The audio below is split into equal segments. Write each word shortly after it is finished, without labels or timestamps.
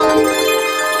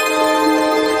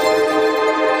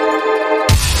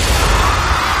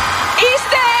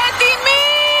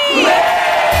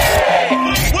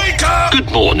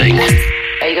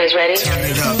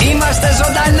Είμαστε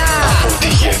ζωντανά από τη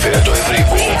γέφυρα του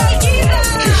Ευρύπου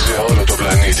και σε όλο το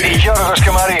πλανήτη. Γιώργος και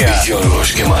Μαρία.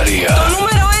 Γιώργος και Μαρία. Το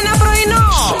νούμερο 1 πρωινό.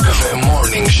 Στο καφέ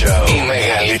Morning Show. Οι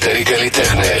μεγαλύτεροι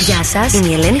καλλιτέχνες. Γεια σας, είμαι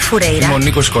η Ελένη Φουρέιρα. Είμαι ο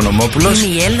Νίκος Οικονομόπουλος.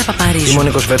 Είμαι η Έλληνα Παπαρίζου. Είμαι ο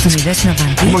Νίκος Βέρτης. Είμαι η Δέσποινα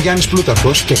Βανδύ. Είμαι ο Γιάννης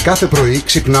Πλούταρχος και κάθε πρωί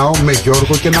ξυπνάω με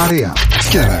Γιώργο και Μαρία.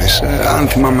 Κοίτα να δεις, αν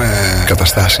θυμάμαι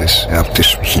καταστάσεις από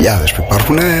τις χιλιάδες που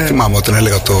υπάρχουν, θυμάμαι όταν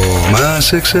έλεγα το «Μα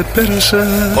σε ξεπέρασα».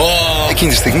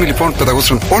 Εκείνη τη στιγμή λοιπόν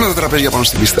πεταγόντουσαν όλα τα τραπέζια πάνω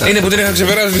στην πίστα. Είναι που την είχα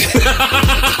ξεπεράσει.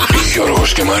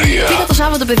 Γιώργος και Μαρία. Πήγα το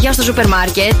Σάββατο, παιδιά, στο σούπερ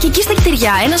μάρκετ και εκεί στα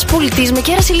κτηριά ένας πολιτής με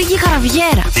κέρασε λίγη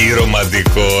χαραβιέρα. Τι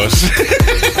ρομαντικός.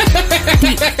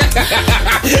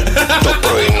 Το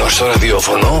πρωινό στο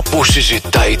ραδιόφωνο που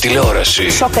συζητάει η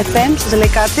τηλεόραση. Σοκ FM, σας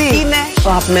λέει κάτι. Είναι ο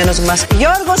αγαπημένος μας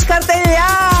Γιώργος Καρτελιά.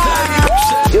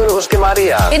 Γιώργος και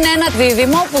Μαρία. Είναι ένα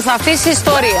δίδυμο που θα αφήσει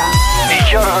ιστορία.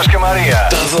 Γιώργος και Μαρία.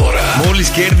 Τα δώρα. Μόλις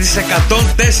κέρδισε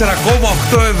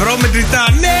 104,8 ευρώ μετρητά.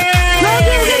 Ναι!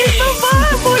 Ευχαριστώ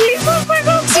πάρα πολύ,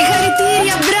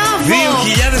 συγχαρητήρια, μπράβο!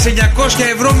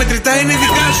 2.900 ευρώ μετρητά είναι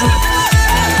δικά σου.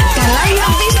 Καλά, είναι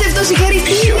απίστευτο,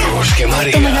 συγχαρητήρια! Γιώργος και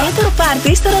Μαρία. Το μεγαλύτερο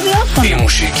πάρτι στο ραδιόφωνο. Η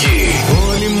μουσική.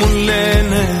 Όλοι μου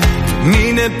λένε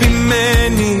μην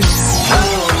επιμένεις.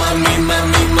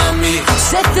 Μαμί.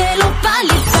 Σε θέλω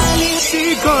πάλι.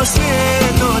 Σήκωσε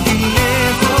το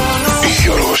τηλέφωνο.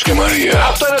 Γιώργος και Μαρία.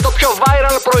 Αυτό είναι το πιο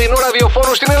viral πρωινό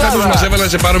ραδιοφώνου στην Ελλάδα. Κάποιος μας έβαλε να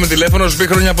σε πάρουμε τηλέφωνο, σου πει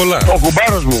χρόνια πολλά. Ο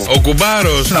κουμπάρος μου. Ο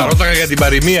κουμπάρος. Θα ρώταγα για την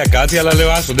παροιμία κάτι, αλλά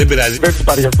λέω άστο, δεν πειράζει. Δεν του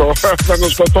πάρει αυτό. Θα τον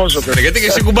σκοτώσω. Γιατί και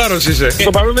εσύ κουμπάρος είσαι. Το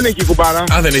παρόν δεν έχει κουμπάρα.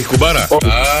 Α, δεν έχει κουμπάρα.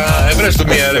 Έβρες του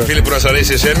μία ρε φίλη που να σ'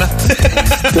 αρέσει εσένα.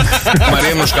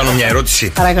 Μαρία, να σου κάνω μια ερώτηση.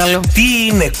 Παρακαλώ. Τι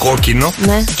είναι κόκκινο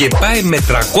και πάει με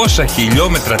 300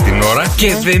 χιλιόμετρα την ώρα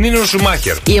και δεν είναι ο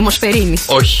Σουμάχερ? Η αιμοσφαιρίνη.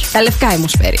 Όχι. Τα λευκά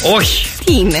αιμοσφαίρι. Όχι.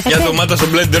 Τι είναι? Για ντομάτα στο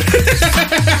μπλέντερ.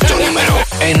 Το νούμερο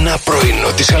 1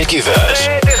 πρωινό της Αλκίδας.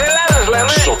 Της Ελλάδας λέμε.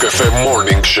 Στο καφέ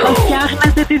Morning Show.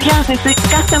 Φτιάχνετε τη διάθεση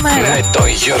κάθε μέρα. Με τον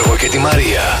Γιώργο και τη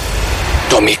Μαρία.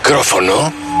 Το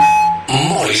μικρόφωνο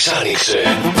μόλις άνοιξε.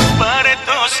 Πάρε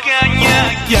το σκιανιά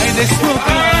κι άιντε στο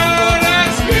κάτω.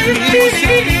 Μη μου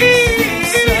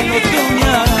ζαλίσεις άλλο το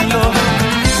μυαλό.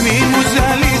 Μη μου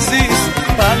ζαλίσεις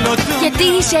άλλο το. Γιατί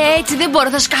είσαι έτσι, δεν μπορώ,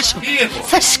 θα σκάσω.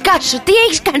 Θα σκάσω. Τι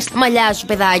έχεις κάνει στα μαλλιά σου,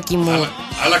 παιδάκι μου?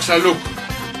 Άλλαξα look.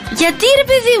 Γιατί ρε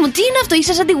παιδί μου, τι είναι αυτό?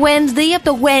 Είσαι σαν τη Wednesday από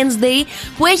το Wednesday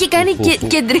που έχει κάνει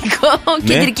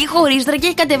κεντρική χωρίστρα και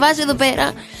έχει κατεβάσει εδώ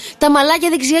πέρα τα μαλάκια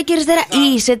δεξιά και αριστερά.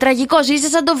 Είσαι τραγικός, είσαι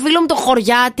σαν το φίλο μου το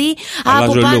Χωριάτη.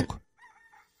 Αλλάζω look.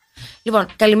 Λοιπόν,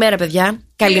 καλημέρα παιδιά.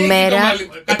 Καλημέρα.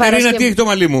 Κατερίνα, τι έχει το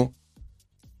μαλλί μου?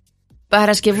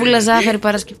 Παρασκευούλα, ζάχαρη,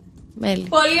 μέλι.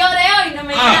 Πολύ ωραίο είναι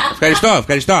μετά.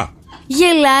 Ευχαριστώ.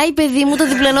 Γελάει, παιδί μου, το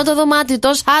διπλανό το δωμάτιο.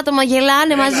 Τόσα άτομα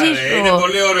γελάνε μαζί σου. Είναι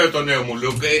πολύ ωραίο το νέο μου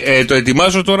look. Το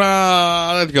ετοιμάζω τώρα.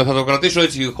 Θα το κρατήσω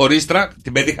έτσι χωρίστρα.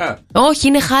 Την πέτυχα. Όχι,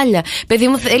 είναι χάλια. Παιδί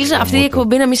μου, θέλεις αυτή η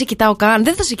εκπομπή να μην σε κοιτάω καν?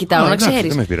 Δεν θα σε κοιτάω, να ξέρεις.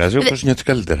 Δεν με πειράζει, όπως νιώθεις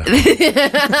καλύτερα.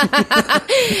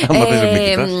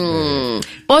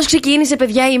 Πώς ξεκίνησε,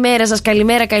 παιδιά, η μέρα σας?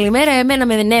 Καλημέρα. Εμένα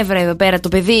με νεύρα εδώ πέρα το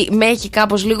παιδί με έχει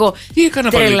κάπως λίγο. Τι έκανα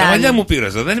πάλι? Τα μαλλιά μου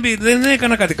πείραζα. Δεν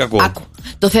έκανα κάτι κακό. Άκου.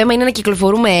 Το θέμα είναι να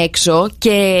κυκλοφορούμε έξω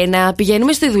και να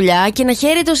πηγαίνουμε στη δουλειά και να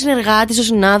χαίρεται ο συνεργάτης, ο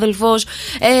συνάδελφος,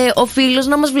 ο φίλος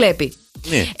να μας βλέπει.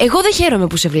 Ναι. Εγώ δεν χαίρομαι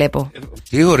που σε βλέπω.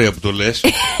 Τι ωραία που το λες.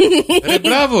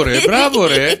 Μπράβο ρε. Μπράβο,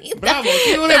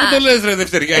 τι ωραία που το λες ρε.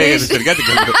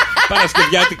 Δευτεριάτικα.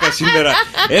 Παρασκευιάτικα σήμερα.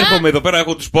 Έρχομαι εδώ πέρα,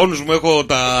 έχω τους πόνους μου, έχω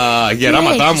τα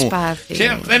γεράματά μου.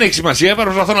 Δεν έχει σημασία.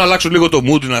 Προσπαθώ να αλλάξω λίγο το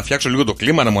mood, να φτιάξω λίγο το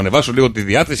κλίμα, να μου ανεβάσω λίγο τη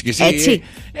διάθεση. Και εσύ,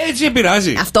 έτσι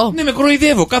επηρεάζει. Αυτό. Ναι, με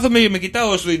κοροϊδεύω. Κάθομαι, με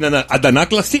κοιτάω στην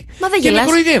αντανάκλαστη. Μα δεν γελάς. Με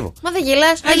κοροϊδεύω. Μα δεν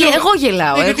γελάς. Εγώ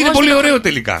γελάω. Γιατί είναι πολύ ωραίο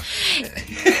τελικά.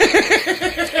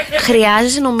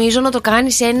 Χρειάζεσαι νομίζω να το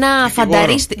κάνεις ένα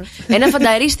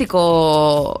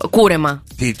φανταρίστικο κούρεμα.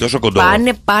 Τι, τόσο κοντό?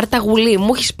 Πάνε πάρτα γουλή.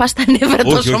 Μου έχει σπάσει τα νεύρα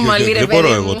τόσο μαλλί, ρε παιδί. Δεν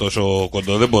μπορώ εγώ τόσο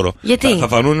κοντό, δεν μπορώ. Γιατί? Θα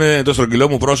φανούν το στρογγυλό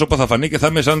μου πρόσωπο, θα φανεί και θα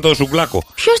είμαι σαν το σουγκλάκο.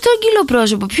 Ποιο στρογγυλό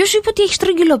πρόσωπο? Ποιο είπε ότι έχει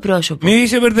στρογγυλό πρόσωπο? Μη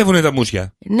σε μπερδεύουνε τα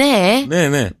μουσια.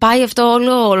 Ναι. Πάει αυτό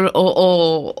όλο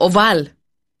ο Βαλ.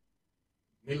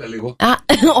 Μίλα λίγο.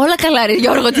 Όλα καλά, ρε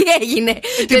Γιώργο, τι έγινε?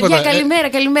 Παιδιά,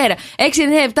 καλημέρα. 6,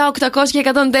 9, 7, 800 και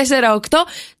 104,8.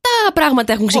 Τα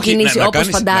πράγματα έχουν ξεκινήσει όπως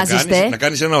φαντάζεστε. Να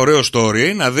κάνεις ένα ωραίο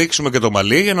story, να δείξουμε και το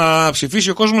μαλλί για να ψηφίσει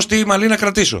ο κόσμος τι μαλλί να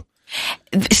κρατήσω.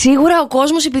 Σίγουρα ο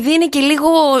κόσμος, επειδή είναι και λίγο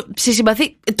σε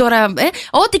συμπαθεί. Τώρα,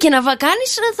 ό,τι και να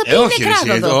κάνεις θα πει είναι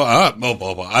κράτο.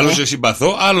 Άλλο σε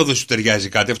συμπαθώ, άλλο δεν σου ταιριάζει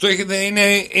κάτι. Αυτό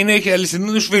έχει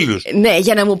αληθινούς φίλους. Ναι,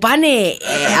 για να μου πάνε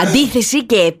αντίθεση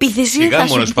και επίθεση. Σιγά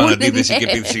μόνο πάνε αντίθεση και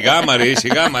επίθεση. Σιγά Μαρή,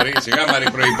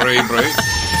 πρωί.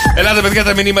 Ελάτε, παιδιά,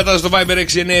 τα μηνύματα στο Viber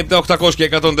 697-800 και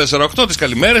 104,8. Τις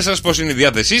καλημέρες σας, πώς είναι η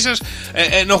διάθεσή σας.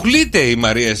 Ενοχλείται η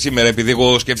Μαρία σήμερα, επειδή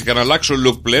εγώ σκέφτηκα να αλλάξω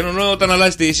look πλέον. Όταν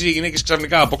αλλάζετε εσείς οι γυναίκες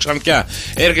ξαφνικά από ξανθιά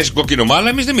έρχεσαι κοκκινομάλα,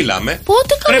 εμείς δεν μιλάμε.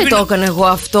 Πότε το έκανα εγώ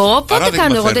αυτό? Πότε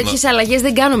κάνω εγώ τέτοιες αλλαγές?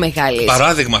 Δεν κάνω μεγάλες.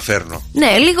 Παράδειγμα φέρνω.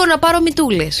 Ναι, λίγο να πάρω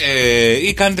μητούλες.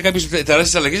 Ή κάνετε κάποιες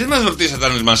τεράστιες αλλαγές, δεν μας ρωτήσατε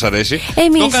αν μας αρέσει.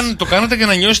 Το κάνατε για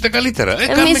να νιώσετε καλύτερα.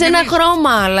 Εμείς ένα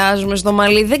χρώμα αλλάζουμε στο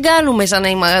μαλλί. Δεν κάνουμε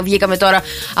σαν να βγήκαμε τώρα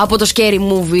από το scary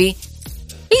movie.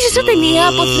 Είσαι σαν ταινία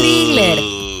από thriller.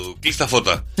 Κλείς τα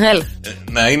φώτα. Έλα.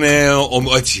 Να είναι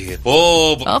έτσι.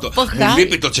 Μου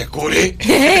λείπει το τσεκούρι.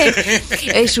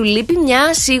 Σου λείπει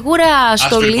μια σίγουρα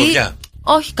στολή.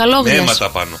 Όχι, καλόγριας. Αίματα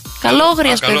πάνω.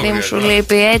 Καλόγριας, παιδί μου, σου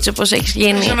λείπει, έτσι όπως έχεις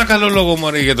γίνει. Έχεις ένα καλό λόγο,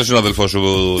 Μαρία, για τον συνάδελφό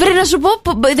σου. Πρέπει να σου πω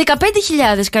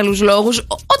 15.000 καλούς λόγους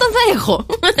όταν θα έχω.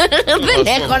 Δεν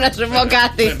έχω να σου πω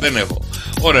κάτι. Δεν έχω.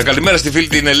 Ωραία, καλημέρα στη φίλη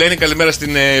την Ελένη, καλημέρα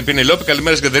στην Πινελόπη,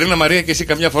 καλημέρα στην Κατερίνα. Μαρία, και εσύ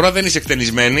καμιά φορά δεν είσαι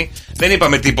χτενισμένη. Δεν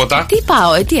είπαμε τίποτα. Τι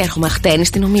πάω, τι έρχομαι χτένις,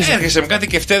 τι νομίζω. Έρχεσαι με κάτι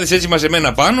κεφτέδες έτσι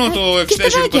μαζεμένα πάνω. Το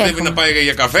extension κοντεύει να πάει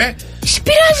για καφέ.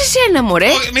 Πειράζει εσένα, μωρέ.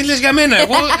 Μην λες για μένα.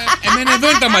 Εμένα εδώ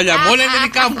είναι τα μαλλιά μου, όλα είναι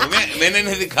δικά μου. Εμένα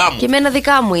είναι δικά μου. Και εμένα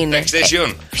δικά μου είναι. Τα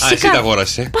extension. Α, εσύ τα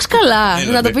αγόρασες. Πας καλά.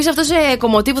 Να το πεις αυτό σε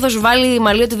κομμωτή που θα σου βάλει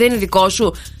μαλλί ότι δεν είναι δικό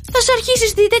σου. Θα σε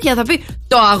αρχίσει τη τέτοια. Θα πει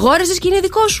το αγόρασες και είναι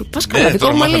δικό σου. Πας καλά, δικό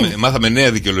μου μαλλί. Μάθαμε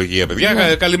νέα δικαιολογία, παιδιά.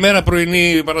 Ναι. Καλημέρα,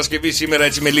 πρωινή Παρασκευή σήμερα,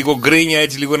 έτσι με λίγο γκρίνια,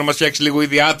 έτσι λίγο να μας φτιάξει λίγο η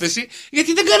διάθεση.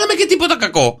 Γιατί δεν κάναμε και τίποτα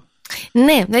κακό.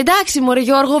 Ναι, εντάξει, μωρέ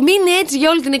Γιώργο, μείνε έτσι για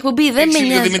όλη την εκπομπή. Δεν με νοιάζει.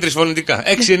 Λίγο Δημήτρης φωνητικά.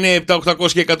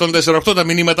 697-800 και 104,8 τα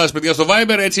μηνύματά σας, παιδιά, στο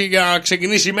Viber. Έτσι για να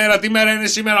ξεκινήσει η μέρα. Τι μέρα είναι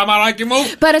σήμερα, μαράκι μου?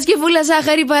 Παρασκευούλα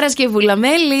ζάχαρη, Παρασκευούλα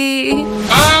μέλι.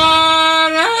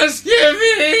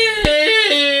 Παρασκευή!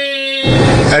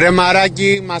 Ρε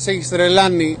μαράκι, μας έχεις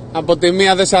τρελάνει. Από τη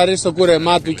μία δεν σ' αρέσει το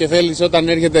κούρεμά του και θέλεις όταν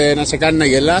έρχεται να σε κάνει να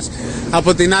γελάς.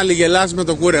 Από την άλλη γελάς με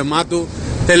το κούρεμά του.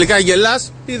 Τελικά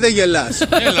γελάς ή δεν γελάς?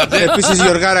 Επίσης,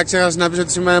 Γιωργάρα, ξέχασα να πεις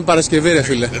ότι σήμερα είναι Παρασκευή, ρε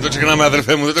φίλε. Δεν το ξεχνάμε,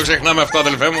 αδελφέ μου, δεν το ξεχνάμε αυτό,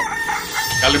 αδελφέ μου.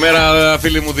 Καλημέρα,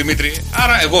 φίλοι μου Δημήτρη.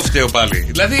 Άρα, εγώ φταίω πάλι.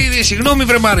 Δηλαδή, συγγνώμη,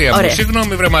 βρε Μαρία μου.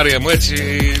 Συγγνώμη, βρε Μαρία μου, έτσι.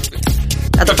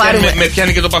 Με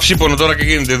πιάνει και το παυσίπονο τώρα και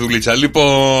γίνεται δουλίτσα.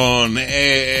 Λοιπόν.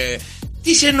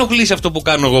 Τι σε ενοχλεί αυτό που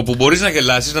κάνω εγώ, που μπορείς να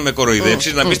γελάσεις, να με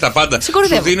κοροϊδέψεις, να πεις τα πάντα. Σου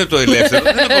δίνω το ελεύθερο.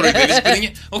 Δεν με κοροϊδεύεις,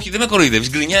 όχι, δεν με κοροϊδεύεις,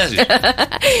 γκρινιάζεις.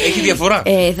 Έχει διαφορά.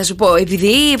 Θα σου πω,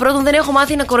 επειδή πρώτον δεν έχω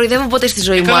μάθει να κοροϊδεύω ποτέ στη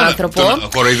ζωή μου άνθρωπο.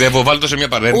 Κοροϊδεύω, βάλω το σε μια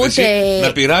παρένθεση.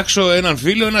 Να πειράξω έναν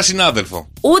φίλο, έναν συνάδελφο.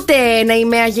 Ούτε να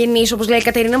είμαι αγενής, όπως λέει η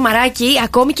Κατερίνα Μαράκη,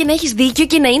 ακόμη και να έχεις δίκιο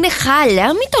και να είναι χάλια.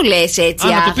 Μην το λες έτσι,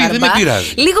 να το πει, δεν με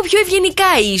πειράζει. Λίγο πιο ευγενικά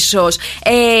ίσως.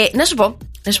 Να σου πω.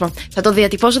 Θα το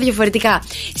διατυπώσω διαφορετικά.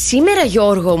 Σήμερα,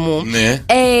 Γιώργο μου, ναι.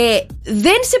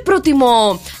 Δεν σε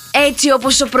προτιμώ έτσι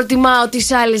όπως σε προτιμάω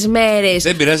τις άλλες μέρες.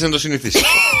 Δεν πειράζει να το συνηθίσεις.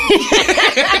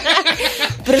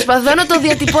 Προσπαθώ να το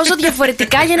διατυπώσω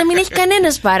διαφορετικά για να μην έχει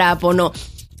κανένας παράπονο.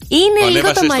 Είναι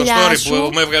λίγο τα μαλλιά στο story σου. Που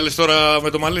με έβγαλες τώρα με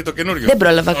το μαλλί το καινούριο. Δεν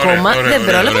πρόλαβα ακόμα. Δεν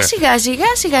πρόλαβα. Σιγά.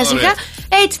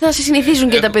 Έτσι θα σε συνηθίζουν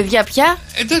και τα παιδιά πια.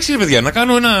 Εντάξει, ρε παιδιά, να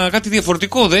κάνω κάτι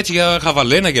διαφορετικό. Έτσι για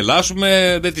χαβαλέ, να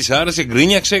γελάσουμε. Δεν της άρεσε,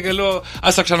 γκρίνιαξε και λέω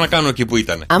ας τα ξανακάνω εκεί που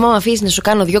ήταν. Άμα με αφήσεις να σου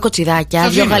κάνω 2 κοτσιδάκια,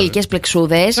 2 γαλλικές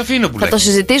πλεξούδες, θα το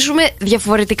συζητήσουμε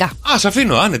διαφορετικά. Σ'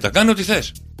 αφήνω άνετα, κάνε ό,τι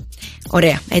θες.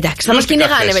 Ωραία, εντάξει, θα μας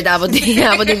κυνηγάνε μετά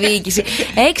από τη διοίκηση.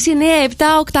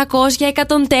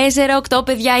 697-800-1048,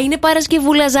 παιδιά, είναι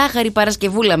Παρασκευούλα ζάχαρη,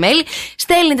 Παρασκευούλα μέλι.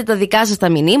 Στέλνετε τα δικά σας τα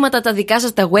μηνύματα, τα δικά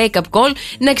σας τα wake up call,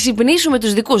 να ξυπνήσουμε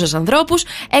τους δικούς σας ανθρώπους.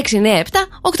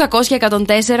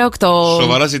 697-800-1048.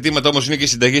 Σοβαρά ζητήματα όμως είναι και η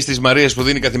συνταγή της Μαρίας που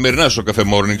δίνει καθημερινά στο καφέ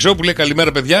Morning Show, που λέει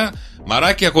καλημέρα παιδιά.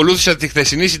 Μαράκι, ακολούθησα τη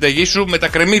χθεσινή συνταγή σου με τα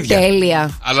κρεμμύδια.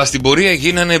 Τέλεια. Αλλά στην πορεία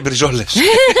γίνανε μπριζόλες.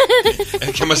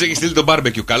 Και μας έχει στείλει το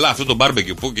barbecue. Καλά, αυτό το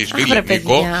barbecue που έχει φίλε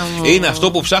Νικό είναι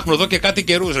αυτό που ψάχνω εδώ και κάτι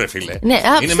καιρούς, ρε φίλε. Ναι,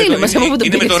 είναι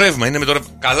με το ρεύμα.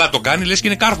 Καλά το κάνει, λες και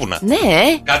είναι κάρπουνα. Ναι.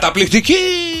 Καταπληκτική.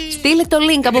 Στείλε το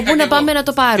link από πού να πάμε να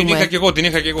το πάρουμε. Την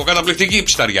είχα και εγώ. Καταπληκτική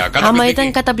ψηταριά. Άμα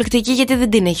ήταν καταπληκτική, γιατί δεν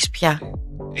την έχεις πια?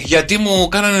 Γιατί μου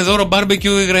κάνανε δώρο barbecue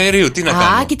υγραερίου. Τι να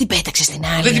κάνω. Και την πέταξε στην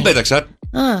άλλη. Δεν την πέταξα.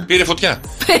 Πήρε φωτιά.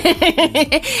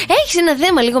 Έχεις ένα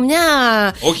θέμα λίγο μια.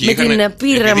 Όχι, με την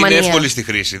πυραμανία. Είναι εύκολη στη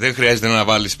χρήση. Δεν χρειάζεται να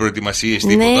βάλεις προετοιμασίες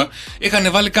τίποτα.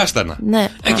 Είχαν βάλει κάστανα.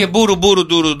 Και μπούρου.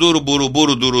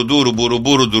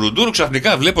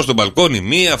 Ξαφνικά βλέπω στο μπαλκόνι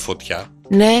μία φωτιά.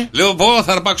 Ναι. Λέω, πω,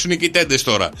 θα αρπάξουν και οι τέντες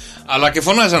τώρα. Αλλά και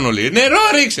φωνάζαν όλοι. Νερό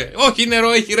ρίξε! Όχι,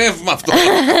 νερό, έχει ρεύμα αυτό.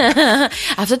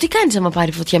 Αυτό τι κάνεις άμα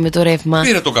πάρει φωτιά με το ρεύμα?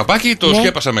 Πήρα το καπάκι, το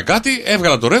σκέπασα με κάτι,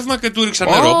 έβγαλα το ρεύμα και του ρίξα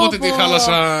νερό. Οπότε τη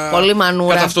χάλασα. Πολύ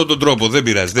μανούρα. Κατά αυτόν τον τρόπο. Δεν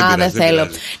πειράζει. Δεν θέλω.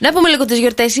 Να πούμε λίγο τις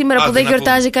γιορτές σήμερα που δεν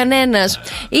γιορτάζει κανένας.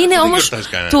 Είναι όμως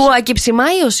του Ακεψιμά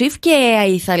Ιωσήφ και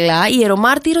Αϊθαλά,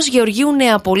 ιερομάρτυρος Γεωργίου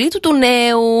Νεαπολίτου του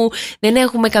Νέου. Δεν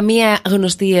έχουμε καμία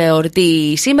γνωστή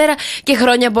εορτή σήμερα. Και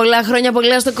χρόνια πολλά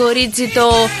στο κορίτσι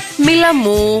το Μίλα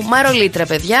Μαρολίτρα,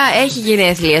 παιδιά. Έχει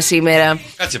γενέθλια σήμερα.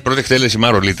 Κάτσε, πρώτη εκτέλεση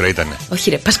Μαρολίτρα ήτανε. Όχι,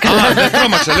 ρε, πας καλά. Δεν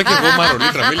τρόμαξα, λέω και εγώ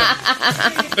Μαρολίτρα, μίλα.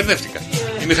 Μπερδεύτηκα.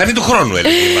 Η μηχανή του χρόνου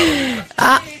έλεγε η Μαρολίτρα.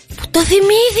 Που το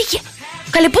θυμήθηκε.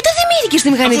 Καλέ, πού το θυμήθηκε στη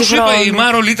μηχανή του χρόνου? Είπα, η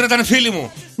Μαρολίτρα ήταν φίλη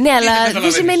μου. Ναι, αλλά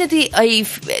δεν σημαίνει ότι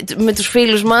με τους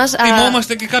φίλους μας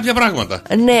θυμόμαστε και κάποια πράγματα.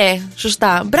 Ναι,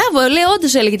 σωστά. Μπράβο, λέω,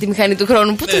 όντως έλεγε τη μηχανή του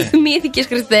χρόνου. Πού το θυμήθηκες,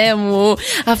 Χριστέ μου?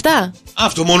 Αυτά.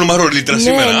 Αυτό μόνο Μαρολίτρα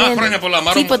σήμερα. Χρόνια πολλά,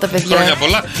 Μάρο. Τίποτα, παιδιά. Χρόνια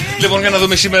πολλά. Λοιπόν, για να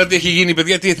δούμε σήμερα τι έχει γίνει,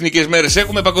 παιδιά, τι εθνικές μέρες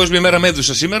έχουμε. Παγκόσμια ημέρα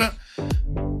Μέδουσα σήμερα.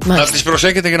 Να τις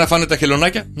προσέχετε για να φάνε τα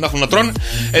χελωνάκια, να έχουν να τρώνε.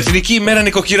 Εθνική ημέρα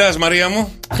νοικοκυράς, Μαρία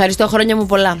μου. Ευχαριστώ, χρόνια μου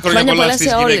πολλά. Χρόνια πολλά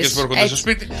στις γυναίκες που έρχονται στο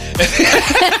σπίτι.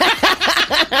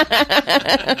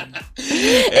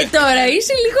 Τώρα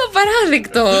είσαι λίγο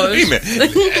απαράδεκτος. Είμαι.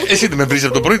 Εσύ δεν με βρεις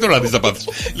από το πρωί, τώρα να δεις τα πάθεις.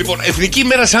 Λοιπόν, εθνική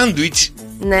ημέρα σάντουιτς.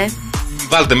 Ναι.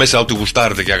 Βάλτε μέσα ό,τι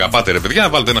γουστάρετε και αγαπάτε, ρε παιδιά.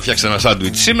 Βάλτε να φτιάξετε ένα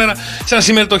σάντουιτς σήμερα. Σαν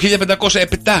σήμερα το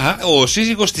 1507, ο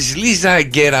σύζυγος της Λίζα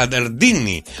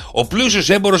Γκεραντίνη, ο πλούσιος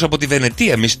έμπορος από τη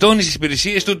Βενετία, μισθώνει στις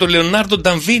υπηρεσίες του τον Λεωνάρντο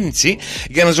Νταβίντσι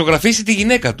για να ζωγραφίσει τη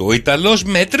γυναίκα του. Ο Ιταλός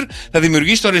Μέτρ θα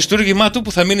δημιουργήσει το αριστούργημά του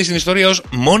που θα μείνει στην ιστορία ως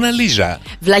Μόνα Λίζα.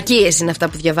 Βλακίες είναι αυτά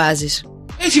που διαβάζεις.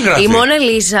 Έτσι γράφει. Η Μόνα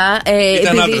Λίζα.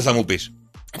 Ήταν άντρας, θα μου πεις.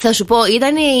 Θα σου πω,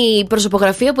 ήταν η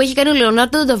προσωπογραφία που έχει κάνει ο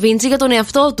Λεωνάρντο Νταβίντσι για τον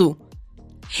εαυτό του.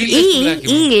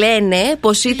 Ή λένε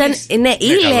πως ήταν. Ναι, ή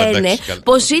λένε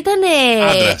πως ήταν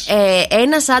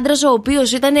ένας άντρας ο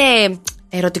οποίος ήταν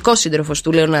ερωτικός σύντροφος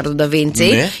του Λεωνάρντο Νταβίντσι.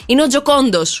 Ναι. Είναι ο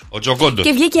Τζοκόντος.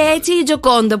 Και βγήκε έτσι η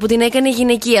Τζοκόντα που την έκανε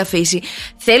γυναικεία φύση.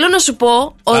 Θέλω να σου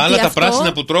πω ότι. Άλλα τα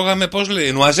πράσινα που τρώγαμε, πώς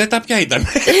λέει, νουαζέτα ποια ήταν?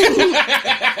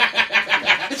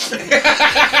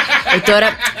 Τώρα,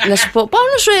 να σου πω, πάω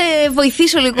να σου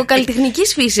βοηθήσω λίγο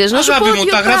καλλιτεχνικής φύσης. Να σου πω μου,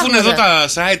 τα γράφουν εδώ τα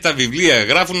site, τα βιβλία.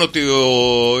 Γράφουν ότι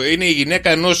είναι η γυναίκα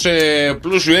ενός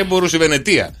πλούσιου έμπορου στη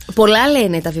Βενετία. Πολλά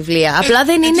λένε τα βιβλία. Απλά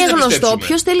δεν είναι γνωστό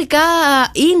ποιος τελικά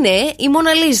είναι η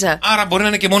Μόνα Λίζα. Άρα μπορεί να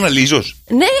είναι και Μόνα Λίζος.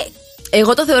 Ναι.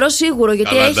 Εγώ το θεωρώ σίγουρο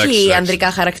γιατί έχει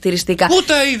ανδρικά χαρακτηριστικά. Πού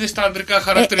τα είδες τα ανδρικά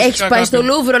χαρακτηριστικά? Έχεις πάει στο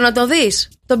Λούβρο να το δεις?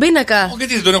 Τον πίνακα.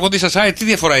 Γιατί δεν τον έχω δει στα site, τι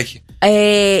διαφορά έχει?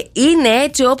 Είναι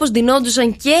έτσι όπως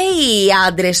ντυνόντουσαν και οι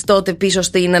άντρες τότε πίσω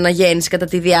στην αναγέννηση κατά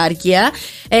τη διάρκεια.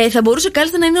 Θα μπορούσε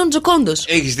κάλλιστα να είναι ο Τζοκόντος.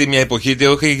 Έχεις δει μια εποχή,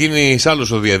 έχει γίνει σ' άλλο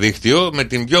στο διαδίκτυο, με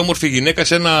την πιο όμορφη γυναίκα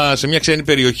σε μια ξένη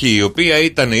περιοχή, η οποία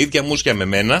ήταν ίδια μουσια με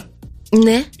μένα.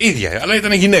 Ναι. ίδια, αλλά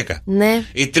ήταν γυναίκα. Ναι.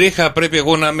 Η τρίχα πρέπει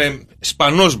εγώ να είμαι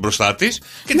σπανός μπροστά της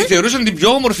και τη θεωρούσαν την πιο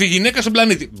όμορφη γυναίκα στον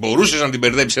πλανήτη. Μπορούσες να την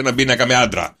μπερδέψεις έναν πίνακα με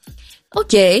άντρα.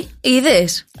 Οκ,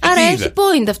 είδες. Άρα έχει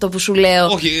point αυτό που σου λέω.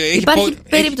 Όχι, υπάρχει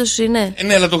περίπτωση, ναι.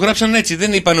 Ναι, αλλά το γράψαν έτσι.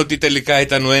 Δεν είπαν ότι τελικά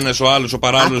ήταν ο ένας, ο άλλος, ο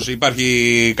παράλληλος.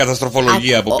 Υπάρχει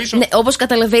καταστροφολογία από πίσω. Ναι, όπως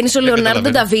καταλαβαίνεις, ο Λεωνάρντο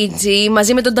Νταβίντσι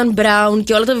μαζί με τον Νταν Μπράουν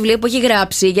και όλα τα βιβλία που έχει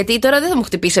γράψει. Γιατί τώρα δεν θα μου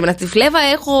χτυπήσει εμένα τη φλέβα,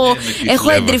 έχω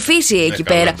εντρυφήσει εκεί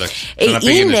πέρα.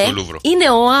 Είναι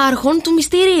ο άρχον του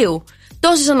μυστηρίου.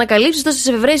 Τόσες ανακαλύψεις, τόσες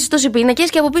εφευρέσεις, τόσοι πίνακες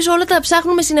και από πίσω όλα τα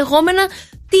ψάχνουμε συνεχόμενα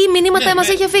τι μηνύματα μας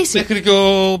έχει αφήσει. Μέχρι και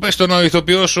ο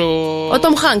ηθοποιός ο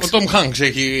Τόμ Χάνκς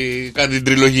έχει κάνει την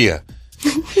τριλογία.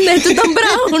 Ναι, του Νταν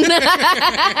Μπράουν.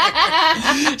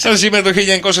 Σαν σήμερα το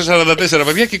 1944,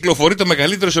 παιδιά, κυκλοφορεί το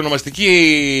μεγαλύτερο σε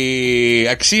ονομαστική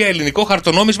αξία ελληνικό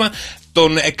χαρτονόμισμα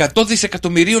των 100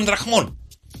 δισεκατομμυρίων δραχμών.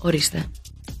 Ορίστε.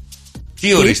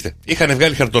 Τι ορίστε? Είχαν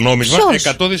βγάλει χαρτονόμισμα 100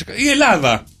 δισεκατομμύρια. Η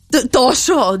Ελλάδα.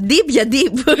 Τόσο, deep για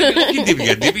deep. Όχι deep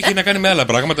για deep, είχε να κάνει με άλλα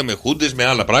πράγματα, με χούντες, με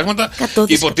άλλα πράγματα.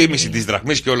 Υποτίμηση της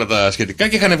δραχμής και όλα τα σχετικά.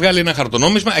 Και είχαν βγάλει ένα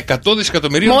χαρτονόμισμα 100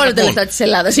 δισεκατομμυρίων. Μόνο τα λεφτά της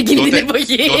Ελλάδας εκείνη την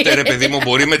εποχή. Τότε, ρε παιδί μου,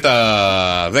 μπορεί με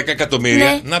τα 10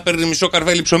 εκατομμύρια να παίρνει μισό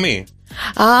καρβέλι ψωμί.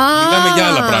 Μιλάμε για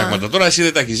άλλα πράγματα. Τώρα εσύ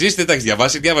δεν τα έχεις ζήσει, δεν τα έχεις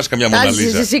διαβάσει. Διάβασε καμιά Μόνα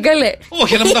Λίζα. Εσύ καλέ.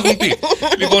 Όχι, αλλά μου τα έχουν πει.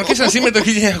 Λοιπόν, και σαν σήμερα το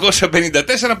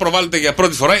 1954 προβάλλεται για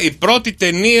πρώτη φορά η πρώτη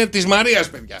ταινία της Μαρίας,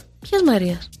 παιδιά. Ποιας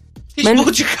Μαρίας? Της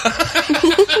Μπούτσικα.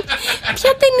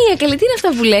 Ποια ταινία, καλή, τι είναι αυτά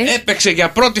που λες? Έπαιξε για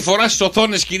πρώτη φορά στις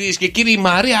οθόνες, κυρίες και κύριοι, η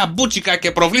Μαρία Μπούτσικα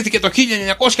και προβλήθηκε το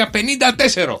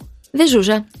 1954. Δεν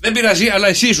ζούσα. Δεν πειράζει, αλλά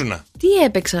εσύ ήσουνα. Τι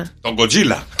έπαιξα? Τον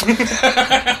Κοτζίλα.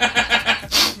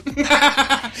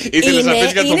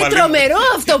 Είναι τρομερό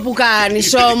αυτό που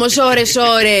κάνεις όμως ώρες.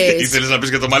 Ήθελες να πεις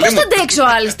για το μαλλί μου? Πώς θα αντέξω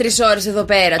άλλες 3 ώρες εδώ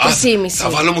πέρα, 3,5. Θα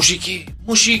βάλω μουσική.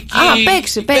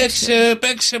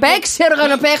 Παίξε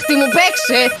οργανοπαίχτη μου,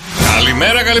 παίξε.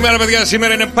 Καλημέρα παιδιά,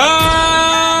 σήμερα είναι Παρασκευή.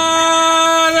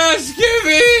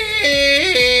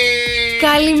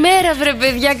 Καλημέρα βρε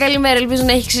παιδιά, καλημέρα. Ελπίζω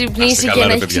να έχει ξυπνήσει και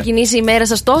να έχει ξεκινήσει η μέρα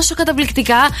σας τόσο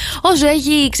καταπληκτικά όσο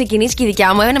έχει ξεκινήσει και η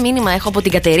δικιά μου. Ένα μήνυμα έχω από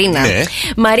την Κατερίνα. Ναι.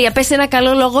 Μαρία, πες ένα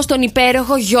καλό λόγο στον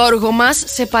υπέροχο Γιώργο μας.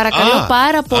 Σε παρακαλώ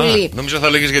πάρα πολύ. Νομίζω θα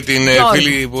λέγεις για την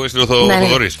φίλη που έστειλε ο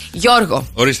Θοδωρής. Γιώργο.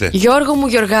 Ορίστε. Γιώργο μου,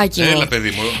 Γιωργάκη μου. Έλα παιδί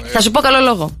μου. Θα σου πω καλό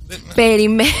λόγο.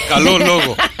 Καλό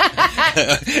λόγο.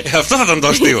 Αυτό θα ήταν το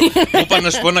αστείο. Μου είπα να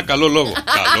σου πω ένα καλό λόγο.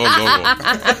 Καλό λόγο.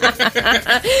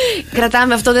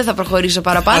 Κρατάμε αυτό, δεν θα προχωρήσω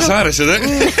παραπάνω. Μας άρεσε, δε.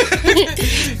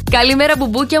 Καλημέρα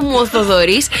μπουμπούκια μου, ο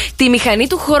Θοδωρής. Τη μηχανή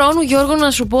του χρόνου, Γιώργο,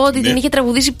 να σου πω ότι την είχε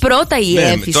τραγουδήσει πρώτα η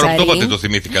Εύη. Τώρα το είπατε, το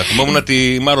θυμήθηκα. Θυμόμουν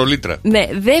τη Μαρολίτρα. Ναι,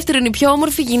 δεύτερον, η πιο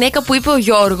όμορφη γυναίκα που είπε ο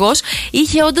Γιώργος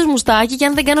είχε όντως μουστάκι και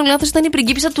αν δεν κάνω λάθος ήταν η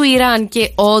πριγκίπισσα του Ιράν.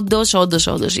 Και όντως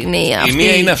είναι αυτή. Η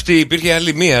μία είναι αυτή, υπήρχε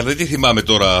άλλη μία. Δεν τη θυμάμαι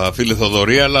τώρα, φίλε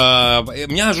Θοδωρή, αλλά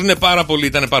μοιάζουν πάρα πολύ,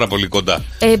 ήταν πάρα πολύ κοντά.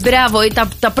 Μπράβο,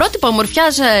 τα πρότυπα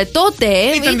ομορφιάς τότε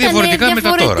ήταν διαφορετικά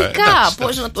μετά τώρα.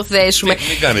 Πώς να το θέσουμε.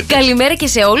 Καλημέρα και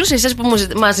σε όλους εσάς που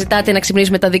μας ζητάτε να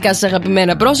ξυπνήσουμε τα δικά σας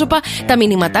αγαπημένα πρόσωπα, τα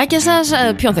μηνυματάκια σας,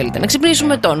 ποιον θέλετε να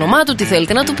ξυπνήσουμε, το όνομά του, τι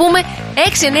θέλετε να του πούμε.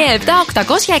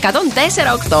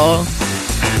 697-800-1048.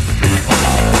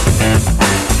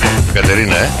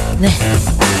 Κατερίνα, Ναι.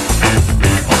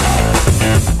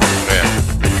 Ωραία.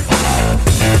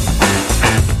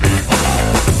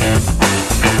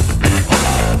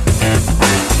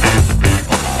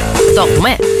 Το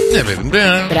έχουμε. Ναι, παιδί.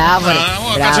 Μπράβο.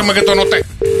 Κάτσαμε και τον ΟΤΕ.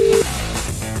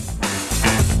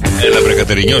 Έλα βρε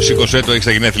Κατερινιό, σήκωσέ το, έχεις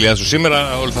τα γενέθλιά σου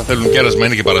σήμερα. Όλοι θα θέλουν κέρασμα,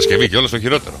 είναι και Παρασκευή και όλα στο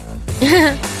χειρότερο.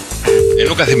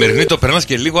 Ενώ καθημερινή το περνάς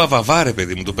και λίγο αβαβάρε,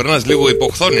 παιδί μου. Το περνάς λίγο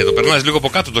υποχθόνια, το περνάς λίγο από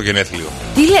κάτω το γενέθλιο.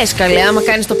 Τι λες καλέ, άμα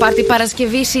κάνεις το πάρτι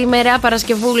Παρασκευή σήμερα,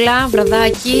 Παρασκευούλα,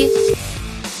 βραδάκι.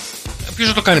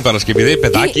 Ποιος θα το κάνει Παρασκευή, δεν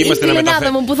παιδάκι, είμαστε να μεταφέρουμε.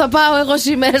 Η μου που θα πάω εγώ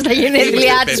σήμερα στα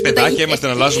γενέθλιά της. Παιδάκια είμαστε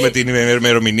να αλλάζουμε την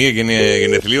ημερομηνία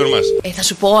γενεθλίων μας. Θα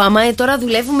σου πω, άμα τώρα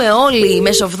δουλεύουμε όλοι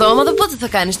μεσοβδόμαδο, πότε θα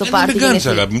κάνεις το πάρτι? Δεν κάνεις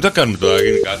αγάπη μου, τα κάνουμε τώρα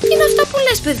γενικά. Τι είναι αυτά που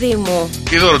λες, παιδί μου?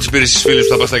 Τι δώρο της πήρες στις φίλες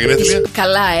που θα πας στα γενέθλια?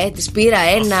 Καλά, της πήρα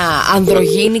ένα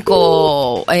ανδρογίνικο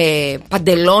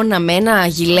παντελώνα με ένα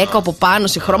γυλαίκο από πάνω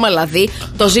σε χρώμα λαδί.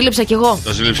 Το ζήλεψα κι εγώ.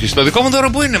 Το ζήλεψες. Το δικό μου δώρο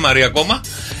που είναι, Μαρία, ακόμα?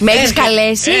 Με έχεις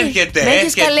καλέσει? Έρχεται. Με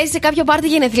έχεις καλέσει σε κάποιο πάρτι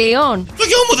γενεθλίων? Το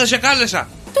γιο μου δεν σε κάλεσα.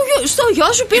 Στο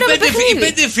γιο σου πήραμε παιχνίδι.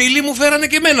 Οι 5 φίλοι μου φέρανε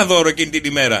και εμένα δώρο εκείνη την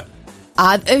ημέρα.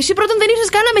 Εσύ πρώτον δεν ήρθες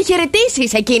καν να με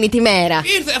χαιρετήσεις εκείνη τη μέρα.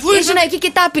 Ήσουν εκεί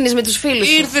και τάπινες με τους φίλους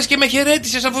σου. Ήρθες και με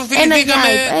χαιρέτησες αφού φιληθήκαμε.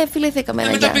 Φιληθήκαμε.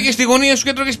 Μετά πήγες στη γωνία σου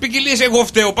και τρώγες ποικιλίες. Εγώ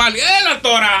φταίω πάλι. Έλα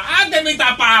τώρα, άντε μην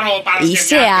τα πάρω Παρασκευή.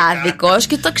 Είσαι άδικος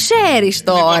και το ξέρεις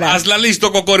τώρα. Λοιπόν, ας λαλήσει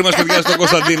το κοκόρι μας, παιδιά, στον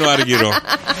Κωνσταντίνο Άργυρο.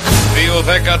 2,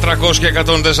 10, 300 και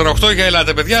 104,8. Για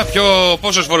ελάτε, παιδιά.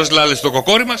 Πόσες φορές λάλησε το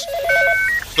κοκόρι μας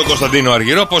στον Κωνσταντίνο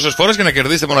Αργυρό, πόσες φορές για να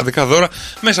κερδίσετε μοναδικά δώρα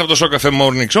μέσα από το Show Cafe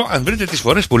Morning Show, αν βρείτε τις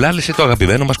φορές που λάλησε το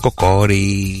αγαπημένο μας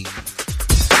κοκόρι.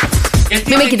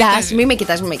 Μη με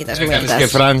κοιτάς.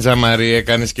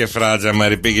 Έκανες και φράντζα,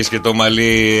 Μαρή, πήγες και το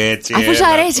μαλλί έτσι. Αφού σ'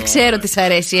 αρέσει, ξέρω τι σ'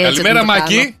 αρέσει έτσι. Καλημέρα,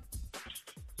 Μάκη.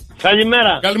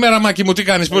 Καλημέρα, Μάκη μου, τι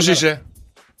κάνεις, πώς είσαι?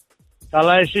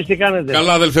 Καλά, εσείς τι κάνετε?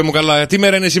 Καλά, αδελφέ μου, καλά. Τι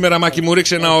μέρα είναι σήμερα, Μάκη μου,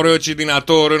 ρίξε ένα ωραίο έτσι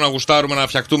δυνατό, ωραίο να γουστάρουμε, να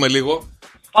φτιαχτούμε λίγο.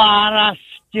 Παρασκευή!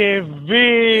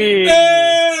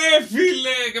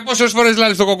 Φίλε! Και πόσες φορές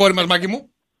λάλεις το κοκόρι μας, Μάκη μου?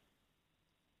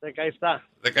 17.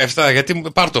 17, γιατί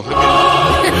πάρτο.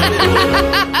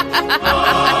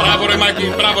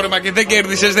 Μπράβο ρε Μάκη, δεν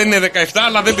κέρδισες, δεν είναι 17,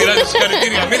 αλλά δεν πειράζει,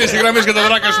 συγχαρητήρια. Μείνε στη γραμμή και τα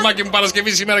δράκα σου, Μάκη μου,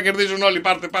 Παρασκευή σήμερα κερδίζουν όλοι,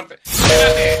 πάρτε.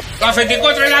 Το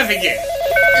αφεντικό τρελάθηκε.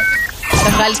 Θα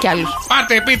βγάλεις κι άλλους.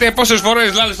 Πάτε, πείτε πόσες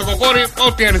φορές λάλεις το κοκόρι,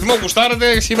 ό,τι αριθμό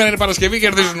γουστάρετε, σήμερα είναι Παρασκευή,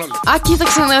 κερδίζουν όλοι.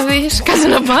 Κοίταξε να δεις, κάτσε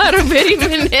να πάρω,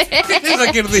 περίμενε. Τι θα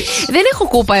κερδίσεις? Δεν έχω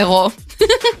κούπα εγώ.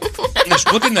 Να σου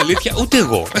πω την αλήθεια, ούτε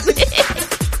εγώ.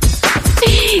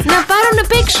 Να πάρω να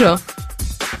παίξω.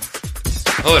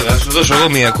 Όλα, σου δώσω εγώ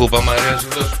μία κούπα, Μαρία, σου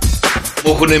δώσω.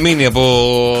 Μου έχουν μείνει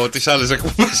από τις άλλες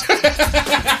εκπομπές.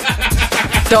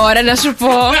 Τώρα να σου πω.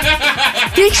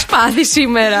 Τι έχεις πάθει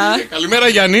σήμερα? Καλημέρα,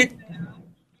 Γιάννη.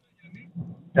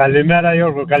 Καλημέρα,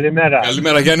 Γιώργο, καλημέρα.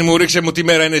 Καλημέρα, Γιάννη μου, ρίξε μου τι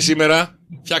μέρα είναι σήμερα.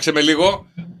 Φτιάξε με λίγο.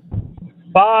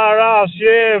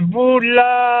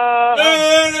 Παρασκευούλα.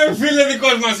 Φίλε,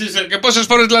 δικός μας είσαι. Και πόσες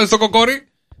φορές λάζεις το κοκόρι?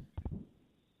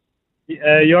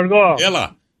 Γιώργο.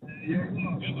 Έλα.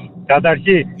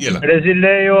 Καταρχήν,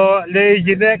 λέει η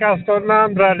γυναίκα στον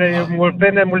άντρα, λέει,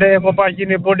 μου λέει, έχω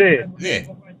παγίνει πολύ. Ναι.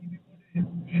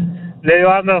 Λέει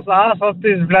ο άντρας, άσε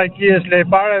αυτές τις βλακίες, λέει,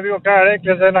 πάρε 2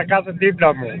 καρέκλες, ένα κάθε δίπλα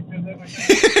μου.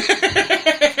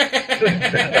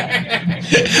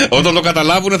 Όταν το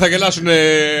καταλάβουνε θα γελάσουνε,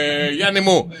 Γιάννη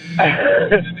μου.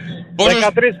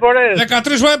 13 φορές.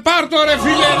 13 φορές, πάρ' το ρε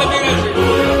φίλε, δεν πειράζει.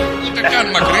 Ούτε καν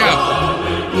μακριά.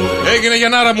 Έγινε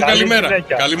Γιαννάρα μου, καλημέρα.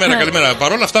 Καλημέρα.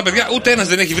 Παρ' όλα αυτά, παιδιά, ούτε ένας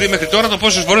δεν έχει βρει μέχρι τώρα το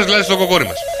πόσες φορές λάζει στο κοκόρι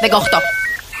μας. 18.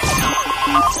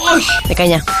 Όχι.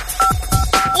 19.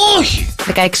 Όχι.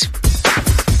 16.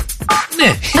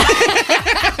 Ναι.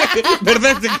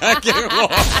 Μπερδεύτηκα κι εγώ.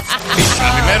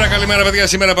 Καλημέρα, παιδιά.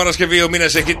 Σήμερα Παρασκευή, ο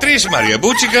μήνας έχει 3. Μαρία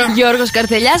Μπούτσικα. Γιώργος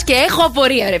Καρθελιάς και έχω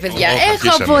απορία, ρε παιδιά.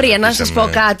 Έχω απορία, να σας πω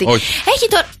κάτι.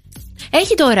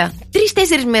 Έχει τώρα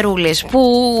 3-4 μερούλες που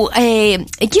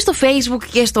εκεί στο Facebook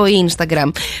και στο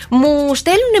Instagram μου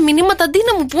στέλνουν μηνύματα αντί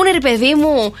να μου πούνε, ρε παιδί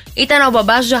μου, ήταν ο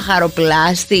μπαμπάς σου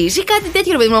ζαχαροπλάστης ή κάτι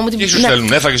τέτοιο, ρε παιδί μου. Τι σου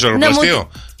στέλνουν, έφαγες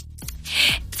ζαχαροπλαστείο?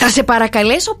 Θα σε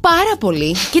παρακαλέσω πάρα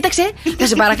πολύ. Κοίταξε, θα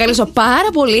σε παρακαλέσω πάρα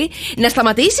πολύ να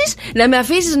σταματήσεις, να με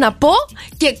αφήσεις να πω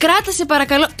και κράτα σε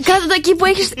παρακαλώ. Κράτα το εκεί που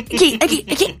έχεις.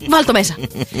 Εκεί, βάλ το μέσα.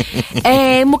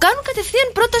 Μου κάνουν κατευθείαν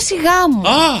πρόταση γάμου.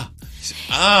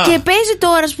 Και παίζει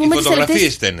τώρα, ας πούμε,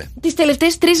 τις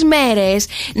τελευταίες 3 μέρες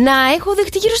να έχω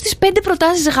δεχτεί γύρω στις 5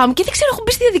 προτάσεις γάμου και δεν ξέρω, έχω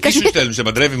μπει στη διαδικασία. Τι σου στέλνουν, σε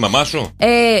παντρεύει η μαμά σου?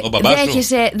 Ο μπαμπάς σου?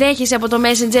 Δέχεσαι από το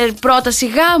Messenger πρόταση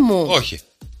γάμου? Όχι.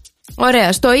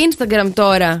 Ωραία, στο Instagram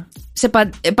τώρα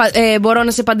μπορώ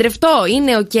να σε παντρευτώ,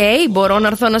 είναι ok, μπορώ να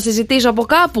έρθω να συζητήσω από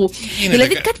κάπου.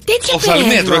 Δηλαδή κάτι τέτοια.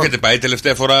 Οφθαλμίατρο έχετε πάει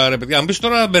τελευταία φορά, ρε παιδιά? Αν πεις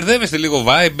τώρα μπερδεύεστε λίγο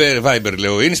Viber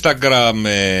λέω, Instagram,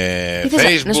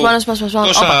 Facebook. Να σου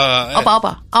πω.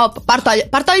 Όπα.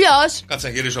 Πάρ' το αλλιώς. Κάτσε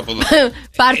να γυρίσω από εδώ.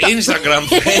 Instagram,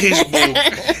 Facebook.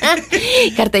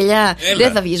 Καρτελιά,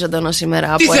 δεν θα βγει ζωντανό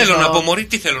σήμερα. Τι θέλω να πω, μωρή,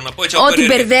 τι θέλω να πω? Ότι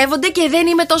μπερδεύονται και δεν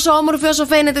είμαι τόσο όμορφη όσο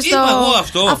φαίνεται στο.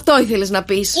 Αυτό ήθελες να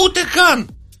πεις? Ούτε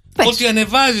καν. Ότι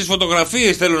ανεβάζεις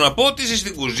φωτογραφίες, θέλω να πω, ότι είσαι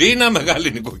στην κουζίνα,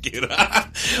 μεγάλη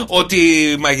νοικοκυρά.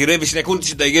 Ότι μαγειρεύεις, συνεχούν τις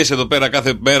συνταγές εδώ πέρα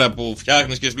κάθε μέρα που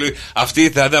φτιάχνεις και σου λέει αυτή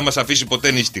θα δεν μας αφήσει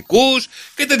ποτέ νηστικούς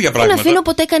και τέτοια πράγματα. Δεν αφήνω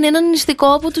ποτέ κανέναν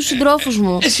νηστικό από τους συντρόφους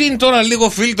μου. Εσύ είναι τώρα λίγο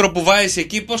φίλτρο που βάζεις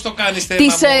εκεί, πώς το κάνεις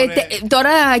θέμα?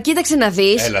 Τώρα κοίταξε να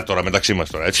δεις. Έλα τώρα μεταξύ μας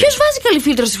τώρα, έτσι. Ποιος βάζει καλή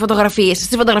φίλτρο στις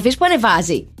φωτογραφίες που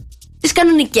ανεβάζει? Τις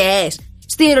κανονικές.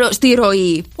 Στη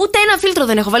ροή. Ούτε ένα φίλτρο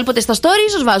δεν έχω βάλει ποτέ στα story,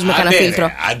 ίσως βάζουμε κανένα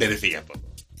φίλτρο. Άντε ρε φύγε από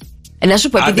εδώ. Να σου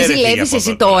πω, επειδή ζηλεύεις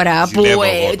εσύ τώρα που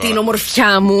την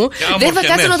ομορφιά μου, δεν θα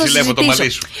κάτσω να το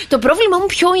συζητήσω. Το πρόβλημά μου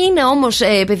ποιο είναι όμως,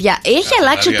 παιδιά? Έχει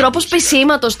αλλάξει ο τρόπος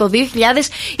πεσήματος το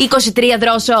 2023,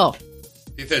 Δρόσο?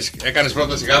 Τι θες, έκανες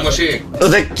πρόταση γάμο εσύ?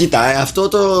 Κοίτα, αυτό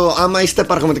το άμα είστε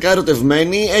πραγματικά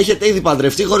ερωτευμένοι, έχετε ήδη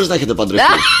παντρευτεί χωρίς να έχετε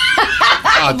παντρευτεί.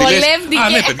 Βολεύτηκε.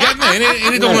 Ναι, παιδιά,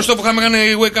 είναι το γνωστό που είχαμε κάνει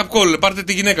wake up call. Πάρτε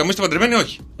τη γυναίκα μου, είστε παντρεμένοι?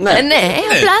 Όχι. Ναι,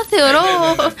 απλά θεωρώ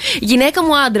γυναίκα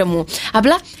μου, άντρα μου.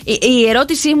 Απλά η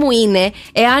ερώτησή μου είναι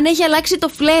εάν έχει αλλάξει το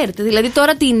φλερτ. Δηλαδή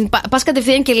τώρα πας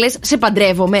κατευθείαν και λες σε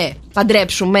παντρεύομαι,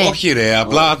 παντρέψουμε. Όχι ρε,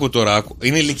 απλά άκου τώρα,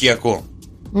 είναι ηλικιακό.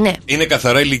 Ναι. Είναι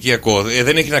καθαρά ηλικιακό.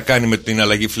 Δεν έχει να κάνει με την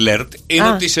αλλαγή φλερτ. Είναι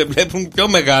ότι σε βλέπουν πιο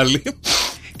μεγάλη.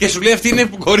 Και σου λέει αυτή είναι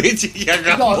κορίτσι για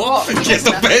γάμο. Και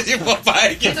στο παίζει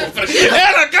παπάει και το φρέσκει.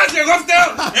 Έλα κάτσε,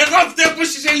 εγώ φταίω που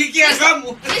είσαι σε ηλικία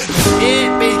γάμου.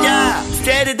 Παιδιά,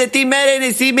 ξέρετε τι μέρα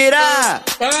είναι σήμερα?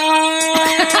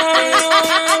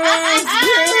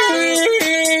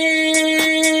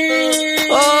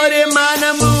 Ωρε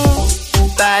μάνα μου,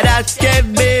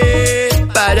 Παρασκευή,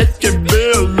 Παρασκευή,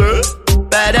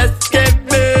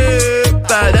 Παρασκευή,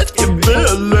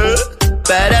 Παρασκευή,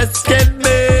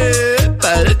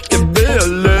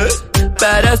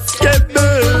 Παρασκευή.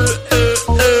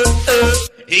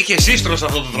 Είχε σύστρο σε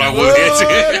αυτό το τραγούδι, έτσι.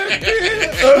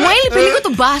 Μου έλειπε λίγο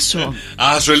τον μπάσο.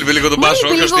 Σου έλειπε λίγο τον μπάσο,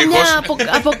 όχι ο στίχος.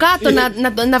 Από κάτω,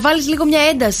 να βάλεις λίγο μια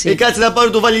ένταση. Κάτσε να πάρω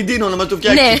το Βαλεντίνο να μας το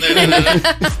φτιάξει.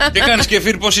 Τι κάνεις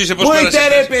Κεφίρ, πώς είσαι, πώς πέρασες?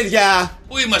 πέρασες? Πού είστε ρε παιδιά?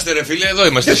 Πού είμαστε ρε φίλε, εδώ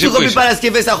είμαστε. Δεν σου έχω πει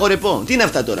Παρασκευές θα χορεπώ. Τι είναι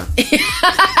αυτά τώρα?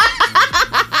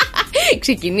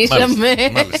 Ξεκινήσαμε.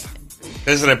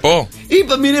 Θες ρεπό?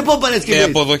 Είπα μη ρεπό Παρασκευές.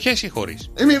 Αποδοχές ή χωρίς?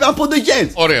 Αποδοχές.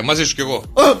 Ωραία, μαζί σου κι εγώ.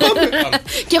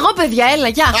 Κι εγώ παιδιά, έλα,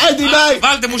 γεια.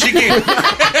 Βάλτε μουσική.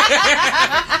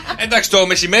 Εντάξει, το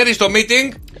μεσημέρι στο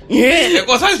meeting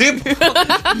εγώ θα λείπω.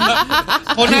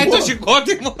 Πονάει το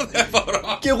σηκώτη μου, δεν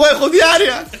μπορώ. Κι εγώ έχω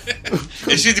διάρρεια.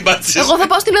 Εσύ την πάτησες. Εγώ θα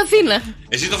πάω στην Αθήνα.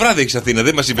 Εσύ το βράδυ έχεις Αθήνα,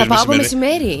 δεν μας είπες μεσημέρι. Θα πάω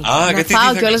μεσημέρι. Να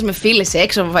φάω κιόλας με φίλες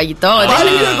έξω από φαγητό.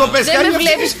 Δεν με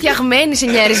βλέπεις φτιαγμένη,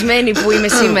 σενιαρισμένη που είμαι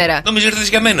σήμερα. Νομίζω ήρθες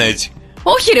για μένα έτσι.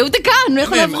 Όχι ρε, ούτε καν,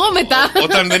 έχω να βγω μετά.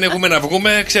 Όταν δεν έχουμε να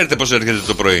βγούμε, ξέρετε πώς έρχεται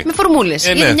το πρωί. Με φορμούλες,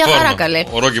 είναι μια χαρά καλέ.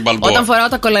 Όταν φοράω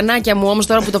τα κολανάκια μου όμως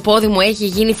τώρα που το πόδι μου έχει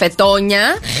γίνει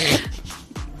φετόνια.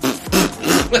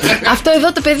 Αυτό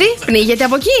εδώ το παιδί πνίγεται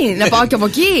από εκεί. Να πάω και από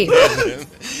εκεί.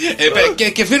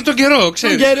 Και φέρει τον καιρό,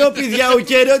 ξέρεις. Τον καιρό, παιδιά, ο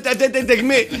καιρό, τα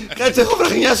τεγμή. Κάτσε, έχω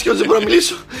βραχνιάσει και δεν μπορώ να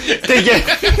μιλήσω.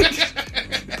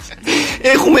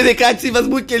 Έχουμε 16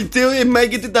 βαθμούς Κελσίου. Η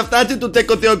μέγιστη θα φτάσει του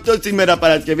 18 σήμερα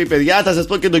Παρασκευή, παιδιά. Θα σας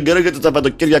πω και τον καιρό για το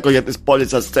Σαββατοκύριακο για τις πόλεις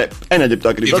σας σε ένα λεπτό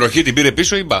ακριβώς. Η βροχή την πήρε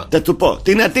πίσω ή μπα? Θα του πω.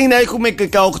 Στην Αθήνα έχουμε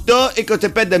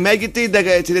 18-25 μέγιστη.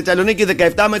 Στη Θεσσαλονίκη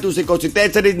 17 με τους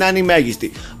 24 να είναι η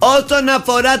μέγιστη. Όσον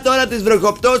αφορά τώρα τις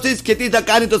βροχοπτώσεις και τι θα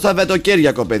κάνει το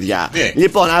Σαββατοκύριακο, παιδιά.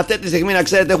 Λοιπόν, αυτή τη στιγμή να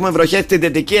ξέρετε έχουμε βροχές στην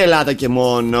Δυτική Ελλάδα και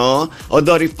μόνο. Ο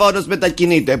δορυφόρος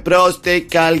μετακινείται προς την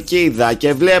Καλκίδα.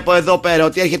 Και βλέπω εδώ πέρα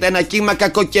ότι έρχεται ένα κύμα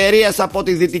κακοκαιρίας από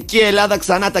τη Δυτική Ελλάδα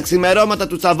ξανά τα ξημερώματα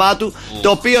του Σαββάτου. Το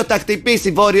οποίο θα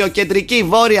χτυπήσει βορειοκεντρική,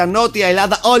 βόρεια-νότια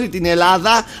Ελλάδα, όλη την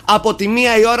Ελλάδα από τη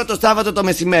 1 η ώρα το Σάββατο το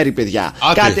μεσημέρι, παιδιά.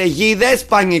 Καταιγίδες,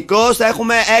 πανικός, θα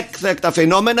έχουμε έκτακτα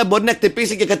φαινόμενα. Μπορεί να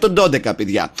χτυπήσει και 112,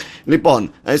 παιδιά.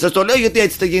 Λοιπόν, σας το λέω γιατί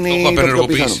έτσι θα γίνει το πιο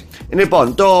πιθανό.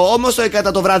 Λοιπόν, όμως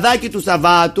κατά το βραδάκι του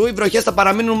Σαββάτου οι βροχές θα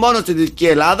παραμείνουν μόνο στη Δυτική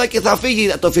Ελλάδα και θα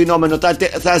φύγει το φαινόμενο.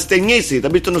 Θα ασθενήσει, θα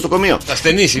μπει στο νοσοκομείο. Θα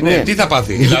ασθενήσει, ναι. Τι θα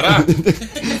πάθει, Λαρά?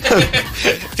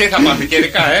 Τι θα πάθει,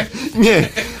 καιρικά, Ναι,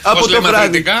 από το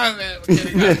βράδυ.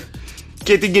 Ναι.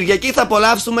 Και την Κυριακή θα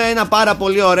απολαύσουμε ένα πάρα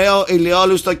πολύ ωραίο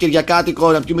ηλιόλουστο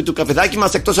κυριακάτικο να πιούμε του καφεδάκι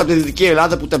μας εκτός από τη Δυτική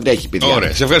Ελλάδα που τα βρέχει, παιδιά.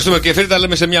 Ωραία, σε ευχαριστούμε και φέρει, τα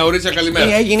λέμε σε μια ωρίτσα. Καλημέρα.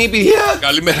 Τι έγινε, παιδιά?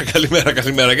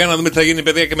 Καλημέρα. Για να δούμε τι θα γίνει,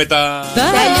 παιδιά, και με τα. Τα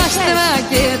άστρα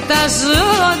και τα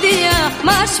ζώδια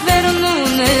μας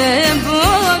φέρνουν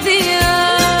εμπόδια.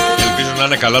 Ελπίζω να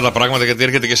είναι καλά τα πράγματα γιατί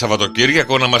έρχεται και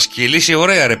Σαββατοκύριακο να μας κυλήσει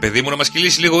ωραία, ρε παιδί μου, να μας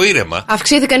κυλήσει λίγο ήρεμα.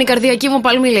 Αυξήθηκαν οι καρδιακοί μου,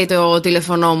 πάλι μη λέει το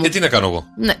τηλεφωνό μου. Και τι να κάνω εγώ?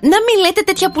 Να μην λέτε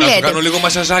τέτοια που λέτε. Να σου κάνω λίγο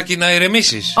μασαζάκι να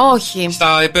ηρεμήσεις. Όχι.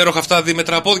 Στα υπέροχα αυτά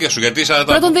δίμετρα πόδια σου. Γιατί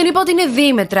πρώτον δεν είπα ότι είναι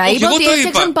δίμετρα. Είπα ότι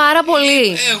έφτιαξαν πάρα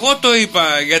πολύ. Εγώ το είπα.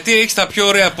 Γιατί έχεις τα πιο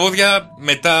ωραία πόδια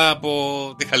μετά από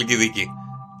τη Χαλκιδική.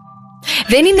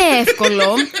 Δεν είναι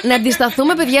εύκολο να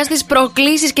αντισταθούμε, παιδιά, στις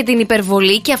προκλήσεις και την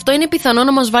υπερβολή, και αυτό είναι πιθανό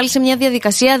να μας βάλει σε μια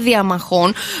διαδικασία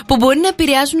διαμαχών που μπορεί να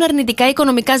επηρεάσουν αρνητικά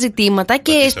οικονομικά ζητήματα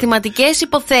και αισθηματικές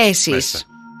υποθέσεις.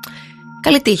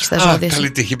 Καλή τύχη στα ζώδια.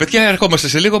 Καλή τύχη. Παιδιά, ερχόμαστε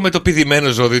σε λίγο με το πηδημένο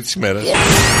ζώδιο της ημέρας.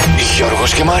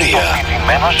 Γιώργος και Μαρία.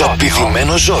 Το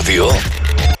πηδημένο ζώδιο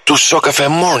του Σοκαφέ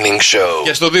Morning Show.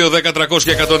 Και στο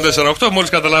 2-10-300-1048, μόλις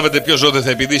καταλάβετε ποιο ζώδιο θα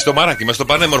επιδύσει το μαράκι μας, το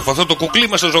πανέμορφο αυτό, το κουκλί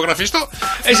μας, το ζωγραφιστό,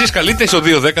 εσείς καλείτε στο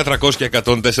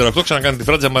 2-10-300-1048. Ξανακάνετε τη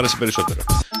φράτζα, μου άρεσε περισσότερο.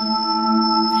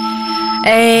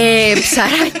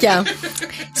 Ψαράκια.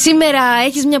 Σήμερα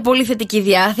έχεις μια πολύ θετική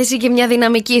διάθεση και μια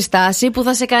δυναμική στάση που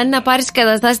θα σε κάνει να πάρεις τις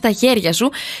καταστάσεις στα χέρια σου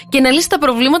και να λύσεις τα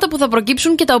προβλήματα που θα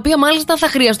προκύψουν και τα οποία μάλιστα θα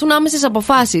χρειαστούν άμεσες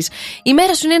αποφάσεις. Η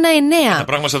μέρα σου είναι ένα 9. Ένα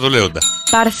πράγμα σαν το Λέοντα.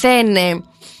 Παρθένε.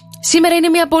 Σήμερα είναι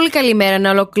μια πολύ καλή μέρα να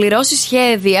ολοκληρώσεις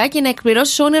σχέδια και να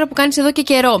εκπληρώσεις όνειρα που κάνεις εδώ και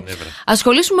καιρό.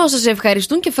 Ασχολήσου με όσα σε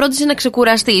ευχαριστούν και φρόντισε να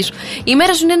ξεκουραστείς. Η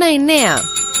μέρα σου είναι ένα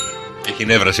 9. Έχει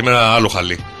νεύρα, σήμερα άλλο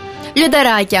χαλί.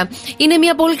 Λιονταράκια, είναι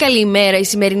μια πολύ καλή ημέρα η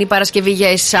σημερινή Παρασκευή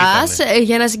για εσάς,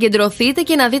 για να συγκεντρωθείτε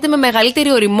και να δείτε με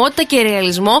μεγαλύτερη ωριμότητα και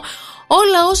ρεαλισμό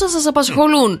όλα όσα σας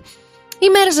απασχολούν. Η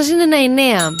μέρα σας είναι ένα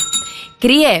 9.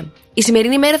 Κριέ, η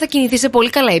σημερινή μέρα θα κινηθεί σε πολύ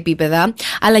καλά επίπεδα,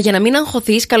 αλλά για να μην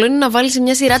αγχωθείς, καλό είναι να βάλεις σε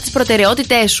μια σειρά τις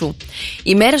προτεραιότητές σου.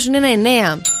 Η μέρα σου είναι ένα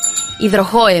 9.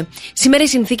 Υδροχόε, σήμερα οι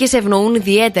συνθήκες σε ευνοούν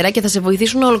ιδιαίτερα και θα σε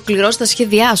βοηθήσουν να ολοκληρώσεις τα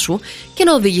σχέδιά σου και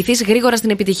να οδηγηθείς γρήγορα στην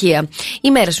επιτυχία.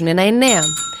 Η μέρα σου είναι ένα 9.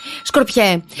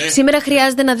 Σκορπιέ, σήμερα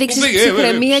χρειάζεται να δείξεις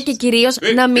ψυχραιμία και κυρίως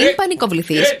να μην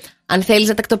πανικοβληθείς. Αν θέλεις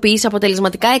να τακτοποιήσεις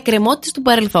αποτελεσματικά εκκρεμότητες του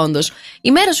παρελθόντος.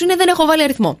 Η μέρα σου είναι δεν έχω βάλει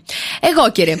αριθμό.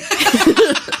 Εγώ, κύριε.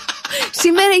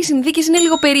 Σήμερα οι συνθήκες είναι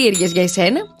λίγο περίεργες για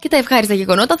εσένα και τα ευχάριστα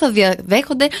γεγονότα θα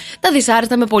διαδέχονται τα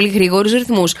δυσάρεστα με πολύ γρήγορους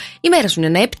ρυθμούς. Η μέρα σου είναι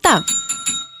ένα 7.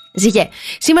 Ζυγέ,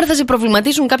 σήμερα θα σε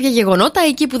προβληματίσουν κάποια γεγονότα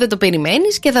εκεί που δεν το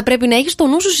περιμένεις και θα πρέπει να έχεις το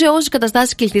νου σου σε όσες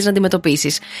καταστάσεις κληθείς να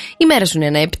αντιμετωπίσεις. Η μέρα σου είναι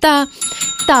ένα 7.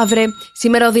 Ταύρε,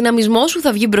 σήμερα ο δυναμισμός σου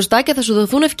θα βγει μπροστά και θα σου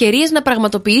δοθούν ευκαιρίες να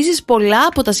πραγματοποιήσεις πολλά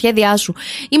από τα σχέδιά σου.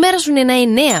 Η μέρα σου είναι ένα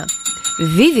 9.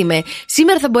 Δίδυμε,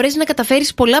 σήμερα θα μπορέσεις να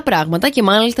καταφέρεις πολλά πράγματα και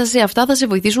μάλιστα σε αυτά θα σε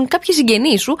βοηθήσουν κάποιοι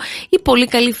συγγενείς σου ή πολύ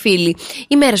καλοί φίλοι.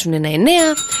 Η μέρα σου είναι ένα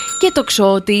 9. Και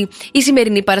Τοξότη, η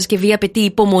σημερινή Παρασκευή απαιτεί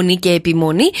υπομονή και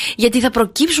επιμονή γιατί θα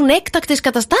προκύψουν έκτακτες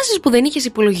καταστάσεις που δεν είχες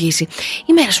υπολογίσει.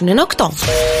 Η μέρα σου είναι ένα 8.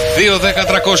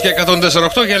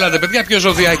 2-10-300-1048. Γελάτε, παιδιά, ποιο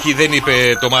ζωδιάκι δεν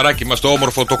είπε το μαράκι μας, το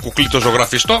όμορφο, το κουκλί, το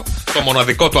ζωγραφιστό, το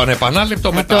μοναδικό, το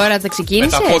ανεπανάληπτο. Μα τώρα τα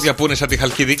ξεκίνησες. Με τα πόδια που είναι σαν τη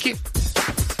Χαλκιδική.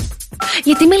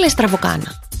 Γιατί με λες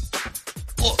στραβοκάνα?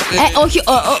 Όχι,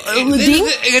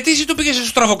 γιατί εσύ το πήγες στο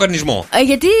στραβοκανισμό?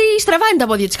 Γιατί στραβά είναι τα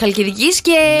πόδια της Χαλκιδικής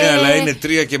και. Ναι, αλλά είναι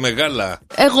 3 και μεγάλα.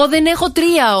 Εγώ δεν έχω 3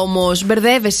 όμως,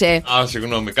 μπερδεύεσαι.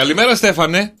 Συγγνώμη. Καλημέρα,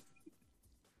 Στέφανε.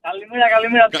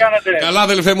 Καλημέρα, τι κάνετε? Καλά,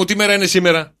 αδελφέ μου, τι μέρα είναι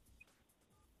σήμερα?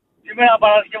 Σήμερα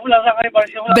Παρασκευούλα, ζάχαρη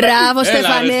Παρασκευούλα. Μπράβο,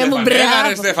 Στέφανε μου, μπράβο. Έλα,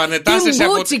 ρε Στέφανε,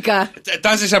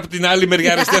 τάσες από την άλλη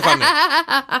μεριά, ρε Στέφανε.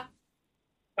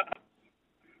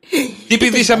 Τι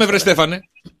πηδήσαμε, βρε Στέφανε?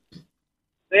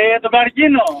 Τον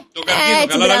καρκίνο.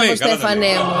 Έτσι, μπράβο, Στέφανε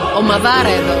μου. Ο Μαδάρα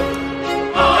εδώ.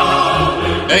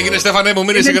 Έγινε, Στέφανε μου,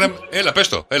 μείνε στη γραμμή. Έλα, πες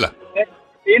το, έλα.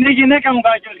 Είναι η γυναίκα μου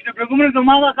κάποιος. Την προηγούμενη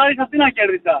εβδομάδα χάρη σε αυτή να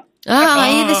κέρδισα.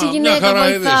 Είδες η γυναίκα,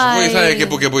 βοηθάει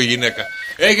και που η γυναίκα.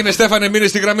 Έγινε, Στέφανε, μείνε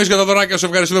στη γραμμή για τα δωράκια σου.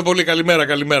 Ευχαριστούμε πολύ. Καλημέρα.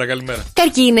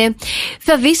 Καρκίνε,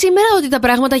 θα δεις σήμερα ότι τα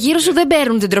πράγματα γύρω σου δεν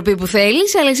παίρνουν την τροπή που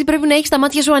θέλεις, αλλά εσύ πρέπει να έχεις τα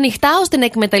μάτια σου ανοιχτά ώστε να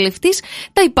εκμεταλλευτείς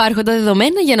τα υπάρχοντα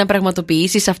δεδομένα για να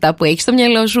πραγματοποιήσεις αυτά που έχεις στο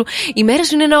μυαλό σου. Η μέρα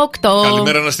σου είναι ένα 8.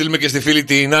 Καλημέρα να στείλουμε και στη φίλη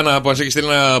την Άννα που μας έχει στείλει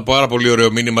ένα πάρα πολύ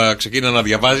ωραίο μήνυμα. Ξεκίνα να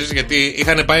διαβάζεις, γιατί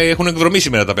έχουν εκδρομή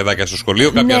σήμερα τα παιδάκια στο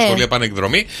σχολείο. Κάποια σχολεία πάνε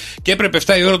εκδρομή και έπρεπε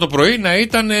 7 η ώρα το πρωί να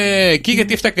ήταν εκεί,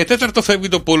 γιατί 7 και 4 φεύγει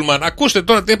το πούλμαν. Ακούστε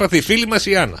τώρα τι έπαθε η φίλη μας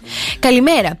η Άννα.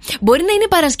 Καλημέρα. Μπορεί να είναι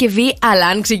Παρασκευή, αλλά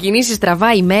αν ξεκινήσει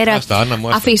στραβά η μέρα.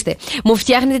 Αφήστε. Μου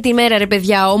φτιάχνετε τη μέρα, ρε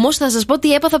παιδιά. Όμως θα σας πω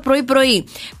τι έπαθα πρωί-πρωί.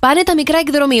 Πάνε τα μικρά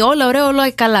εκδρομή. Όλα ωραία,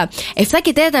 όλα καλά. 7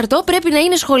 και 4 πρέπει να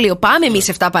είναι σχολείο. Πάμε εμείς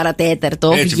 7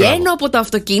 παρατέταρτο. Βγαίνω από το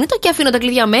αυτοκίνητο και αφήνω τα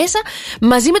κλειδιά μέσα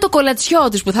μαζί με το κολατσιό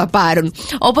τους που θα πάρουν.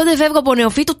 Οπότε φεύγω από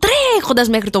νεοφύτου τρέχοντας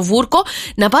μέχρι το βούρκο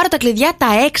να πάρω τα κλειδιά τα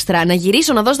έξτρα. Να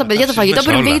γυρίσω να δώσω στα παιδιά το φαγητό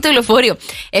πριν φύγει το λεωφορείο.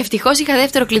 Ευτυχώς είχα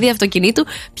δεύτερο κλειδί αυτοκινήτου.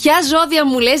 Ποια ζώδια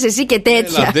μου λες εσύ και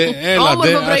τέτοια.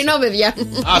 Όμορφο πρωινό, παιδιά.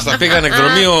 Άστα, πήγαν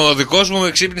εκδρομή. Ο δικός μου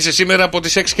με ξύπνησε σήμερα από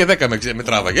τις 6 και 10 με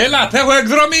τράβαγε. Έλα, θα έχω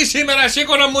εκδρομή σήμερα.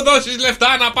 Σήκω να μου δώσεις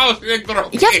λεφτά να πάω στην εκδρομή.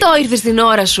 Γι' αυτό ήρθες στην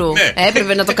ώρα σου.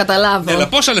 Έπρεπε να το καταλάβω. Έλα,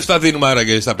 πόσα λεφτά δίνουμε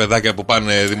άραγε στα παιδάκια που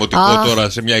πάνε δημοτικό τώρα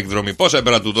σε μια εκδρομή? Πόσα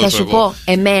έπρεπε να του δώσω εγώ? Θα σου πω,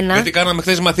 εμένα. Γιατί κάναμε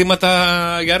χθες μαθήματα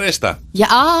για ρέστα.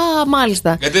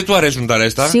 Μάλιστα. Γιατί δεν του αρέσουν τα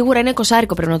ρέστα. Σίγουρα είναι 20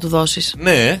 πρέπει να του δώσεις.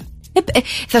 Ναι.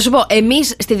 Θα σου πω,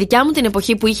 εμείς στη δικιά μου την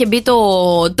εποχή που είχε μπει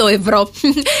το ευρώ,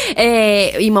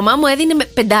 η μαμά μου έδινε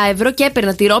 5 ευρώ και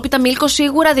έπαιρνα τυρόπιτα, μίλκο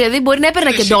σίγουρα, δηλαδή μπορεί να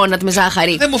έπαιρνα και ντόνατ με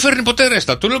ζάχαρη. Δεν μου φέρνει ποτέ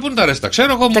ρέστα. Του λέω πού είναι τα ρέστα,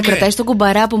 ξέρω εγώ. Τα κρατάει στο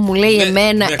κουμπαρά που μου λέει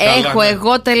εμένα, έχω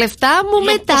εγώ τα λεφτά μου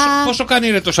μετά. Πόσο κάνει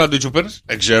ρε το σάντουιτς που παίρνεις?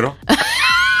 Δεν ξέρω.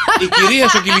 Η κυρία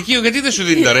στο κηλικείο γιατί δεν σου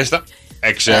δίνει τα ρέστα?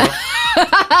 Δεν ξέρω.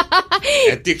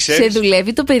 Τι ξέρεις? Σε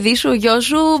δουλεύει το παιδί σου, ο γιος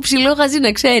σου, ψηλό γαζί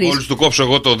να ξέρεις. Μόλις του κόψω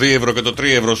εγώ το 2 ευρώ και το 3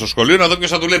 ευρώ στο σχολείο, να δω ποιος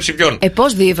θα δουλέψει ποιον.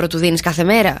 Πώς 2 ευρώ του δίνεις κάθε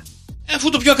μέρα? Αφού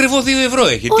το πιο ακριβό 2 ευρώ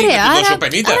έχει. Ωραία, τι, να του δώσω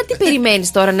 50. Άρα τι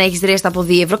περιμένεις τώρα να έχεις ρέστα από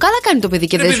 2 ευρώ? Καλά κάνει το παιδί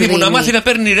και δεν σου δίνει. Να μάθει να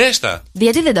παίρνει ρέστα.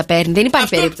 Γιατί δεν τα παίρνει? Δεν υπάρχει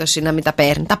περίπτωση να μην τα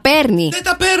παίρνει. Τα παίρνει. Δεν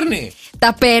τα παίρνει.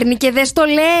 Τα παίρνει και δεν στο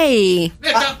λέει.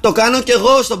 Το κάνω κι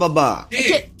εγώ στον μπαμπά.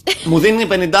 Μου δίνει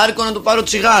 50 να του πάρω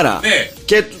τσιγάρα.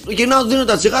 Και γυρνάω, δίνω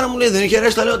τα τσιγάρα, μου λέει δεν είχε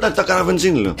ρέστα, λέω τα κάνα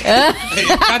βενζίνη, λέω.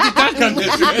 Κάτι τα έκανες.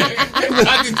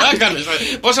 Κάτι τα έκανες.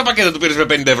 Πόσα πακέτα του πήρες με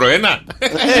 50 ευρώ? Ένα.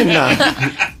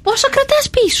 Πόσα κρατάς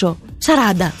πίσω?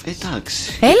 40.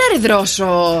 Εντάξει. Έλα ρε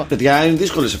δρόσο. Παιδιά, είναι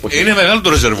δύσκολες εποχές. Είναι μεγάλο το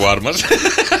ρεζερβουάρ μας.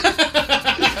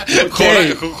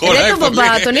 Ρε τον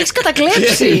μπαμπά, τον έχεις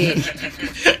κατακλέψει.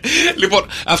 Λοιπόν,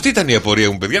 αυτή ήταν η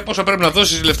απορία μου, παιδιά. Πόσα πρέπει να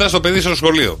δώσεις λεφτά στο παιδί στο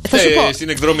σχολείο? Θα σου πω. Στην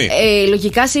εκδρομή.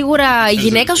 Λογικά σίγουρα η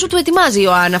γυναίκα σου του ετοιμάζει η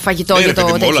Ιωάννα φαγητό για το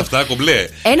τέτοιο. Όλα αυτά κομπλέ.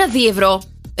 1-2 ευρώ.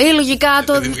 Λογικά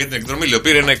το. Για την εκδρομή λέω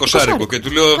πήρε ένα 20 και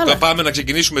του λέω πάμε να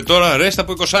ξεκινήσουμε τώρα ρέστα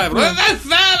από 20 ευρώ.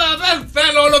 Δεν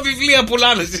θέλω, όλο βιβλία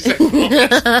πουλάνε στις εκδρομές.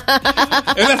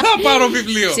 Δεν θα πάρω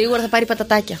βιβλίο. Σίγουρα θα πάρει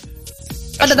πατατάκια.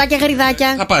 Πατατάκια,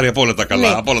 γαριδάκια. Θα πάρει από όλα τα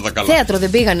καλά. Θέατρο δεν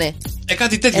πήγανε?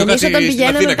 Κάτι τέτοιο. Εμείς όταν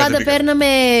πηγαίναμε πάντα παίρναμε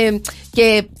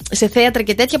και σε θέατρα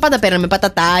και τέτοια πάντα παίρναμε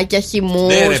πατατάκια,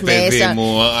 χυμούς μέσα.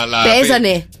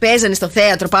 Παίζανε στο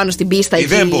θέατρο πάνω στην πίστα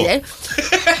εκεί.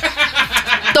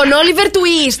 Τον Oliver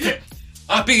Twist.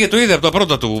 Πήγε, το είδε από τα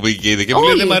πρώτα του που πήγε και είδε. Και μου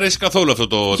λέει δεν μ' αρέσει καθόλου αυτό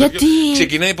το. Γιατί?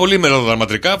 Ξεκινάει πολύ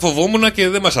μελοδραματικά, φοβόμουν και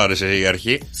δεν μας άρεσε η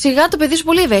αρχή. Σιγά, το παιδί σου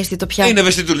πολύ ευαίσθητο πια. Είναι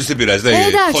ευαισθητούλη, τι πειράζει.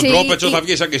 Χοντρόπετσο θα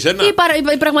βγει σαν και σένα.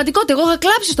 Η πραγματικότητα, εγώ είχα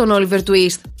κλάψει στον Oliver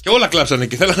Twist. Και όλα κλάψανε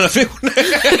και θέλανε να φύγουν.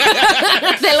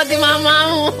 Θέλω τη μαμά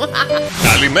μου.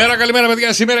 Καλημέρα,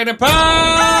 παιδιά. Σήμερα είναι Παρασκευή.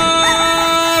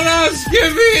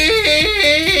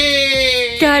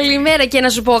 Καλημέρα, και να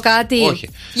σου πω κάτι. Όχι.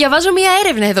 Διαβάζω μία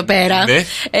έρευνα εδώ πέρα. Ναι.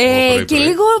 Και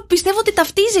λίγο πιστεύω ότι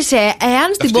ταυτίζεσαι,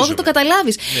 εάν στην πόδα το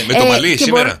καταλάβεις. Με το μαλλί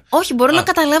σήμερα. Όχι, μπορώ να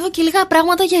καταλάβω και λίγα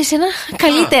πράγματα για εσένα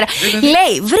καλύτερα.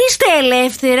 Λέει, βρίστε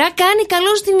ελεύθερα, κάνει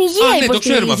καλό στην υγεία. Το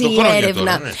ξέρουμε αυτό, η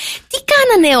έρευνα. Τι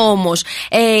κάνανε όμως?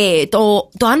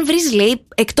 Το αν βρεις, λέει,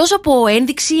 εκτός από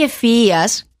ένδειξη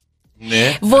ευφυΐας,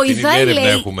 Ναι, βοηθάει,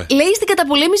 λέει, στην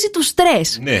καταπολέμηση του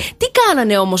στρες. Ναι. Τι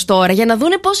κάνανε όμως τώρα για να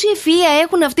δούνε πόση ευφυΐα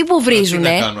έχουν αυτοί που βρίζουνε?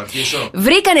 Τι να κάνω, αρχίσω.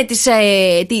 Βρήκανε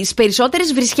τις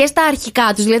περισσότερες βρισχές στα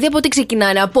αρχικά τους. Δηλαδή από τι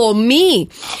ξεκινάνε? Από μη.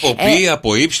 Από πι,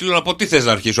 από ύψιλον, από τι θες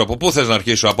να αρχίσω? Από πού θες να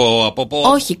αρχίσω? Από...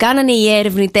 Όχι, κάνανε οι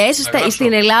ερευνητές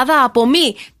στην Ελλάδα από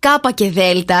μη, κάπα και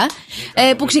δέλτα,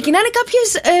 που ξεκινάνε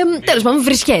κάποιες τέλος πάντων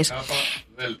βρισχές.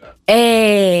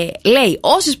 Λέει,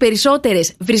 όσες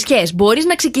περισσότερες βρισχές μπορείς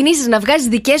να ξεκινήσεις να βγάζεις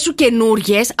δικές σου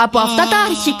καινούργιες από αυτά τα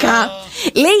αρχικά,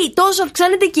 λέει, τόσο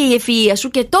αυξάνεται και η ευφυΐα σου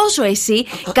και τόσο εσύ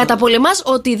καταπολεμάς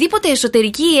οτιδήποτε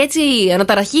εσωτερική έτσι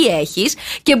αναταραχή έχεις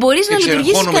και μπορείς να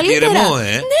λειτουργήσεις καλύτερα.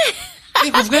 Ναι.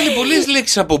 Έχω βγάλει πολλές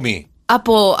λέξεις από μη.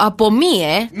 Από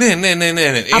μη, Ναι.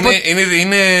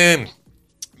 Είναι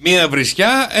μία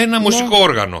βρισιά, ένα μουσικό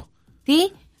όργανο. Τι?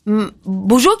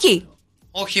 Μπουζούκι?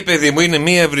 Όχι, παιδί μου, είναι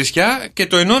μία βρισιά και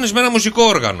το ενώνεις με ένα μουσικό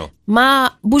όργανο. Μα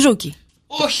μπουζούκι.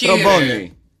 Όχι.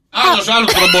 Τρομπόνι. Άλλο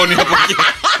τρομπόνι από εκεί.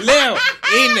 Λέω,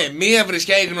 είναι μία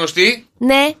βρισιά η γνωστή.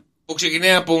 Ναι. Που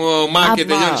ξεκινάει από μα και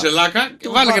τελειώνει σε λάκα. Και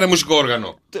βάλε και ένα μουσικό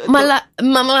όργανο.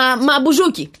 Μα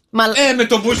μπουζούκι. Με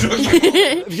το μπουζούκι.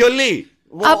 Βιολί.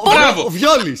 Μπράβο.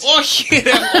 Βιόλης. Όχι,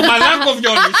 ο μαλάκο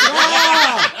Βιόλης.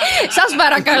 Σας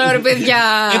παρακαλώ, ρε παιδιά.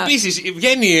 Επίσης,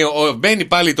 μπαίνει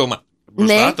πάλι το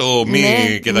μπροστά, το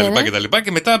μη κτλ.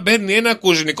 Και μετά μπαίνει ένα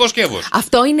κουζινικό σκεύος.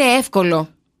 Αυτό είναι εύκολο.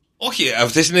 Όχι,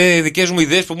 αυτές είναι δικές μου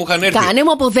ιδέες που μου είχαν έρθει. Κάνε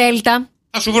μου από δέλτα.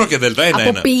 Α σου βρω και δέλτα, ένα.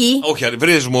 Από πι. Όχι,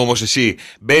 βρες μου όμως εσύ.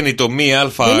 Μπαίνει το μη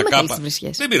αλφα κάπα.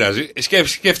 Δεν πειράζει.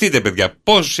 Σκεφτείτε, παιδιά,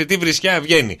 σε τι βρισιά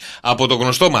βγαίνει. Από το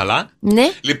γνωστό μαλά.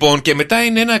 Ναι. Λοιπόν, και μετά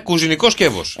είναι ένα κουζινικό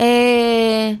σκεύος.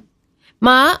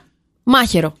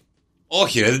 Μάχαιρο.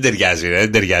 Όχι, ρε, δεν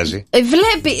ταιριάζει.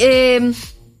 Βλέπει.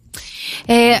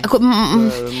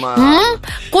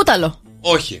 Κούταλο.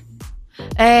 Όχι.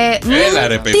 Έλα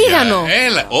ρε παιδιά. Τίγανο.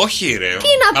 Έλα. Όχι ρε. Τι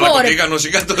να πω ρε. Τίγανο,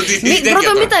 σιγά το τι.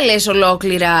 Πρώτα μην τα λες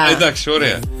ολόκληρα. Εντάξει,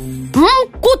 ωραία.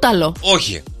 Κούταλο.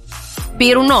 Όχι.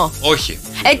 Πυρουνό. Όχι.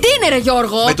 Τι είναι ρε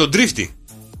Γιώργο? Με τον τρίφτη.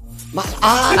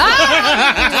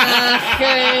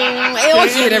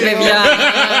 Όχι ρε παιδιά.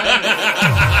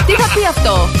 Τι θα πει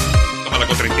αυτό? Το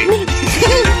μαλακοτριφτή.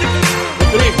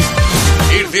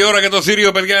 Ήρθε η ώρα για το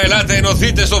θηρίο, παιδιά. Ελάτε,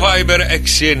 ενωθείτε στο Viber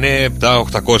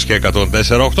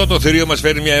 697-800-1048. Το θηρίο μας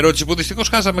φέρνει μια ερώτηση που δυστυχώς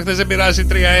χάσαμε χθες. Δεν πειράζει,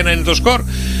 3-1 είναι το σκορ.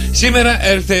 Σήμερα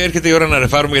έρχεται η ώρα να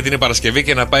ρεφάρουμε γιατί είναι Παρασκευή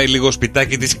και να πάει λίγο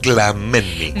σπιτάκι της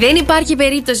κλαμμένη. Δεν υπάρχει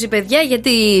περίπτωση, παιδιά,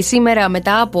 γιατί σήμερα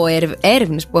μετά από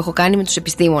έρευνες που έχω κάνει με τους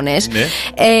επιστήμονες, ναι.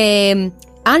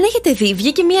 Αν έχετε δει,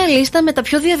 βγήκε μια λίστα με τα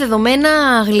πιο διαδεδομένα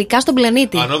γλυκά στον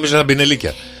πλανήτη. Αν νόμιζα να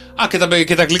μπινελίκια.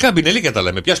 Και τα γλυκά μπινελίκια τα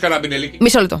λέμε. Πιάσ' κανένα μπινελίκι.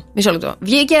 Μισό λεπτό.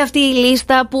 Βγήκε αυτή η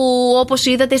λίστα που, όπως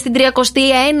είδατε, στην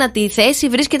 39η θέση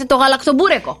βρίσκεται το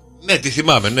γαλακτομπούρεκο. Ναι, τη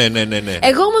θυμάμαι. Ναι.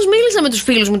 Εγώ όμως μίλησα με τους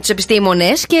φίλους μου, τους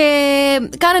επιστήμονες, και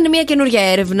κάνανε μια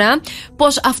καινούργια έρευνα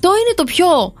πως αυτό είναι το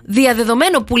πιο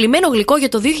διαδεδομένο πουλημένο γλυκό για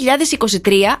το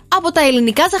 2023 από τα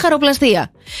ελληνικά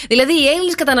ζαχαροπλαστεία. Δηλαδή οι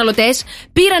Έλληνες καταναλωτές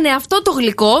πήρανε αυτό το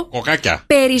γλυκό κοκάκια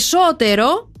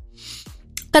περισσότερο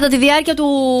κατά τη διάρκεια του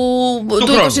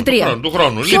 2023. Του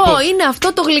χρόνου. Ποιο είναι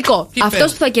αυτό το γλυκό?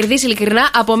 Αυτός που θα κερδίσει ειλικρινά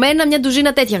από μένα μια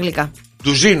ντουζίνα τέτοια γλυκά.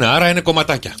 Ντουζίνα, άρα είναι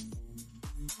κομματάκια.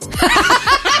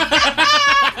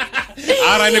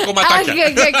 Άρα είναι κομματάκια.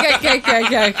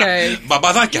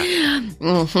 Μπαμπαδάκια.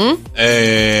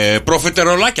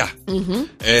 Προφετερολάκια.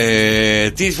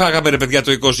 Τι φάγαμε ρε παιδιά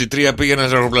το 23? Πήγαινα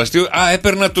σε αεροπλαστείο.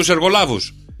 Έπαιρνα τους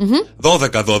εργολάβους.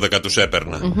 12 τους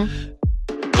έπαιρνα.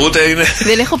 Ούτε είναι.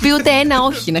 Δεν έχω πει ούτε ένα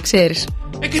όχι, να ξέρεις.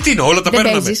 Και τι είναι, όλα τα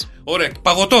παίρναμε. Ωραία,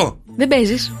 παγωτό. Δεν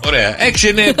παίζεις. Ωραία.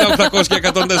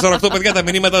 697-800-1048, παιδιά, τα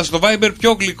μηνύματα στο Viber.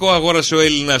 Ποιο γλυκό αγόρασε ο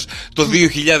Έλληνας το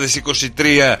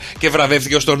 2023 και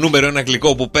βραβεύτηκε ως το νούμερο ένα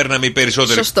γλυκό που παίρναμε οι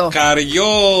περισσότεροι? Σωστό.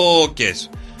 Καριόκες.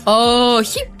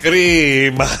 Όχι.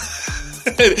 Κρίμα.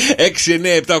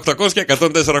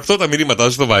 697-800-1048, τα μηνύματα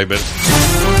στο Viber.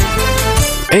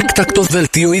 Έκτακτο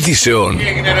δελτίο ειδήσεων. Τι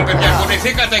έγινε ρε παιδιά,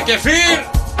 κουνηθήκατε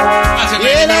κεφίρ?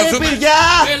 Έλα ρε παιδιά!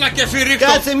 Έλα κεφίρικο.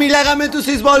 Κάτσε, μιλάγαμε τους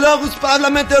σεισμολόγους,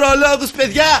 παύλα μετεωρολόγους,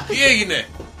 παιδιά! Τι έγινε?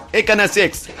 Έκανα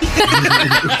σεξ.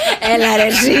 Έλα ρε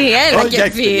εσύ, έλα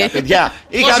κεφίρ. Παιδιά,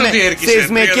 είχαμε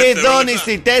σεισμική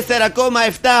δόνηση 4,7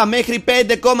 μέχρι 5,2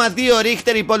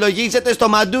 ρίχτερ υπολογίζεται στο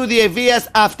μαντούδι Ευβοίας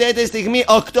αυτή τη στιγμή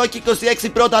 8 και 26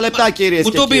 πρώτα λεπτά, κυρίες και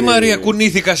κύριοι. Μου το πει η Μαρία,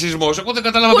 κουνήθηκα σεισμός. Εγώ δεν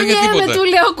κατάλαβα για τίποτα. Κουνιέμαι, του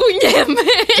λέω, κουνιέμαι.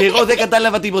 Και εγώ δεν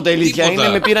κατάλαβα τίποτα, ηλίθεια. Είναι,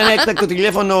 με πήραν έκτακτο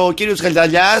τηλέφωνο ο κύριος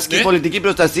Χαρδαλιάς και η πολιτική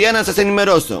προστασία να σας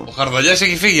ενημερώσω. Ο Χαρδαλιάς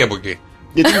έχει φύγει από εκεί.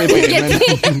 Γιατί με πήρε?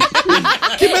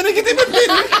 Και εμένα γιατί με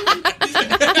πήρε?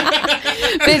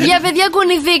 Παιδιά,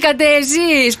 κουνηθήκατε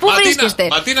εσείς. Πού βρίσκεστε?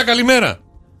 Ματίνα, καλημέρα.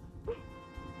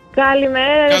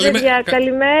 Καλημέρα, παιδιά,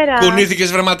 καλημέρα.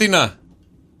 Κουνήθηκες, βρε Ματίνα?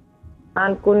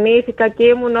 Αν κουνήθηκα και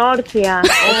ήμουν όρθια.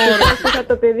 Έφυγα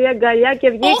το παιδί αγκαλιά και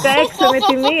βγήκα έξω με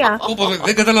τη μία.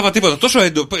 Δεν κατάλαβα τίποτα. Τόσο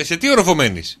έντο. Σε τι όροφο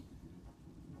μένεις?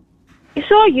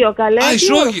 Ισόγειο, καλέ.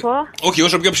 Ισόγειο. Όχι,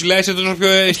 όσο πιο ψηλά είσαι, τόσο πιο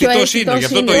αισθητός είναι. Γι'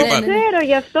 αυτό το είπα. Δεν ξέρω,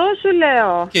 γι' αυτό σου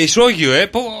λέω. Και ισόγειο,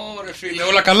 Πόρε φίλε,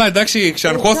 όλα καλά, εντάξει.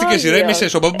 Ξανχώθηκες,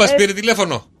 ηρέμησες. Ο παππούς πήρε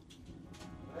τηλέφωνο.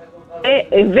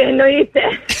 Δεν εννοείται.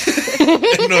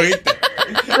 Εννοείται.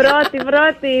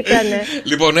 Πρώτη ήτανε.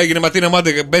 Λοιπόν, έγινε Ματίνα,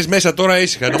 μάντε, μπες μέσα τώρα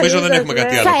ήσυχα. Νομίζω δεν έχουμε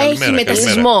κάτι άλλο. Θα έχει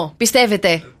μετασυσμό,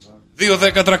 πιστεύετε? 2,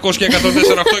 10, 300 και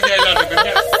 148 για Ελλάδα,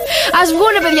 παιδιά. Ας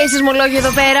βγουνε, παιδιά, οι σεισμολόγοι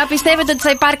εδώ πέρα. Πιστεύετε ότι θα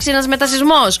υπάρξει ένας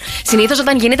μετασυσμός? Συνήθως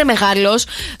όταν γίνεται μεγάλος,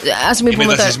 οι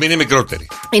μετασυσμοί είναι μικρότεροι.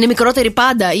 Είναι μικρότεροι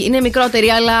πάντα. Είναι μικρότεροι,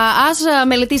 αλλά ας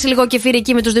μελετήσει λίγο και φύρει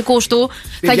εκεί με τους δικούς του.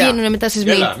 Παιδιά, θα γίνουν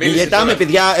μετασυσμοί. Μιλετάμε,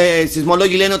 παιδιά.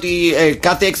 Σεισμολόγοι λένε ότι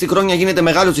κάθε 6 χρόνια γίνεται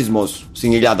μεγάλος σεισμός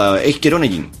στην Ελλάδα. Έχει καιρό να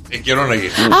γίνει. Έχει καιρό να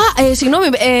γίνει. Συγγνώμη,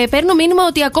 παίρνω μήνυμα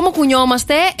ότι ακόμα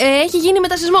κουνιόμαστε. Έχει γίνει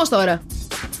μετασυσμός τώρα.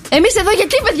 Εμείς εδώ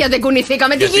γιατί, παιδιά, δεν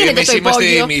κουνηθήκαμε? Τι γίνεται το υπόγειο?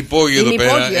 Εμείς είμαστε υπόγειο εδώ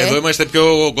πέρα. Εδώ είμαστε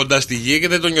πιο κοντά στη γη και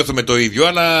δεν το νιώθουμε το ίδιο.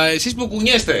 Αλλά εσείς που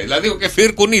κουνιέστε, δηλαδή ο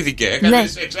Κεφίρ κουνήθηκε. Έκανε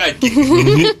σεξάκι.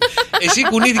 Εσύ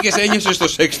κουνήθηκες, ένιωσες το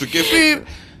σεξ του Κεφίρ.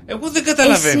 Εγώ δεν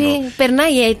καταλαβαίνω. Εσύ,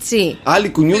 περνάει έτσι. Άλλοι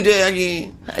κουνιούνται,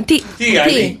 άλλοι. Τι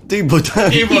άλλοι? Τίποτα.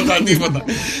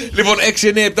 Λοιπόν, 6,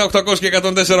 9, 7, 800 και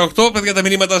 148. Παιδιά, τα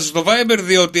μηνύματά σας στο Viber,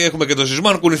 διότι έχουμε και το σεισμό.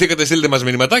 Αν κουνηθήκατε, στείλτε μας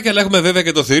μηνυματάκια. Αλλά έχουμε βέβαια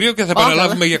και το θηρίο και θα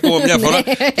επαναλάβουμε για ακόμα μια φορά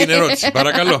την ερώτηση.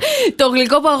 Παρακαλώ. Το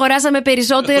γλυκό που αγοράσαμε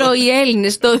περισσότερο οι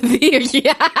Έλληνες το 2000.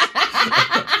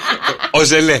 Ο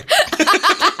Ζελέ.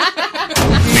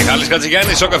 Μιχάλης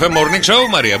Χατζηγιάννης, Show Cafe Morning Show,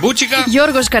 Μαρία Μπούτσικα.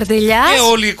 Γιώργος Καρτελιάς. Και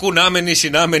όλοι οι κουνάμενοι,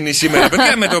 συνάμενοι σήμερα.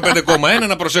 Παιδιά, με το 5,1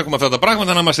 να προσέχουμε αυτά τα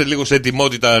πράγματα, να είμαστε λίγο σε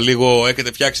ετοιμότητα, λίγο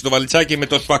έχετε φτιάξει το βαλιτσάκι με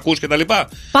τους φακούς κτλ.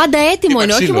 Πάντα έτοιμο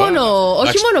είναι, όχι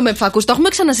μόνο με φακούς. Το έχουμε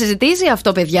ξανασυζητήσει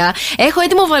αυτό, παιδιά. Έχω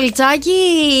έτοιμο βαλιτσάκι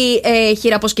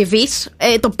χειραποσκευής.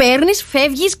 Το παίρνεις,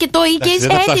 φεύγεις και είσαι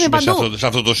έτοιμη παντού. Σε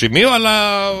αυτό το σημείο, αλλά.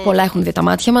 Πολλά έχουν δει τα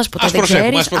μάτια μας, ποτέ δεν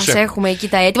ξέρεις. Ας έχουμε εκεί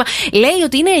τα έτοιμα. Λέει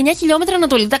ότι είναι 9 χιλιόμετρα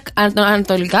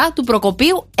ανατολικά του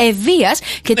Προκοπίου Ευβοίας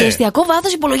και το εστιακό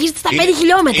βάθος υπολογίζεται στα 5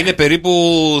 χιλιόμετρα. Είναι περίπου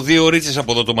 2 ωρίτσες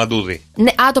από εδώ το Μαντούδι.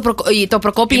 Ναι, το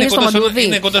Προκόπι είναι στο Μαντούδι.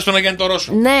 Είναι κοντά στον Αγιάννη το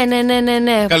Ρώσο. Ναι.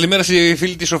 Καλημέρα στη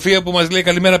φίλη τη Σοφία που μας λέει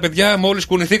καλημέρα, παιδιά. Μόλις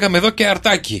κουνηθήκαμε εδώ και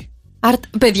αρτάκι.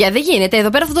 Παιδιά, δεν γίνεται. Εδώ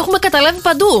πέρα θα το έχουμε καταλάβει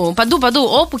παντού.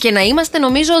 Όπου και να είμαστε,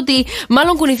 νομίζω ότι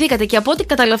μάλλον κουνηθήκατε. Και από ό,τι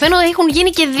καταλαβαίνω, έχουν γίνει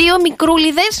και 2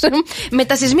 μικρούλιδες.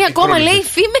 Μετασυσμοί ακόμα, λέει,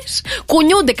 φήμες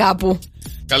κουνιούνται κάπου.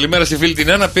 Καλημέρα στη φίλη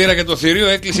την Άννα. Πήρα και το θηρίο.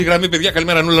 Έκλεισε η γραμμή, παιδιά.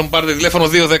 Καλημέρα, Νούλα μου. Πάρετε τηλέφωνο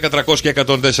 2, 10, 300 και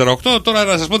 148. Τώρα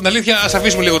να σας πω την αλήθεια, ας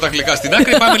αφήσουμε λίγο τα γλυκά στην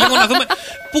άκρη. Πάμε λίγο να δούμε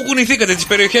πού κουνηθήκατε, τις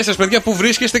περιοχές σας, παιδιά, πού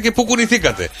βρίσκεστε και πού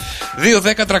κουνηθήκατε. 2,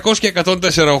 10, 300 και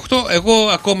 148. Εγώ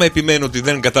ακόμα επιμένω ότι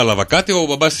δεν κατάλαβα κάτι. Ο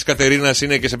μπαμπάς της Κατερίνας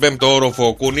είναι και σε 5ο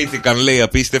όροφο. Κουνήθηκαν, λέει,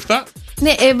 απίστευτα.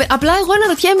 Ναι, απλά εγώ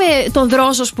αναρωτιέμαι τον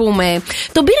Δρόσο, ας πούμε.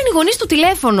 Τον πήραν οι γονείς του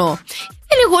τηλέφωνο.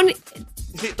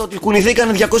 Το ότι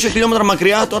κουνηθήκαν 200 χιλιόμετρα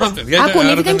μακριά τώρα.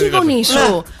 Κουνήθηκαν και οι γονείς σου.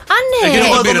 Α, ναι.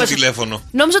 Εγώ πήρα τηλέφωνο.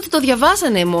 Νόμιζα ότι το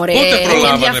διαβάσανε, μωρέ. Πότε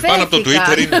προλάβανε, πάνω από το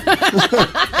Twitter είναι.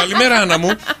 Καλημέρα, Άννα μου.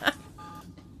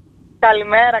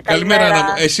 Καλημέρα, Άννα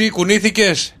μου. Εσύ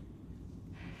κουνήθηκες?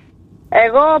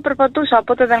 Εγώ περπατούσα,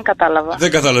 οπότε δεν κατάλαβα.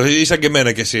 Δεν κατάλαβα, ήσαν και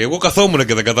εμένα κι εσύ. Εγώ καθόμουν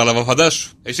και δεν κατάλαβα, φαντάσου.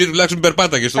 Εσύ τουλάχιστον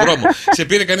περπάταγες στον δρόμο. Σε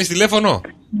πήρε κανείς τηλέφωνο?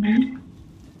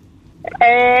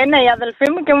 Ναι, η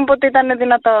αδελφή μου και μου είπε ότι ήταν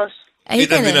δυνατός.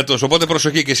 Ήταν δυνατός, οπότε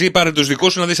προσοχή και εσύ πάρε τους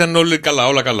δικούς σου να δεις αν είναι όλοι καλά,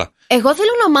 όλα καλά. Εγώ θέλω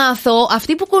να μάθω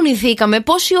αυτοί που κουνηθήκαμε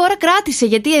πόση ώρα κράτησε.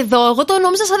 Γιατί εγώ το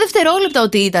νόμιζα σαν δευτερόλεπτα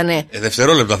ότι ήτανε.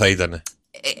 Δευτερόλεπτα θα ήτανε.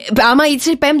 Άμα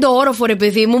είσαι 5ο όροφο, ρε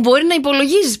παιδί μου, μπορεί να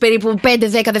υπολογίζεις περίπου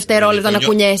 5-10 δευτερόλεπτα να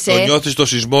κουνιέσαι. Το νιώθεις το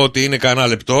σεισμό ότι είναι κανένα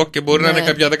λεπτό και μπορεί να είναι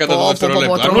κάποια δέκατα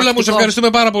δευτερόλεπτα. Ανούλα μου, σε ευχαριστούμε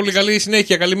πάρα πολύ. Καλή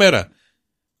συνέχεια, καλημέρα.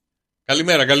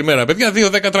 Καλημέρα, παιδιά. 2,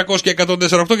 10, 300 και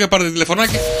 148 και πάρετε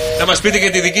τηλεφωνάκι να μας πείτε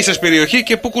για τη δική σας περιοχή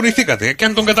και πού κουνηθήκατε και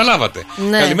αν τον καταλάβατε.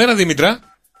 Ναι. Καλημέρα, Δήμητρα.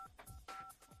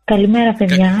 Καλημέρα,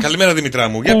 παιδιά. Καλημέρα, Δημητρά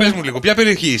μου. Για πες μου λίγο, ποια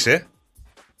περιοχή είσαι?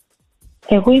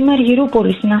 Εγώ είμαι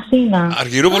Αργυρούπολη στην Αθήνα.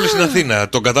 Αργυρούπολη στην Αθήνα.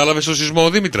 Τον κατάλαβες το σεισμό,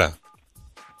 Δήμητρα?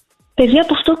 Παιδιά,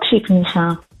 πως το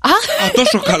ξύπνησα.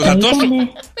 Τόσο καλά, τόσο.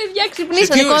 Παιδιά,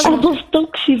 ξυπνήσανε κόσμο. Πως το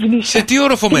ξύπνησα. Σε τι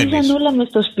όροφο μένεις? Πήγαν όλα μες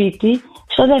στο σπίτι.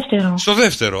 Στο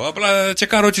δεύτερο. Απλά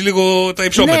τσεκάρω έτσι λίγο τα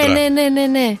υψόμετρα.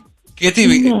 Ναι. Γιατί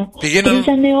πηγαίναν.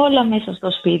 Πήγανε όλα μέσα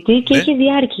στο σπίτι και είχε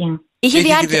διάρκεια. Είχε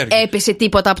διάρκεια. Έπεσε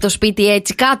τίποτα από το σπίτι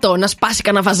έτσι κάτω, να σπάσει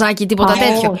κανένα βαζάκι, τίποτα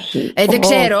τέτοιο? Όχι, δεν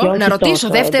ξέρω, όχι, να ρωτήσω.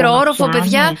 Δεύτερο όροφο,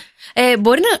 παιδιά.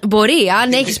 Μπορεί,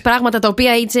 αν έχεις πράγματα τα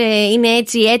οποία είναι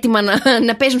έτσι έτοιμα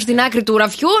να πέσουν στην άκρη του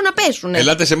ραφιού, να πέσουν.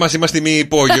 Ελάτε σε εμάς, είμαστε μη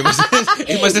υπόγειο.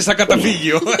 Είμαστε στα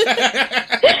καταφύγιο.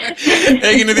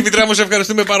 Έγινε, Δημητρά μου, σε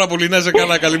ευχαριστούμε πάρα πολύ. Να είσαι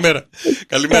καλά, καλημέρα.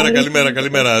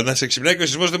 Καλημέρα. Να σε ξυπνάει και ο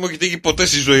σεισμός δεν μου έχει τύχει ποτέ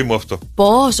στη ζωή μου αυτό.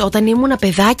 Πώς, όταν ήμουν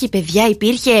παιδάκι, παιδιά,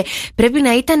 υπήρχε. Πρέπει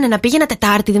να ήταν να πήγαινα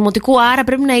Τετάρτη δημοτικού, άρα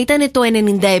πρέπει να ήταν το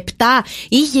 97.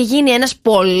 Είχε γίνει ένας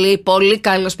πολύ, πολύ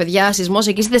καλός, παιδιά, σεισμός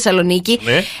εκεί στη Θεσσαλονίκη.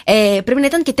 Ναι. Πρέπει να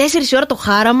ήταν και 4 η ώρα το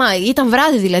χάραμα, ήταν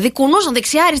βράδυ δηλαδή. Κουνούσαν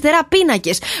δεξιά-αριστερά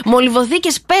πίνακες.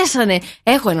 Μολυβοθήκες πέσανε.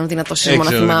 Έχω έναν δυνατό σεισμό να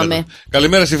θυμάμαι.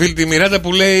 Καλημέρα στη φίλη τη Μιράντα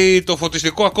που λέει το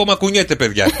φωτιστικό ακόμα κουνιέται,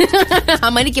 παιδιά.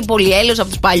 Άμα είναι και πολυέλαιος από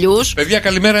τους παλιούς. Παιδιά,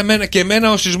 καλημέρα και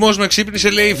εμένα ο σεισμός με ξύπνησε,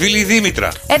 λέει η φίλη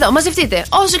Δήμητρα. Εδώ, μαζευτείτε.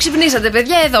 Όσοι ξυπνήσατε,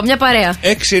 παιδιά, εδώ, μια παρέα.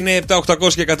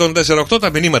 697-800 και 104-8 τα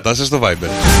μηνύματά σας στο Viber.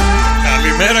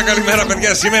 Καλημέρα,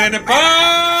 παιδιά. Σήμερα είναι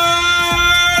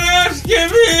Παρασκευή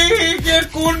και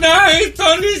κουνάει το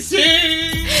νησί.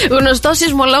 Γνωστός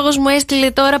σεισμολόγος μου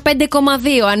έστειλε τώρα 5,2.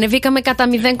 Ανεβήκαμε κατά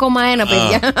 0,1,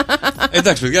 παιδιά.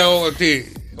 Εντάξει, παιδιά,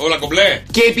 όλα κομπλέ.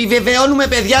 Και επιβεβαιώνουμε,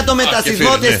 παιδιά, το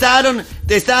μετασυσμό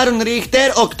 4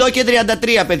 Ρίχτερ, 8 και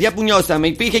 33, παιδιά, που νιώσαμε.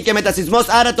 Υπήρχε και μετασυσμός,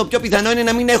 άρα το πιο πιθανό είναι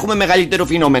να μην έχουμε μεγαλύτερο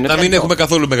φαινόμενο. Να μην έχουμε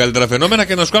καθόλου μεγαλύτερα φαινόμενα.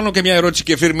 Και να σου κάνω και μια ερώτηση,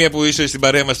 και Φίρ, μία που είσαι στην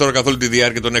παρέα μας τώρα καθ' όλη τη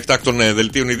διάρκεια των εκτάκτων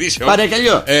δελτίων ειδήσεων.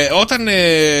 Παρακαλώ. Όταν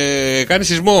κάνει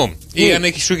σεισμό ή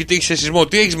αν σου έχει τύχει σε σεισμό,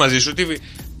 τι έχεις μαζί σου,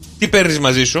 τι παίρνεις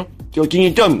μαζί σου? Και ο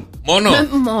κινητό μου.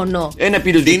 Μόνο. Ένα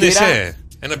πυροσβεστήρα.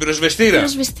 Ένα πυροσβεστήρα.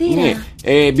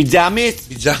 Πιτζάμες.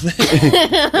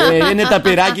 Ένα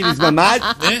ταπεράκι της μαμάς.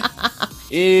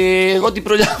 Εγώ την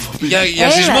προλάβω. Για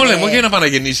σεισμό λέμε, όχι για να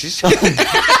παναγεννήσεις.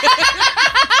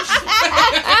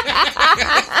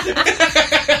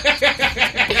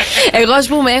 Εγώ, ας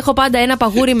πούμε, έχω πάντα ένα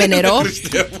παγούρι με νερό.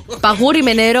 Παγούρι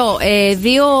με νερό,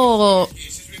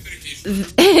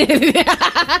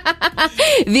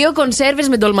 2 κονσέρβες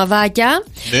με ντολμαδάκια.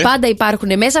 Ναι. Πάντα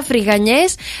υπάρχουν μέσα,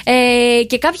 φρυγανιές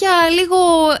και κάποια λίγο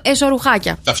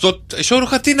εσωρουχάκια. Αυτό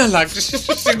εσωρουχά τι να αλλάξει?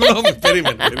 Συγγνώμη,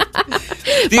 περίμενε.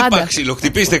 Χτύπα ξύλο,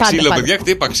 χτυπήστε ξύλο, παιδιά,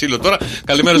 χτύπα ξύλο. Τώρα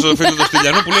καλημέρα στον φίλο του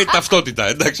Στυλιανού που λέει ταυτότητα.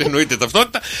 Εντάξει, εννοείται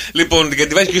ταυτότητα. Λοιπόν, και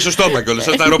τη βάζει και στο στόμα κιόλας,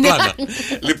 σαν τα αεροπλάνα.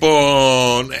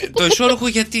 Λοιπόν, το εσώρουχο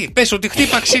γιατί? Πες ότι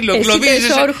χτύπα ξύλο, εγκλωβίζεσαι.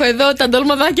 Το εσώρουχο εδώ, τα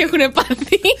ντολμαδάκια έχουν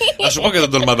πάθει. Θα σου πω και τα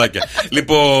ντολμαδάκια.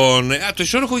 Λοιπόν, το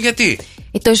εσώρουχο γιατί?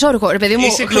 Το εσώρουχο, ρε παιδί μου.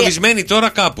 Είσαι εγκλωβισμένη τώρα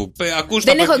κάπου.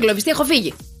 Δεν έχω εγκλωβιστεί, έχω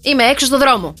φύγει. Είμαι έξω στο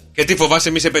δρόμο. Και τι φοβάσαι,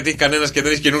 μη σε πετύχει κανένα και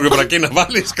δεν έχει καινούριο βρακί να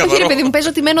βάλει? Όχι, ρε παιδί μου, παίζω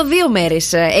ότι μένω 2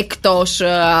 μέρες εκτός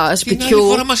σπιτιού. Την άλλη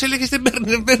φορά μας έλεγες δεν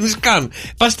παίρνεις καν.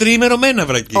 Πας τριήμερο με ένα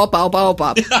βρακί.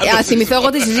 Όπα. Θυμηθώ εγώ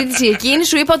τη συζήτηση εκείνη,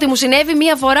 σου είπα ότι μου συνέβη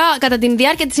μία φορά κατά τη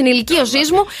διάρκεια της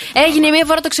ενηλικίωσής μου. Έγινε μία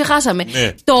φορά, το ξεχάσαμε.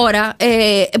 Ναι. Τώρα,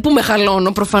 που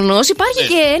με προφανώς, υπάρχει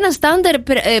και ένα στάνταρ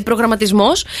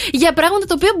προγραμματισμός για πράγματα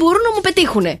τα οποία μπορούν να μου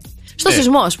πετύχουν. Στο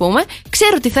σεισμό, ας πούμε,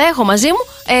 ξέρω ότι θα έχω μαζί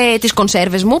μου τις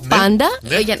κονσέρβες μου πάντα.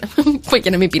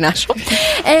 Για να μην πεινάσω.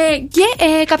 Και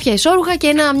κάποια εσώρουχα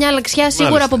και μια λαξιά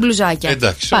σίγουρα από μπλουζάκια.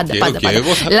 Εντάξει, πάντα.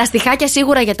 Λαστιχάκια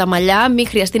σίγουρα για τα μαλλιά, μην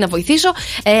χρειαστεί να βοηθήσω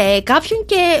κάποιον.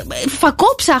 Και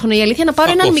φακό ψάχνω, η αλήθεια, να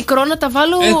πάρω έναν μικρό να τα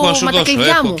βάλω με τα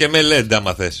κλειδιά μου. Και με LED,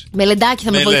 άμα θες. Με λεντάκι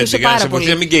θα με βοηθούσε πάρα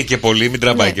πολύ. Μην καίει και πολύ, μην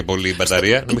τραβάει και πολύ η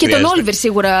μπαταρία. Και τον Όλιβερ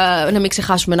σίγουρα να μην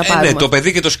ξεχάσουμε να πάρουμε. Ναι, το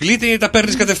παιδί και το σκυλί τα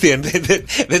παίρνει κατευθείαν.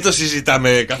 Δεν το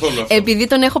συζητάμε καθόλου αυτό. Επειδή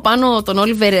τον έχω πάνω, τον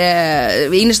Όλιβερ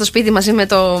είναι στο σπίτι μαζί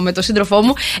με το σύντροφό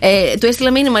μου, του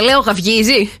έστειλα μήνυμα, λέω,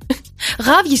 γαυγίζει.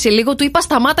 Γάβγισε λίγο, του είπα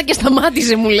σταμάτα και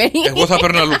σταμάτησε, μου λέει. Εγώ θα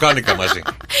παίρνα λουκάνικα μαζί.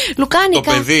 Λουκάνικα.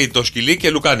 Το παιδί, το σκυλί και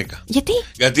λουκάνικα.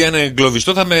 Γιατί αν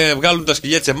εγκλωβιστώ θα με βγάλουν τα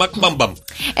σκυλιά τσεμάκ, μπαμπαμ.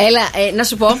 Έλα, να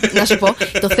σου πω.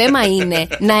 Το θέμα είναι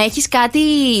να έχεις κάτι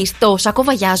στο σακό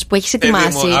βαγιάζ που έχεις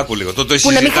ετοιμάσει. Άκου λίγο.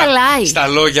 Που να μην χαλάει. Στα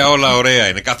λόγια όλα ωραία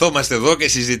είναι. Καθόμαστε εδώ και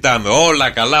συζητάμε. Όλα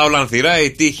καλά, όλα ανθυρά.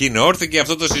 Η τύχη είναι όρθια και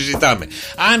αυτό το συζητάμε.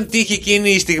 Αν τύχει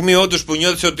εκείνη η στιγμή όντως που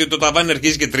νιώθεις ότι το ταβάνι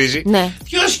αρχίζει και τρίζει. Ναι.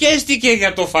 Ποιος σχέστηκε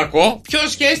για το φακό?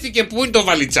 Ποιος σχέστηκε που είναι το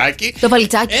βαλιτσάκι? Το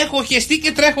βαλιτσάκι. Έχω χεστεί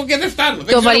και τρέχω και δεν φτάνω.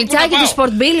 Το βαλιτσάκι του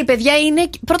Sport Billy, παιδιά, είναι.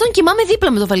 Πρώτον, κοιμάμαι δίπλα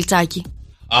με το βαλιτσάκι.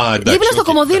 Δίπλα στο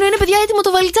κομμωδίνο είναι, παιδιά, έτοιμο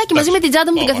το βαλιτσάκι μαζί με την τσάντα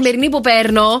μου την καθημερινή που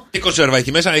παίρνω. Τι κονσέρβα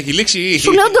έχει μέσα, έχει λήξει ή.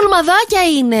 Σου λέω ντολμαδάκια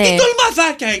είναι. Τι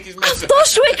ντολμαδάκια έχεις μέσα? Αυτό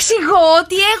σου εξηγώ,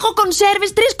 ότι έχω κονσέρβες,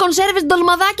 3 κονσέρβες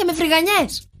ντολμαδάκια με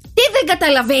φρυγανιές. Τι δεν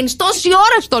καταλαβαίνεις, τόση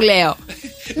ώρα στο λέω.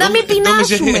 Να μην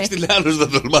πεινάσουμε. Έχεις στείλει άλλους τα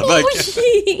ντολμαδάκια.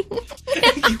 Όχι.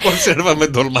 Έχει κονσέρβα με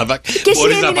ντολμαδάκια. Και εσύ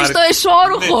έμεινες στο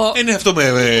εσώρουχο. Ναι, αυτό με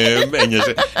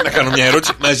ένοιαζε. Να κάνω μια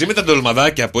ερώτηση. Μαζί με τα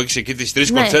ντολμαδάκια που έχεις εκεί τις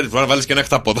 3 κονσέρβες, μπορεί να βάλεις και ένα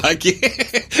χταποδάκι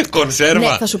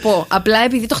κονσέρβα. Ναι, θα σου πω. Απλά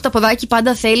επειδή το χταποδάκι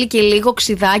πάντα θέλει και λίγο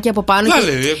ξιδάκι από πάνω.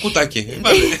 Βάλε κουτάκι.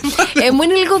 Μου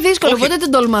είναι λίγο δύσκολο, οπότε το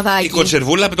ντολμαδάκι. Η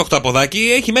κονσερβούλα με το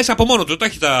χταποδάκι έχει μέσα από μόνο του. Τα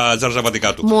έχει τα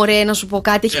ζαρζαβατικά του. Μωρέ, να σου πω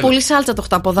κάτι. Έχει πολύ σάλτσα το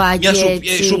χταποδάκι. Μια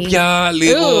σουπιά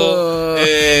λίγο.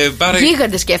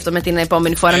 Γίγαντες σκέφτομαι την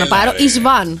επόμενη φορά να πάρω. Εις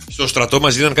βάρος. φαν. Στο στρατό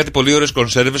μας δίναν κάτι πολύ ωραίες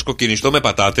κονσέρβες, κοκκινιστό με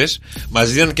πατάτες. Μας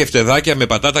δίναν και φτεδάκια με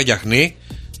πατάτα γιαχνί.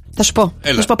 Θα σου πω.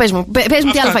 Πες μου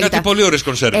τι άλλο φαγητά. Κάτι πολύ ωραίες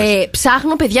κονσέρβες.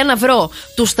 Ψάχνω, παιδιά, να βρω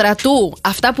του στρατού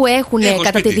αυτά που έχουν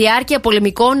κατά τη διάρκεια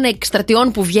πολεμικών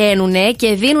εκστρατιών που βγαίνουν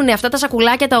και δίνουν αυτά τα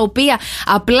σακουλάκια τα οποία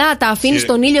απλά τα αφήνει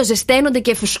στον ήλιο, ζεσταίνονται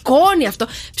και φουσκώνει αυτό.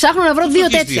 Ψάχνω να βρω δύο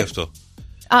τέτοια.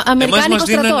 Αμερικάνικο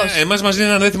στρατός. Εμάς μας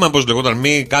δίνανε, δεν θυμάμαι πώς λεγόταν,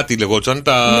 κάτι λεγόταν,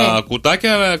 τα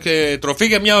κουτάκια και τροφή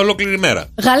για μια ολόκληρη μέρα.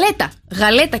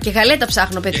 Γαλέτα και γαλέτα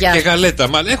ψάχνω, παιδιά. Και γαλέτα,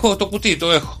 μάλλον έχω το κουτί,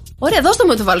 το έχω. Ωραία, δώστε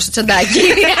μου το βάλω στο τσαντάκι.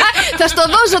 Θα στο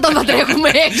δώσω όταν θα τρέχουμε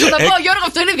έξω. Θα πω, Γιώργο,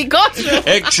 αυτό είναι δικό σου.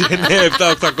 6, 9,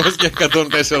 7, 800 και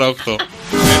 104,8.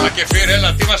 Έλα και φύρε,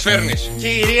 έλα, τι μας φέρνεις?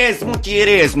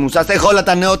 Κυρίες μου, σας έχω όλα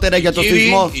τα νεότερα για το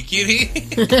σεισμό. Οι κύριοι.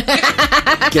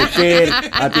 Και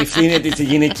απευθύνεται σε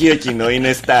γυναικείο κοινό,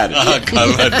 είναι στάρ.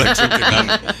 Καλά, εντάξει,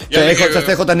 σας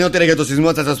έχω τα νεότερα για το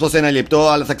σεισμό, θα σας πω σε ένα λεπτό,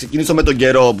 αλλά θα ξεκινήσω με τον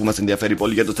καιρό που μας ενδιαφέρει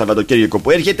πολύ για το Σαββατοκύριακο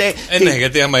που έρχεται. Ναι,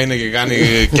 γιατί άμα είναι και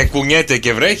κάνει και κουνιέται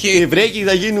και βρέχει. Και βρέχει,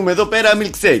 θα γίνουμε εδώ πέρα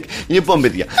milkshake. Λοιπόν,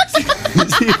 παιδιά.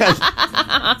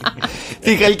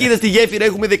 Στη Χαλκίδα, στη Γέφυρα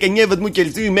έχουμε 19 βαθμούς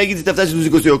Κελσίου, η μέγιστη θα φτάσει στους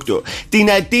 28.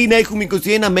 Την Αττίνα έχουμε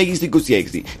 21, μέγιστη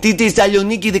 26. Τη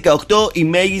Θεσσαλονίκη 18, η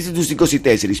μέγιστη στους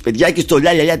 24. Παιδιά, και στο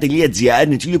lalala.gr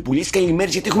να στείλω πολλές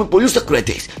καλημέρες γιατί έχουμε πολλούς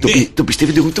ακροατές. Το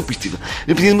πιστεύετε, εγώ το πίστευα.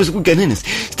 Επειδή δεν μας ακούει κανένας.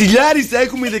 Στη Λάρισα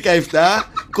έχουμε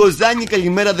 17, Κοζάνη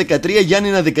καλημέρα 13,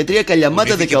 Γιάννενα 13,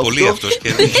 Καλιαμάτα 18.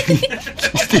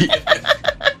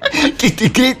 Και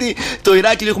στην Κρήτη, το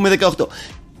Ηράκλειο έχουμε 18.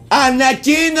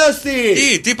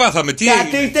 Ανακοίνωση! Τι πάθαμε, τι?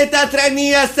 Καθίστε τα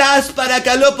τρανία σας,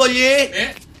 παρακαλώ πολύ.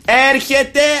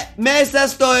 Έρχεται μέσα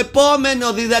στο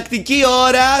επόμενο διδακτική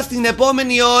ώρα, στην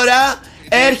επόμενη ώρα,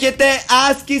 έρχεται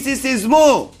άσκηση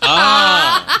σεισμού.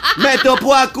 Με το που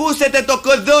ακούσετε το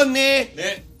κοδούνι,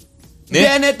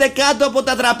 μπαίνετε κάτω από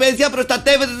τα τραπέζια,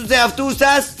 προστατεύετε τους εαυτούς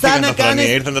σας. Σαν να κάνει.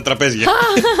 Ήρθαν τα τραπέζια.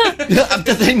 Από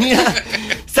τα ταινία.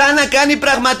 Σαν να κάνει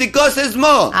πραγματικό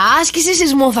σεισμό. Άσκηση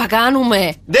σεισμού θα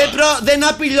κάνουμε. Δεν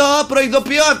απειλώ,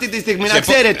 προειδοποιώ αυτή τη στιγμή, να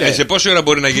ξέρετε. Σε πόση ώρα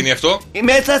μπορεί να γίνει αυτό?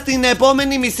 Μέσα στην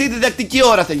επόμενη μισή διδακτική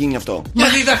ώρα θα γίνει αυτό. Για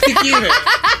διδακτική, ρε.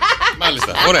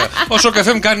 Μάλιστα, ωραία. Όσο ο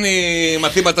καφέ μου κάνει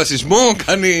μαθήματα σεισμού,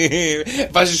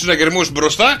 βάζει στους αγερμούς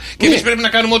μπροστά και εμείς πρέπει να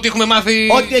κάνουμε ό,τι έχουμε μάθει.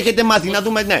 Ό,τι έχετε μάθει, να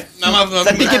δούμε, ναι.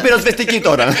 Θα μπει και πυροσβεστική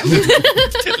τώρα.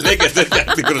 Λέει και τέτοια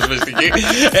την πυροσβεστική.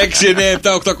 6, 9,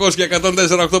 7, 800 και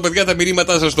 104,8 παιδιά, τα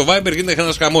μηνύματά σας στο Viber, γίνεται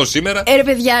ένας χαμός σήμερα. Ρε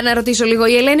παιδιά, να ρωτήσω λίγο.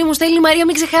 Η Ελένη μου στέλνει, Μαρία,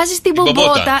 μην ξεχάσεις την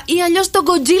μπομπότα ή αλλιώς τον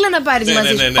Godzilla να πάρεις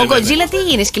μαζί. Ο Godzilla τι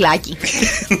είναι, σκυλάκι?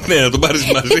 Ναι, να τον πάρεις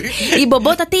μαζί. Η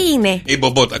μπομπότα τι είναι? Η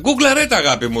μπομπότα. Google ρε,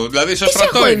 αγάπη μου. Δηλαδή στο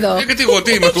στρατό. Γιατί εγώ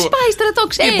τι είμαι. Έχεις πάει στρατό,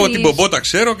 ξέρεις. Την μπομπότα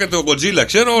ξέρω και τον Godzilla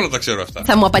ξέρω, όλα τα ξέρω αυτά.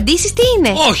 Θα μου απαντήσεις τι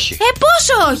είναι? Όχι.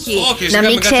 Πόσο όχι? Να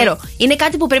μην ξέρω. Είναι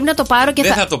κάτι που πρέπει να το πάρω και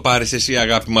δεν θα το πάρεις εσύ,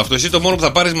 αγάπη μου, αυτό. Εσύ το μόνο που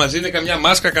θα πάρεις μαζί είναι καμιά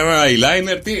μάσκα, κανένα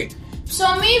eyeliner, τι?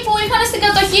 Ψωμί που είχαν στην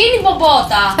κατοχή είναι η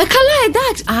μπομπότα. Καλά,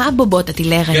 εντάξει. Μπομπότα τι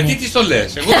λέγανε. Γιατί τι το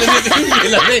λες? Εγώ δεν.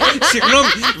 Δηλαδή, συγγνώμη,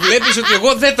 βλέπεις ότι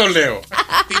εγώ δεν το λέω.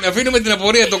 Την αφήνω με την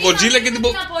απορία, τον Godzilla και την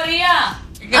απορία.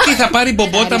 Γιατί θα πάρει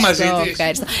μπομπότα μαζί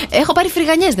της? Έχω πάρει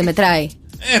φρυγανιές, δεν μετράει.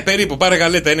 Περίπου, πάρε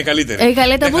γαλέτα, είναι καλύτερη. Η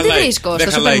γαλέτα που τη βρίσκω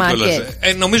στο σούπερ μάρκετ.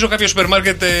 Νομίζω κάποιο σούπερ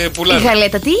μάρκετ πουλάει. Η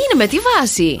γαλέτα τι είναι, με τι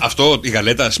βάση? Αυτό, η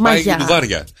γαλέτα σπάει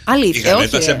ντουβάρια. Αλήθεια. Η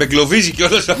γαλέτα σε αμπεγκλωβίζει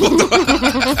κιόλας από το.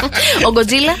 Ο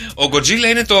Godzilla. Ο Godzilla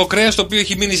είναι το κρέας το οποίο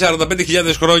έχει μείνει 45.000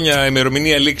 χρόνια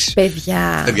ημερομηνία λήξη.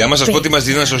 Παιδιά, μα σας πω τι μας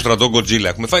δίνανε στο στρατό Godzilla.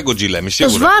 Έχουμε φάει Godzilla, εμείς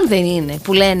σίγουρα. Το σβάν δεν είναι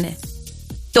που λένε.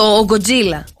 Το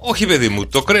Godzilla. Όχι, παιδί μου,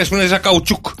 το κρέας που είναι σαν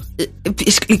καουτσούκ.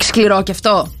 Σκληρό κι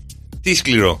αυτό. Τι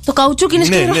σκληρό? Το καουτσούκ είναι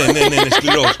σκληρό. Ναι,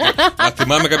 σκληρό.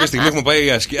 Θυμάμαι κάποια στιγμή έχουμε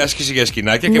πάει άσκηση για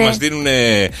σκηνάκια και μας δίνουν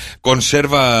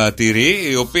κονσέρβα τυρί,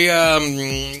 η οποία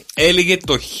έλεγε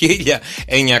το 1943.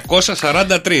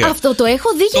 Αυτό το έχω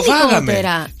δει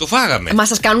γενικότερα. Το φάγαμε. Μα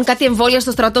σας κάνουν κάτι εμβόλια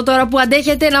στο στρατό τώρα που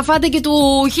αντέχετε να φάτε και του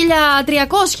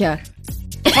 1300.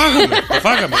 Το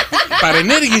φάγαμε.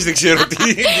 Παρενέργειες, δεν ξέρω τι.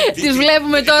 Τις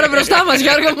βλέπουμε τώρα μπροστά μας,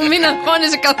 Γιώργο μου, μην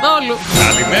αγχώνεσαι καθόλου.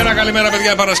 Καλημέρα,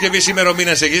 παιδιά. Παρασκευή σήμερα ο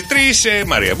μήνας έχει 3.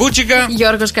 Μαρία Μπούτσικα.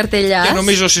 Γιώργος Καρτελιάς. Και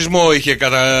νομίζω σεισμό είχε.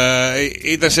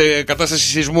 Ήταν σε κατάσταση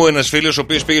σεισμού ένας φίλος ο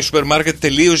οποίος πήγε στο σούπερ μάρκετ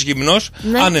τελείως γυμνός,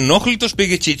 ανενόχλητος.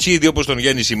 Πήγε τσιτσίδι όπως τον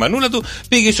γέννησε η μανούλα του.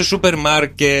 Πήγε στο σούπερ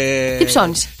μάρκετ. Τι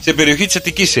ψώνησε? Σε περιοχή της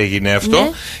Αττικής έγινε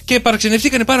αυτό. Και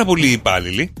παραξενευτήκαν πάρα πολλοί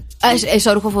υπάλληλοι.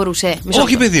 Εσώρουχο φορούσε?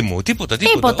 Όχι, παιδί μου, τίποτα.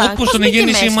 Όπως τον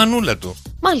γέννησε η μανούλα του.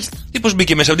 Μάλιστα. Τι πώς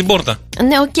μπήκε μέσα από την πόρτα?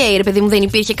 Ναι, οκ, ρε παιδί μου, δεν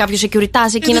υπήρχε κάποιο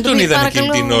securitas εκεί να τον είδαν εκείνη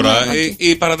την ώρα.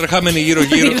 Οι παρατρεχάμενοι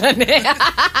γύρω-γύρω.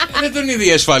 Δεν τον είδε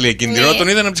η ασφάλεια εκείνη την ώρα, τον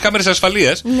είδαν από τις κάμερες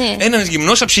ασφαλείας. Ένας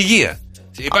γυμνός αψυγεία.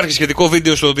 Υπάρχει σχετικό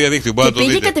βίντεο στο διαδίκτυο. Και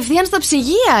πήγε κατευθείαν στα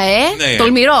ψυγεία, Ναι.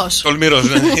 Τολμηρός. Ναι.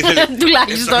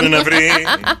 Τουλάχιστον. Να βρει.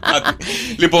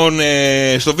 Λοιπόν,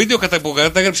 στο βίντεο που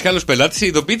κατάγραψε κι άλλο πελάτη,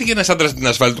 ειδοποιήθηκε ένα άντρα στην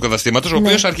ασφάλεια του καταστήματος, ο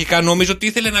οποίος αρχικά νόμιζε ότι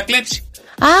ήθελε να κλέψει.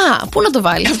 Α, πού να το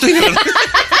βάλει. Αυτό είναι.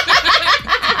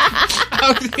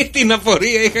 Αυτή την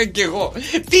απορία είχα κι εγώ.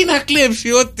 Τι να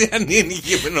κλέψει, ό,τι αν είναι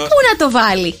γυμνό. Πού να το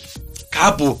βάλει.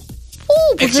 Κάπου.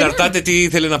 Εξαρτάται τι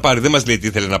ήθελε να πάρει. Δεν μας λέει τι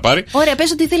ήθελε να πάρει. Ωραία,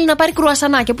 πες ότι ήθελε να πάρει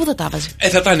κρουασανάκια. Πού θα τα βάζει.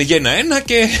 Θα τα άνοιγε ένα-ένα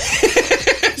και.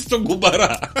 Στον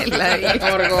κουμπαρά.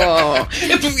 Γιώργο.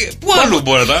 Πού αλλού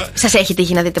μπορεί να τα. Σας έχει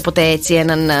τύχει να δείτε ποτέ έτσι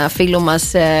έναν φίλο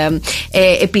μας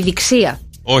επιδειξία?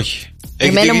 Όχι.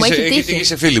 Εμένα μου έχει τύχει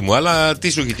σε φίλη μου, αλλά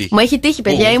τι σου έχει τύχει? Μου έχει τύχει,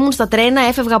 παιδιά. Ήμουν στα τρένα,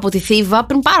 έφευγα από τη Θήβα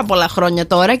πριν πάρα πολλά χρόνια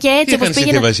τώρα. Και έτσι όπως πήγαινα. Τι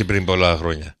έκανες στη Θήβα πριν πολλά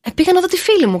χρόνια? Πήγα να δω τη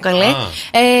φίλη μου, καλέ.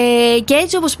 Και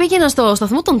έτσι όπως πήγαινα στο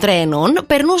σταθμό των τρένων,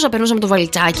 περνούσα με το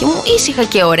βαλιτσάκι μου, ήσυχα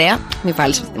και ωραία. Μην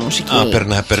βάλεις αυτή τη μουσική.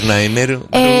 Περνάει μέρο.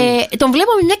 Τον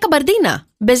βλέπω με μια καμπαρντίνα.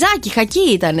 Μπεζάκι, χακί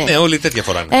ήτανε. Ναι, όλοι τέτοια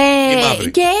φοράνε.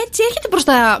 Και έτσι έρχεται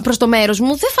προς το μέρος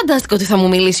μου. Δεν φαντάστηκα ότι θα μου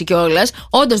μιλήσει κιόλας.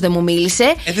 Όντως δεν μου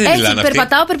μίλησε. Έτσι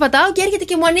περπατάω και έρχεται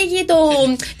και μου ανοίγει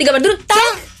την καμπαρντίνα.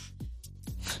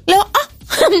 Λέω,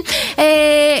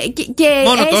 και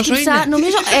έσκυψα,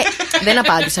 νομίζω. Δεν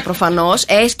απάντησα προφανώς.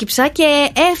 Έσκυψα και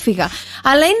έφυγα.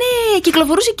 Αλλά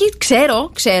κυκλοφορούσε εκεί,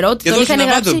 ξέρω ότι τον είχαν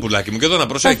γράψει. Εδώ πουλάκι μου, και εδώ να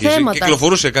προσέχεις.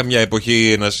 Κυκλοφορούσε καμιά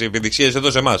εποχή ένας επιδειξίας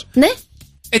εδώ σε εμάς. Ναι.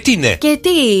 Τι ναι. Και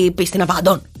τι πει στην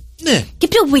απάντων. Ναι. Και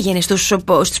ποιο πήγαινε στους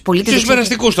πολίτες? Στους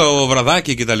περαστικούς, στο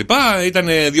βραδάκι και τα λοιπά. Ήταν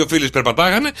δύο φίλες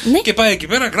περπατάγανε. Ναι. Και πάει εκεί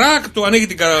πέρα, κρακ, του ανοίγει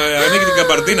την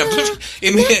καμπαρτίνα αυτός.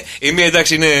 Η μία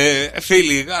εντάξει είναι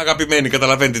φίλη, αγαπημένη,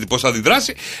 καταλαβαίνετε πώς θα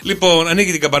αντιδράσει. Λοιπόν,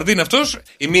 ανοίγει την καμπαρτίνα αυτός.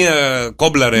 Η μία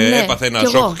κόμπλαρε, έπαθε ένα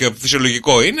σοκ και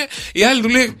φυσιολογικό είναι. Η άλλη του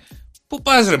λέει, πού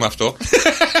πας ρε με αυτό?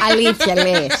 Αλήθεια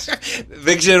λες?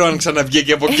 Δεν ξέρω αν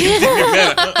ξαναβγήκε από εκείνη την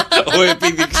ημέρα ο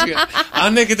επίδειξια.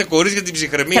 Αν έχετε κορίτσια την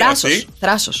ψυχραιμία αυτή.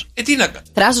 Θράσος. Τι να κάνει.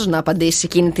 Θράσος να απαντήσει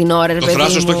εκείνη την ώρα, ρε παιδί μου. Το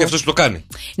θράσος το έχει αυτός που το κάνει.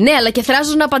 Ναι, αλλά και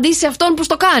θράσος να απαντήσει σε αυτόν που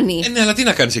το κάνει. Ναι, αλλά τι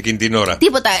να κάνει εκείνη την ώρα.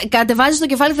 Τίποτα. Κατεβάζεις το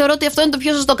κεφάλι, θεωρώ ότι αυτό είναι το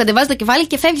πιο σωστό. Κατεβάζεις το κεφάλι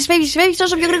και φεύγεις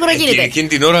όσο πιο γρήγορα γίνεται. Εκείνη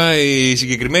την ώρα η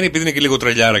συγκεκριμένη, επειδή είναι και λίγο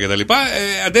τρελιάρα κτλ.,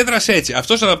 αντέδρασε έτσι.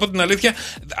 Αυτό, θα πω την αλήθεια,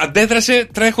 αντέδρασε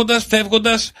τρέχοντας,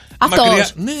 φεύγοντας.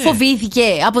 Ναι. Φοβήθηκε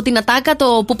από την ατάκα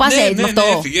το που πας έτσι με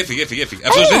αυτό. Έφυγε.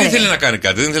 Αυτός δεν ήθελε να κάνει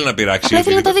κάτι, δεν ήθελε να πειράξει. Απλά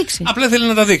ήθελε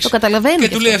να τα δείξει. Το καταλαβαίνω. Και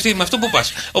του λέει αυτή, με αυτό που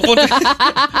πας. Οπότε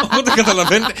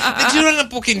καταλαβαίνετε. Δεν ξέρω αν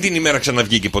από εκείνη την ημέρα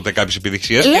ξαναβγήκε ποτέ κάποιος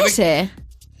επιδειξίας.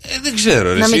 Δεν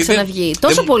ξέρω. Να μην ξαναβγεί.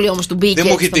 Τόσο πολύ όμως του μπήκε. Δεν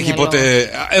μου έχει τύχει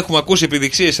ποτέ. Έχουμε ακούσει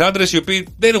επιδειξίες άντρες οι οποίοι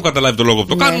δεν έχουν καταλάβει το λόγο που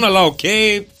το κάνουν, αλλά οκ,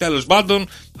 τέλος πάντων,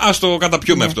 ας το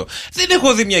καταπιούμε αυτό. Δεν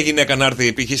έχω δει μια γυναίκα να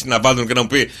έρθει π.χ. στην Αβάντων και να μου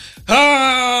πει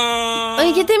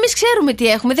γιατί εμείς ξέρουμε τι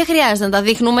έχουμε, δεν χρειάζεται να τα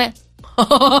δείχνουμε.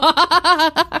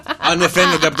 Αν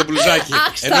φαίνονται από το μπλουζάκι.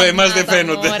 Ενώ εμάς δεν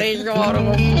φαίνονται.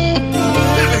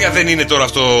 Δεν είναι τώρα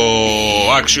αυτό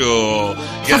άξιο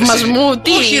θαυμασμού,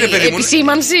 τι, όχι, ρε παιδί μου,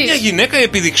 επισήμανση. Μια γυναίκα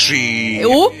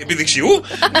επιδειξιού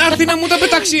να έρθει να μου τα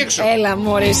πετάξει έξω. Έλα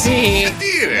μωρέ εσύ.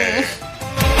 Τι ρε.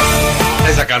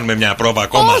 Δεν θα κάνουμε μια πρόβα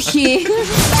ακόμα? Όχι.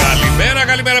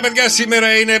 Καλημέρα παιδιά.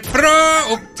 Σήμερα είναι τι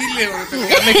λέω ρε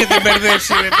παιδιά? Με έχετε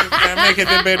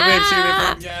μπερδέψει ρε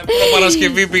παιδιά.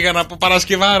 Παρασκευή πήγα να πω.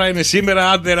 Παρασκευάρα είναι σήμερα.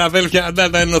 Άντε ρε αδέλφια,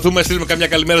 να ενωθούμε. Στείλουμε καμιά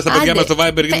καλημέρα στα παιδιά μας στο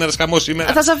Viber. Είναι ένας χαμός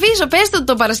σήμερα. Θα σε αφήσω, πες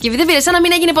το Παρασκευή. Δεν πήρε σαν να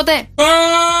μην έγινε ποτέ. Παρασκευή.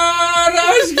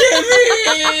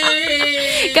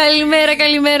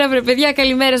 Καλημέρα βρε παιδιά.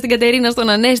 Καλημέρα στην Κατερίνα, στον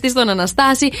Ανέστη, στον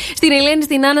Αναστάση, στην Ελένη,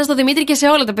 στην Άννα, στον Δημήτρη και σε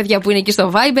όλα τα παιδιά που είναι εκεί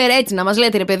στο Viber. Έτσι να μας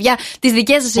λέτε ρε παιδιά τις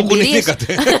δικές σας εμπειρίες.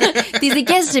 Τις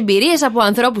δικές σας εμπειρίες από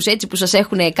ανθρώπους έτσι που σας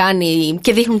έχουν κάνει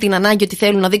και δείχνουν την ανάγκη ότι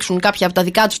θέλουν να δείξουν κάποια από τα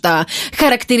δικά τους τα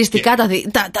χαρακτηριστικά,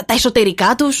 τα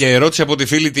εσωτερικά τους. Και ερώτηση από τη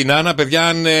φίλη την Άννα, παιδιά,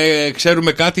 αν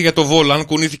ξέρουμε κάτι για το Βόλο. Αν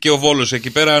κουνήθηκε ο Βόλος εκεί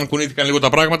πέρα, αν κουνήθηκαν λίγο τα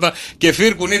πράγματα. Και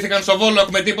φύρ κουνήθηκαν στο Βόλο,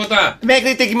 έχουμε τίποτα?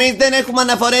 Μέχρι στιγμής δεν έχουμε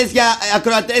αναφορές για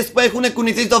ακροατές που έχουν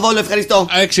κουνηθεί στο Βόλο, ευχαριστώ.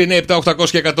 6, 9, 7, 800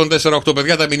 και 104,8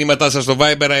 παιδιά, τα μηνύματά σας στο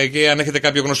Viber. Και αν έχετε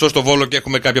κάποιο γνωστό στο Βόλο και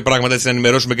έχουμε κάποια πράγματα έτσι να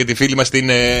ενημερώσουμε και τη φίλη μας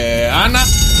την Άννα.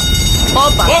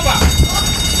 Όπα!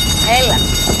 Έλα.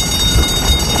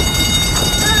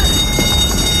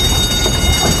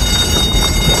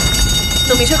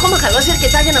 Νομίζω έχω μαχαλώσει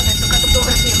αρκετά για να πέφτω κάτω από το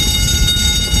γραφείο.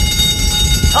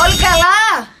 Όλοι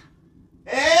καλά!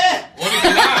 Όλοι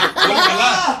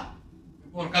καλά!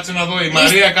 Λοιπόν, κάτσε να δω, η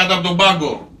Μαρία κάτω από τον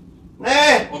πάγκο.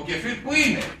 Ναι! Ο Κεφίρ που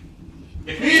είναι?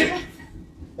 Κεφίρ!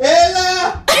 Έλα!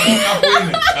 Κάπου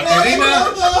είναι.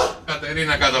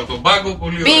 Κατερίνα κάτω από τον πάγκο,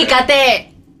 πολύ ωραία. Μπήκατε!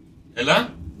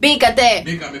 Έλα! Μπήκαμε.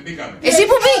 Εσύ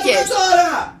που μπήκες?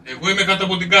 Εγώ είμαι κάτω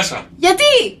από την κάσα.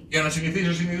 Γιατί? Για να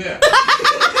συνηθίσω στην ιδέα.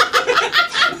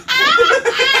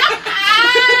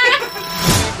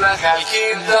 Good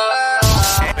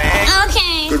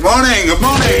morning, good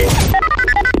morning.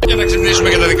 Για να ξυπνήσουμε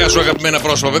για τα δικά σου αγαπημένα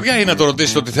πρόσωπα, παιδιά, ή να το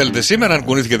ρωτήσετε ό,τι θέλετε σήμερα. Αν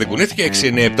κουνήθηκε, δεν κουνήθηκε.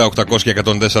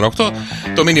 697-800-1048.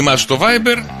 Το μήνυμά σου στο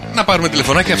Viber. Να πάρουμε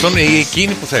τηλεφωνάκι. Αυτό είναι η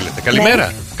εκείνη που θέλετε. Καλημέρα,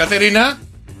 ναι. Κατερίνα.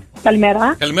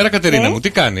 Καλημέρα. Καλημέρα, Κατερίνα μου. Τι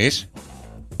κάνεις?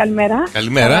 Καλημέρα.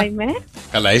 Καλημέρα. Καλά είμαι.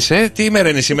 Καλά είσαι. Τι ημέρα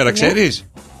είναι σήμερα, ξέρεις?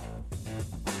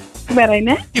 Τι μέρα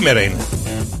είναι? Τι μέρα είναι?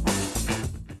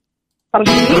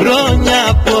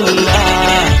 Χρόνια πολλά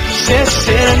σε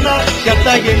σένα για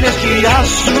τα γενέθλιά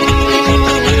σου.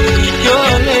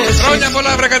 Χρόνια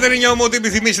πολλά, βρε Κατερίνια μου, ό,τι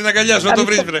επιθυμείς την αγκαλιά σου να το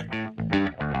βρεις, βρε.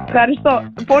 Ευχαριστώ.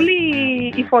 Πολύ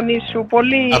η φωνή σου,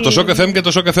 πολύ. Από το Shock FM και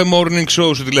το Shock FM Morning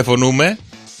Show σου τηλεφωνούμε.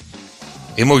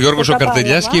 Είμαι ο Γιώργος ο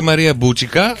Καρτελιάς και η Μαρία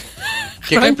Μπούτσικα.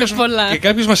 Και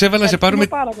κάποιος μας έβαλε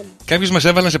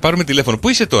να σε πάρουμε τηλέφωνο. Πού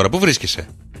είσαι τώρα, πού βρίσκεσαι?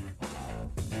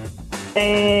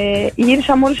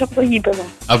 Γύρισα μόλις από το γήπεδο.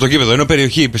 Από το γήπεδο, ενώ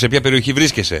περιοχή, σε ποια περιοχή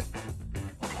βρίσκεσαι?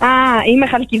 Είμαι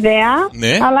Χαλκιδαία, ναι.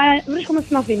 Αλλά βρίσκομαι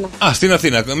στην Αθήνα. Στην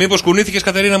Αθήνα. Μήπως κουνήθηκες,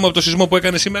 Κατερίνα μου, από το σεισμό που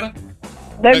έκανε σήμερα?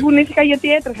 Δεν κουνήθηκα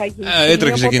γιατί έτρεχα εκεί.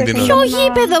 Έτρεχες εκείνη την ώρα. Ποιο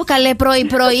γήπεδο, καλέ,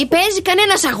 πρωί-πρωί? Παίζει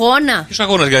κανένας αγώνα? Ποιος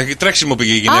αγώνας, για τρέξιμο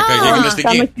πήγε η γυναίκα, για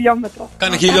γυμναστική? Κάνε χιλιόμετρα.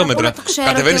 Κάνε χιλιόμετρα.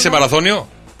 Κατεβαίνεις σε μαραθώνιο?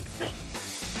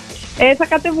 Θα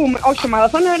κατεβούμε. Όχι σε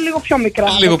μαραθώνιο, λίγο πιο μικρά.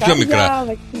 Λίγο πιο μικρά.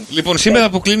 Λοιπόν, σήμερα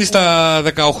που κλείνει τα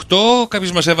 18,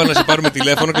 κάποιος μας έβαλε να σε πάρουμε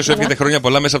τηλέφωνο και σου εύχεται χρόνια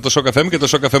πολλά μέσα από το Shock FM και το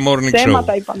Shock FM Morning Show.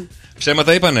 Ψέματα είπαν.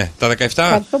 Ψέματα είπανε, τα 17.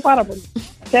 Ευχαριστώ πάρα πολύ.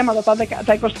 Ψέματα,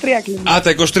 τα 23 κλείνει.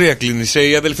 Τα 23 κλείνει.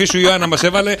 Η αδελφή σου Ιωάννα μας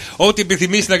έβαλε ό,τι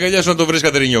επιθυμείς στην αγκαλιά σου να το βρεις,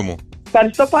 Κατερινιό μου.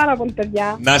 Ευχαριστώ πάρα πολύ,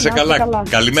 παιδιά. Να είσαι καλά.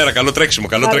 Καλημέρα, καλό τρέξιμο.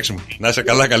 Να είσαι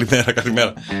καλά,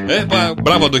 καλημέρα.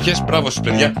 Μπράβο, αντοχές, μπράβο στους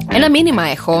παιδιά. Ένα μήνυμα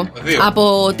έχω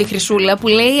από τη Χρυσούλα που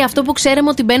λέει: αυτό που ξέρουμε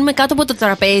ότι μπαίνουμε κάτω από το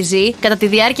τραπέζι κατά τη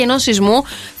διάρκεια ενός σεισμού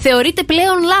θεωρείται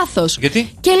πλέον λάθος.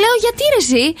 Γιατί? Και λέω: γιατί ρε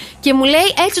εσύ? Και μου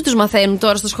λέει: έτσι τους μαθαίνουν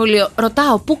τώρα στο σχολείο.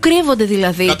 Ρωτάω: πού κρύβονται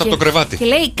δηλαδή? Κάτω από το κρεβάτι. Και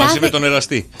λέει, μαζί με τον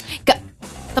εραστή.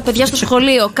 Τα παιδιά στο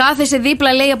σχολείο. Κάθεσαι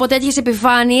δίπλα, λέει, από τέτοιες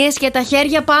επιφάνειες και τα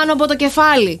χέρια πάνω από το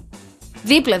κεφάλι.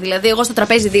 Δίπλα δηλαδή, εγώ στο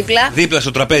τραπέζι δίπλα. Δίπλα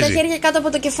στο τραπέζι. Τα χέρια κάτω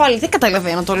από το κεφάλι. Δεν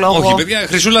καταλαβαίνω το λόγο. Όχι, παιδιά,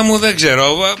 Χρυσούλα μου, δεν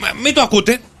ξέρω. Μην το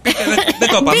ακούτε. Δεν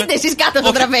το πάμε. Μπείτε εσείς κάτω από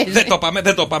το τραπέζι.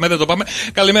 Δεν το πάμε.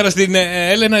 Καλημέρα στην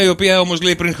Έλενα, η οποία όμως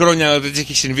λέει πριν χρόνια ότι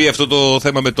έχει συμβεί αυτό το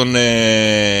θέμα με τον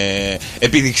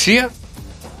επιδειξία.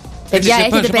 Παιδιά,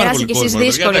 έχετε περάσει κι εσείς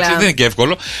δύσκολα. Εντάξει, δεν είναι και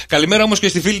εύκολο. Καλημέρα όμως και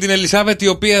στη φίλη την Ελισάβετ, η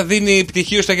οποία δίνει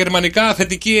πτυχίο στα γερμανικά.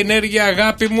 Θετική ενέργεια,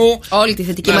 αγάπη μου. Όλη τη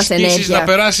θετική μας ενέργεια. Να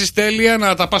περάσεις τέλεια,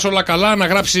 να τα πας όλα καλά, να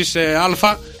γράψεις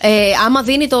Α. Άμα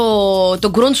δίνει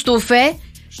το Grundstufe,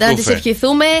 να της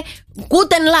ευχηθούμε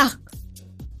Guten Luck.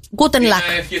 Guten Luck.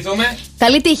 Να ευχηθούμε.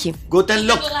 Καλή τύχη.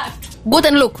 Guten Luck. Good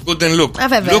and look. Good and look.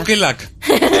 Look and luck.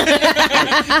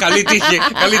 Καλή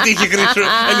τύχη, Χρυσού.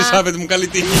 Ελισάβετ μου, καλή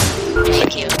τύχη.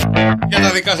 Για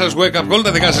τα δικά σας wake up call,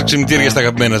 τα δικά σας ξυπνητήρια στα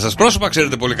αγαπημένα σας πρόσωπα.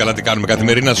 Ξέρετε πολύ καλά τι κάνουμε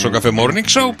καθημερινά στο Cafe Morning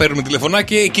Show. Παίρνουμε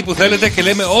τηλεφωνάκι εκεί που θέλετε και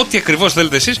λέμε ό,τι ακριβώς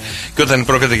θέλετε εσείς. Και όταν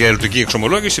πρόκειται για ερωτική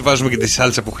εξομολόγηση, βάζουμε και τη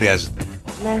σάλτσα που χρειάζεται.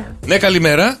 Ναι,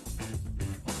 καλημέρα.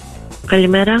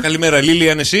 Καλημέρα,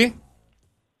 Λίλιαν, εσύ?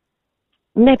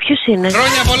 Ναι, ποιος είναι?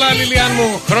 Χρόνια πολλά, Λιλιάν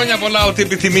μου. Χρόνια πολλά, ό,τι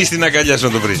επιθυμείς στην αγκαλιά σου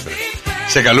να το βρεις.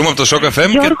 Σε καλούμε από το Shock FM.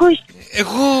 Γιώργος.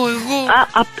 Εγώ.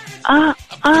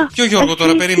 Ποιο Γιώργο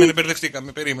τώρα? Περίμενε,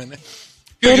 μπερδευτήκαμε. Περίμενε.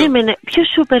 Ποιο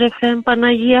Super FM,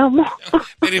 Παναγία μου?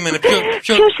 Περίμενε,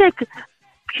 ποιο.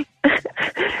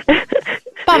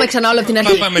 Πάμε ξανά όλα από την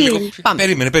αρχή. Πάμε λίγο.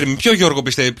 Περίμενε.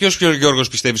 Ποιος Γιώργος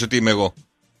πιστεύεις ότι είμαι εγώ?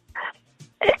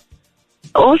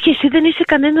 Όχι, εσύ δεν είσαι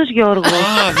κανένας Γιώργος.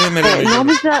 Δεν με λένε.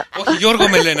 Νόμιζα... Όχι, Γιώργο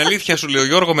με λένε, αλήθεια σου λέω.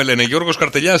 Γιώργο με λένε. Γιώργος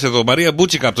Καρτελιάς εδώ, Μαρία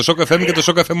Μπούτσικα από το Shock FM και το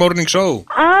Shock FM Morning Show.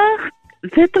 Αχ,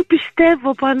 δεν το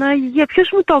πιστεύω, Παναγία. Ποιος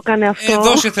μου το έκανε αυτό?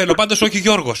 Εδώ σε θέλω, πάντως όχι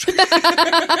Γιώργος.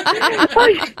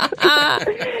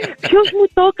 Ποιος μου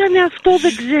το έκανε αυτό,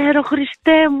 δεν ξέρω,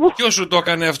 Χριστέ μου. Ποιος σου το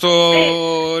έκανε αυτό,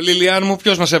 Λιλιάν μου?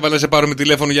 Ποιος μας έβαλε σε πάρουμε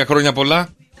τηλέφωνο για χρόνια πολλά?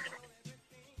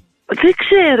 Δεν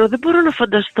ξέρω, δεν μπορώ να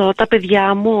φανταστώ. Τα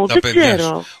παιδιά μου, δεν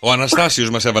ξέρω. Ο Αναστάσιος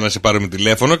μας έβαλε να σε πάρουμε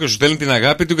τηλέφωνο και σου στέλνει την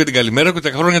αγάπη του και την καλημέρα και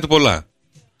τα χρόνια του πολλά.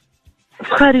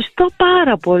 Ευχαριστώ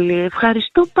πάρα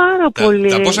πολύ.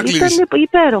 Τα πόσα κλείνεις? Ήταν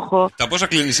υπέροχο. Τα πόσα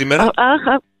κλείνεις σήμερα?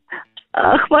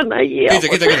 Αχ, Παναγία.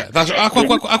 Κοίτα.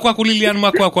 Άκου, Λιλιάν μου,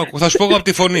 άκου. Θα σου πω εγώ από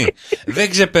τη φωνή. Δεν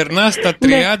ξεπερνάς τα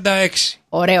 36.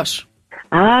 Ωραίος.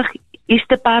 Αχ,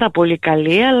 είστε πάρα πολύ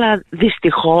καλοί, αλλά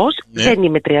δυστυχώς δεν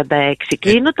είμαι 36.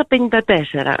 Κλείνω τα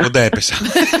 54. Κοντά έπεσα.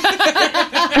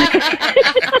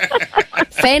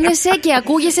 Φαίνεσαι και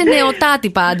ακούγεσαι νεοτάτη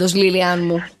πάντως, Λίλιαν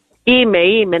μου.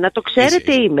 Είμαι, να το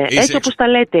ξέρετε είμαι. Έτσι όπως τα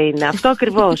λέτε είναι, αυτό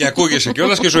ακριβώς. Και ακούγεσαι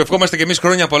κιόλας και σου ευχόμαστε κι εμείς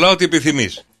χρόνια πολλά, ό,τι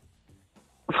επιθυμείς.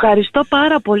 Ευχαριστώ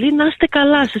πάρα πολύ. Να είστε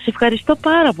καλά. Σας ευχαριστώ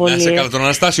πάρα πολύ. Να είστε καλά. Τον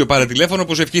Αναστάσιο πάρε τηλέφωνο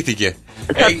που σε ευχήθηκε.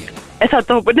 Θα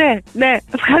το πω. Ναι.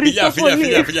 Ευχαριστώ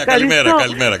πολύ. Φιλιά.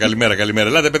 Καλημέρα.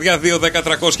 Ελάτε, παιδιά, 2, 10,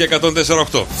 300 και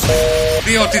 104,8.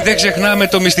 Διότι δεν ξεχνάμε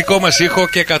το μυστικό μας ήχο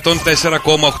και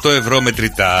 104,8 ευρώ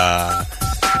μετρητά.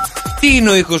 Τι είναι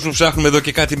ο ήχος που ψάχνουμε εδώ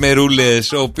και κάτι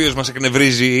μερούλες, ο οποίος μας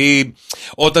εκνευρίζει, ή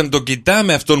όταν το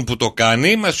κοιτάμε αυτόν που το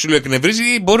κάνει, μας ψιλοεκνευρίζει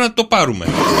ή μπορεί να το πάρουμε.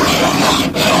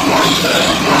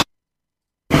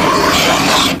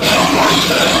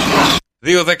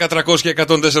 2, 10, 300 και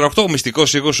 104,8. Ο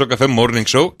μυστικός ήχος στο καφέ Morning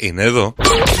Show είναι εδώ.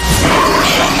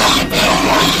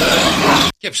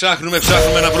 Και ψάχνουμε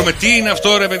να βρούμε τι είναι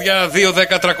αυτό, ρε παιδιά. 2,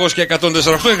 10, 300 και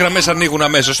 104,8. Οι γραμμές ανοίγουν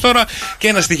αμέσως τώρα. Και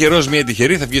ένας τυχερός, μία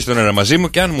τυχερή θα βγει στον αέρα μαζί μου.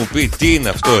 Και αν μου πει τι είναι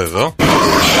αυτό εδώ,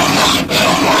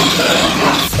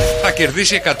 θα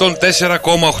κερδίσει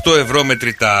 104,8 ευρώ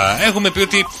μετρητά. Έχουμε πει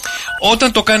ότι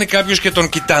όταν το κάνει κάποιος και τον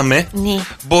κοιτάμε,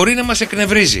 μπορεί να μας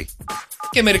εκνευρίζει.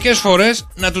 Και μερικές φορές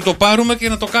να του το πάρουμε και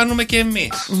να το κάνουμε και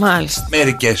εμείς. Μάλιστα.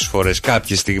 Μερικές φορές,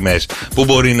 κάποιες στιγμές που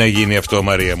μπορεί να γίνει αυτό,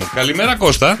 Μαρία μου. Καλημέρα,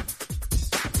 Κώστα.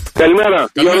 Καλημέρα,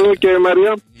 Γιώργο και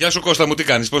Μαρία. Γεια σου, Κώστα μου, τι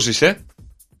κάνεις, πώς είσαι?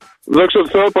 Δόξα τω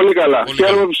Θεώ, πολύ καλά.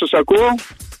 Χαίρομαι που σας ακούω.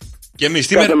 Και εμείς,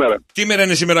 τι μέρα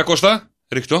είναι σήμερα, Κώστα?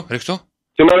 Ρίχτω.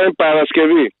 Σήμερα είναι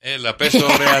Παρασκευή. Έλα, πες το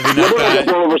ωραία δυνατά. Δεν μπορώ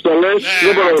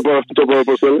να το πω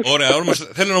όπως το λες. Ωραία,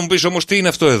 θέλω να μου πεις όμως τι είναι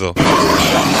αυτό εδώ.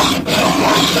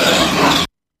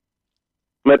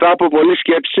 Μετά από πολλή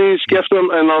σκέψη,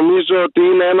 νομίζω ότι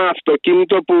είναι ένα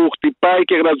αυτοκίνητο που χτυπάει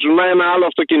και γρατζουνάει ένα άλλο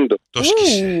αυτοκίνητο. Το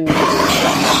σκίσε.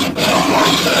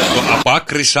 Από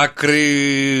άκρη σ' άκρη,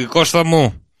 Κώστα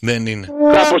μου, δεν είναι.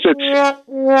 Κάπως έτσι.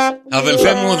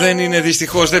 Αδελφέ μου, δεν είναι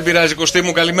δυστυχώς, δεν πειράζει, Κωστή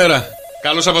μου, καλημέρα.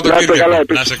 Καλό Σαββατοκύριακο.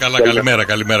 Να είσαι καλά, καλημέρα.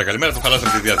 Το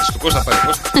χαλάσαμε τη διάθεση του. Κώστα, πάρε,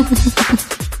 Κώστα.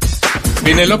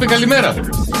 Πινελόπη, καλημέρα.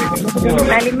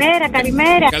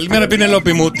 Καλημέρα,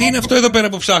 Πινελόπη μου. Τι είναι αυτό εδώ πέρα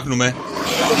που ψάχνουμε?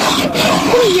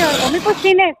 Γιώργο, μήπως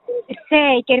είναι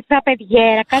σέικερ,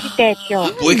 φραπεδιέρα, κάτι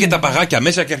τέτοιο? Που έχει τα παγάκια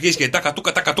μέσα και αρχίζει και τα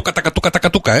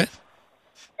κατούκα,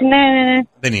 Ναι.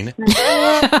 Δεν είναι.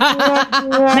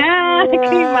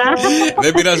 Κρίμα.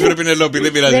 Δεν πειράζει, βρε Πινελόπη,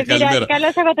 δεν πειράζει. Καλημέρα.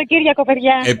 Καλό Σαββατοκύριακο,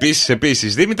 παιδιά.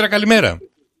 Επίσης. Δήμητρα, καλημέρα.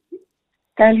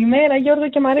 Καλημέρα, Γιώργο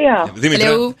και Μαρία.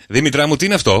 Δήμητρα μου, τι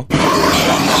είναι αυτό?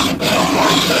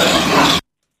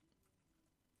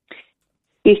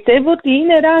 Πιστεύω ότι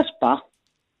είναι ράσπα.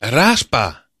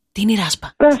 Ράσπα? Τι είναι η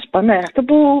ράσπα? Ράσπα, ναι, αυτό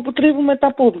που τρίβουμε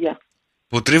τα πόδια.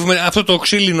 Που τρίβουμε αυτό το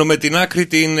ξύλινο με την άκρη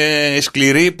την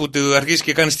σκληρή που του αρχίζει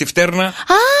και κάνει τη φτέρνα.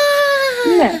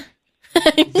 Ναι.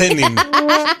 Δεν είναι.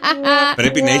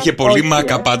 Πρέπει να είχε πολύ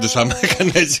μάκα πάντως άμα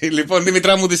έκανε έτσι. Λοιπόν,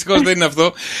 Δημητρά μου, δυστυχώς δεν είναι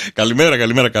αυτό.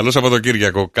 Καλημέρα. Καλό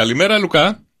Σαββατοκύριακο. Καλημέρα,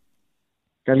 Λουκά.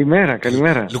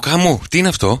 Καλημέρα. Λουκά μου, τι είναι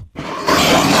αυτό?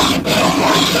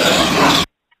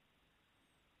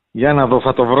 Για να δω,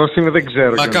 θα το βρω σήμερα, δεν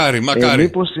ξέρω.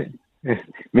 Μακάρι.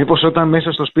 Μήπως όταν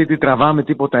μέσα στο σπίτι τραβάμε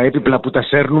τίποτα έπιπλα που τα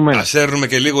σέρνουμε. Τα σέρνουμε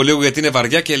και λίγο γιατί είναι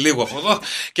βαριά και λίγο από εδώ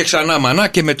και ξανά μανά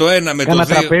και με το 1, με το 2. Κάνα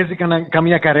τραπέζι,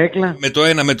 καμιά καρέκλα. Με το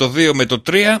 1, με το 2, με το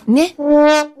 3. Ναι.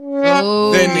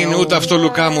 Δεν είναι ούτε αυτό,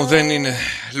 Λουκά μου, δεν είναι.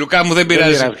 Λουκά μου, δεν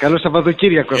πειράζει. Καλό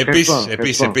Σαββατοκύριακο.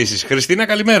 Επίσης. Χριστίνα,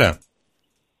 καλημέρα.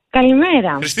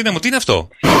 Καλημέρα. Χριστίνα μου, τι είναι αυτό?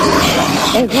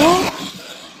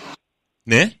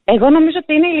 Ναι. Εγώ νομίζω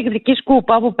ότι είναι η ηλεκτρική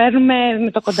σκούπα που παίρνουμε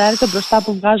με το κοντάρι το μπροστά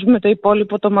που βγάζουμε το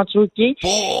υπόλοιπο το ματσούκι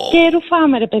και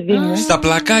ρουφάμε, ρε παιδί μου. Στα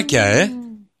πλακάκια,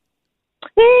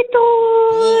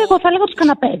 Εγώ θα λέγω τους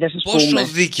καναπέδες, ας πούμε.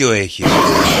 Πόσο δίκιο έχεις.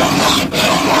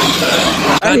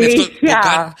 Κάνει αυτό.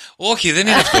 Όχι, δεν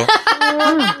είναι αυτό.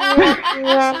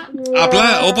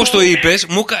 Απλά όπως το είπες,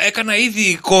 μου έκανα ήδη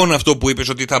εικόνα αυτό που είπες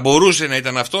ότι θα μπορούσε να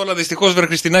ήταν αυτό, αλλά δυστυχώς, βρε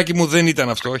Χριστινάκη μου, δεν ήταν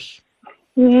αυτό, όχι.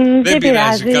 Δεν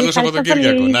πειράζει. Καλό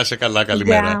Σαββατοκύριακο. Να είσαι καλά,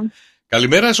 καλημέρα.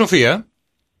 Καλημέρα, Σοφία.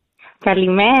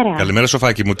 Καλημέρα,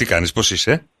 Σοφάκι μου, τι κάνεις, πώς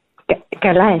είσαι?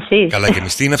 Καλά, εσείς? Καλά, και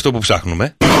εμείς. Τι είναι αυτό που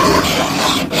ψάχνουμε?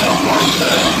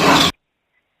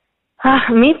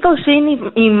 Μήπως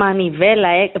είναι η μανιβέλα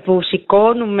που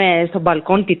σηκώνουμε στο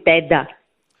μπαλκόνι τη τέντα?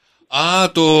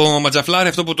 Το ματζαφλάρι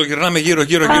αυτό που το γυρνάμε γύρω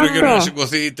να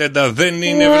σηκωθεί η τέντα. Δεν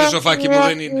είναι, βρε Σοφάκι μου,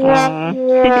 δεν είναι.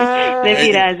 Δεν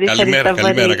πειράζει.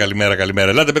 Καλημέρα.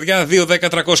 Ελάτε, παιδιά, 2, 10,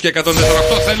 300 και 148.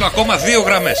 Θέλω ακόμα 2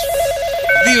 γραμμές.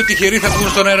 2 τυχεροί θα βγουν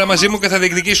στον αέρα μαζί μου και θα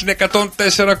διεκδικήσουν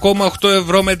 104,8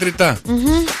 ευρώ μετρητά.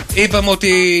 Είπαμε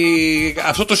ότι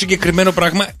αυτό το συγκεκριμένο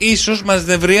πράγμα ίσως μας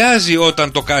νευριάζει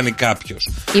όταν το κάνει κάποιος.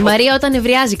 Η Μαρία όταν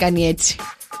νευριάζει κάνει έτσι.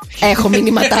 Έχω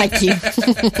μηνυματάκι.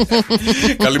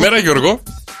 Καλημέρα, Γιώργο.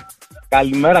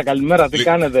 Καλημέρα, τι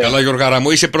κάνετε? Καλά, Γιώργαρα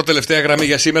μου, είσαι πρώτη-τελευταία γραμμή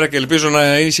για σήμερα και ελπίζω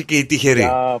να είσαι και η τυχερή.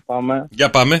 Για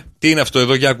πάμε. Τι είναι αυτό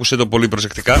εδώ, για άκουσε το πολύ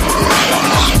προσεκτικά.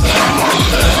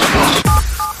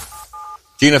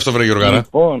 Τι είναι αυτό, βρε Γιωργάρα?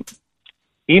 Λοιπόν,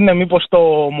 είναι μήπως το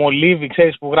μολύβι,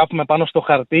 ξέρεις, που γράφουμε πάνω στο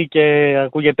χαρτί και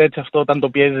ακούγεται έτσι αυτό όταν το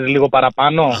πιέζεις λίγο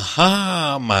παραπάνω?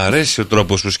 Αχα, μ' αρέσει ο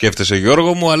τρόπος που σκέφτεσαι,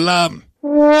 Γιώργο μου, αλλά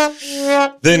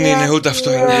δεν είναι ούτε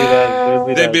αυτό είναι.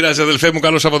 Δεν πειράζει, αδελφέ μου,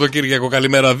 καλό Σαββατοκύριακο.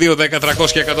 Καλημέρα. 2, 10,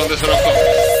 300 και 148.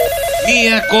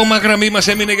 Μία ακόμα γραμμή μας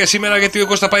έμεινε για σήμερα, γιατί ο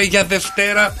Κώστας θα πάει για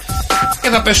Δευτέρα και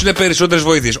θα πέσουν περισσότερες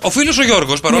βοήθειες. Ο φίλος ο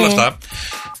Γιώργος, παρόλα αυτά,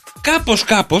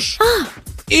 κάπως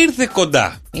ήρθε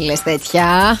κοντά. Λες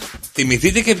τέτοια.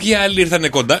 Θυμηθείτε και ποιοι άλλοι ήρθανε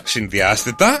κοντά.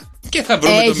 Συνδυάστε τα και θα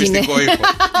βρούμε το μυστικό ήχο.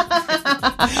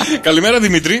 Καλημέρα,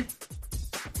 Δημήτρη.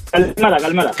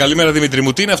 Καλημέρα. Καλημέρα, Δημήτρη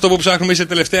μου. Τι είναι αυτό που ψάχνουμε? Είσαι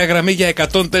τελευταία γραμμή για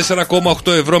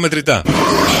 104,8 ευρώ μετρητά.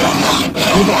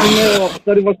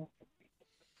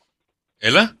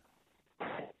 Έλα.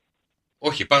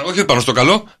 Όχι πάνω στο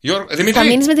καλό. Δημήτρη. Θα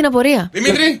μείνεις με την απορία.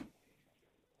 Δημήτρη.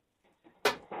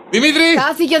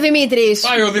 Κάθηκε ο Δημήτρης.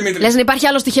 Πάει ο Δημήτρης. Λες να υπάρχει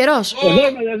άλλος τυχερός?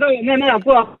 Ναι,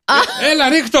 ακούω. Έλα,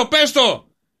 ρίχτω, πες το.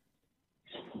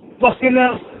 Πώς είναι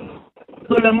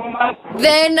το λαιμό μας?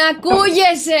 Δεν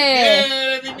ακούγεσαι.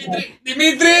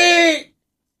 Δημήτρη.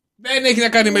 Δεν έχει να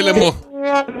κάνει με λαιμό.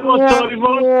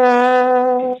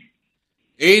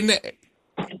 Είναι...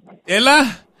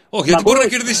 Έλα. Όχι, γιατί μπορεί να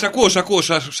κερδίσει.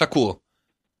 Σ' ακούω.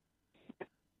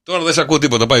 Τώρα δεν σε ακούω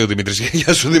τίποτα, πάει ο Δημήτρης.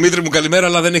 Γεια σου, Δημήτρη μου, καλημέρα,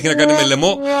 αλλά δεν έχει να κάνει με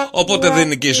λαιμό. Οπότε δεν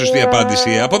είναι και η σωστή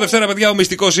απάντηση. Από Δευτέρα, παιδιά, ο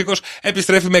μυστικός οίκος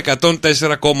επιστρέφει με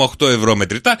 104,8 ευρώ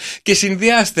μετρητά. Και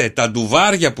συνδυάστε τα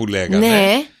ντουβάρια που λέγανε.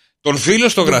 Ναι. Τον φίλο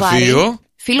στο γραφείο.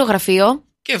 Φίλο γραφείο.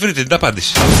 Και βρείτε την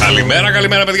απάντηση.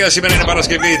 Καλημέρα, παιδιά. Σήμερα είναι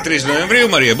Παρασκευή 3 Νοεμβρίου.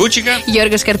 Μαρία Μπούτσικα.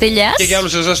 Γιώργος Καρτελιάς. Και για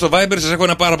όλους εσάς στο Viber σας έχω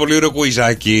ένα πάρα πολύ ωραίο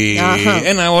κουιζάκι.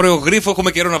 Ένα ωραίο γρίφο.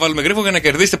 Έχουμε καιρό να βάλουμε γρίφο για να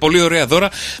κερδίσετε πολύ ωραία δώρα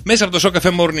μέσα από το Show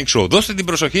Cafe Morning Show. Δώστε την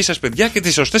προσοχή σας, παιδιά, και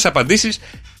τις σωστές απαντήσεις.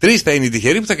 3 θα είναι οι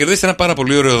τυχεροί που θα κερδίσετε ένα πάρα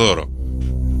πολύ ωραίο δώρο.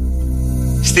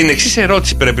 Στην εξής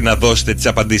ερώτηση πρέπει να δώσετε τις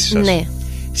απαντήσεις σας. Ναι.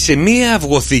 Σε μία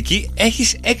αυγοθήκη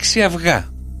έχεις 6 αυγά.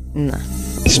 Ναι.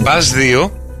 Σπάς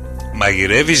 2,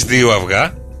 μαγειρεύεις 2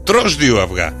 αυγά, τρως 2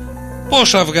 αυγά.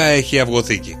 Πόσα αυγά έχει η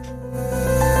αυγοθήκη?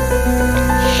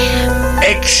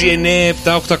 6, 9,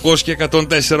 7, 800 και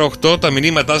 104,8 τα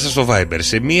μηνύματά σας στο Viber.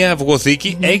 Σε μία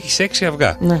αυγοθήκη έχεις 6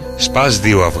 αυγά. Ναι. Σπάς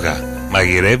 2 αυγά,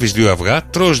 μαγειρεύεις 2 αυγά,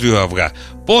 τρως 2 αυγά.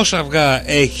 Πόσα αυγά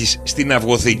έχεις στην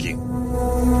αυγοθήκη?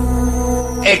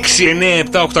 6, 9,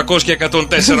 7, 800 και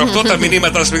 104,8 τα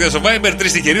μηνύματα σας, παιδιά, στο Viber.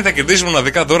 3 τυχεροί θα κερδίσουν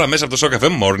μοναδικά δώρα μέσα από το Show Cafe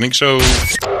Morning Show.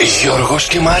 Γιώργος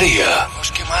και Μαρία.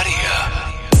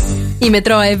 Η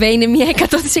Μετρό είναι μια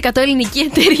 100% ελληνική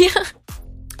εταιρεία.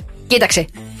 Κοίταξε.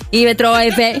 Η Μετρό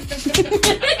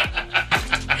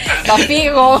θα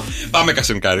φύγω. Πάμε,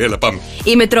 Κασενκάρι, έλα, πάμε.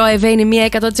 Η Μετρό είναι μια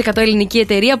 100% ελληνική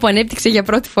εταιρεία που ανέπτυξε για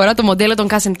πρώτη φορά το μοντέλο των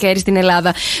Cash and Carry στην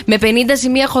Ελλάδα. Με 50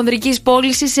 σημεία χονδρικής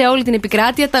πώλησης σε όλη την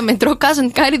επικράτεια, τα Μετρό Cash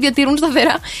and Carry διατηρούν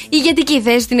σταθερά ηγετική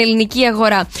θέση στην ελληνική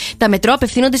αγορά. Τα Μετρό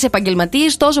απευθύνονται σε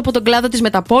επαγγελματίες τόσο από τον κλάδο της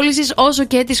μεταπώλησης όσο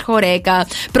και της χορέκα.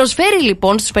 Προσφέρει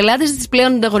λοιπόν στους πελάτες τις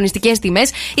πλέον ανταγωνιστικές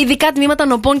τιμές, ειδικά τμήματα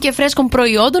νοπών και φρέσκων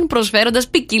προϊόντων, προσφέροντας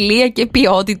ποικιλία και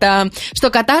ποιότητα. Στο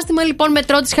κατάστημα λοιπόν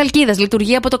Μετρό της Χαλκίδας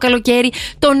λειτουργεί από το καλοκαίρι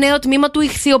το νέο τμήμα του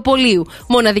Ιχθυοπολίου.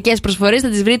 Μοναδικές προσφορές θα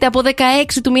τις βρείτε από 16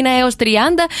 του μήνα έως 30.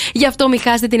 Γι' αυτό μην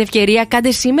χάσετε την ευκαιρία.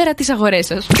 Κάντε σήμερα τις αγορές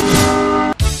σας.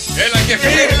 Έλα,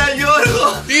 Κεφίρ! Έλα,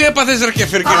 Γιώργο! Τι έπαθες, ρε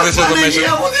Κεφίρ, και ήρθες εδώ μέσα?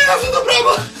 Μου, τι είναι αυτό το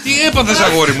πράγμα? Τι έπαθες,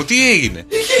 αγόρι μου, τι έγινε?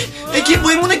 Εκεί που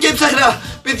ήμουν και έψαχνα,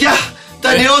 παιδιά, τα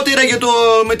νεότερα για το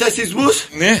μετασυσμούς.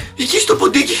 Ναι. Εκεί στο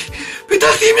ποντίκι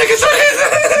πετάχτηκε μια κατσαρίδα.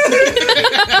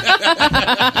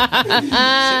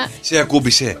 Σε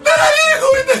ακούμπησε? Πέρα λίγο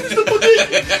ήταν στο ποντίκι.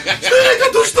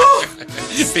 Στο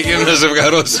 100. Πήγαινε να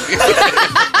ζευγαρώσει.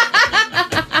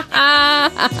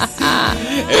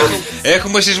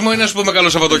 Έχουμε σεισμό ή να σου πούμε καλό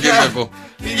Σαββατοκύριακο?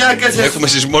 Έχουμε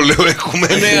σεισμό, λέω. Έχουμε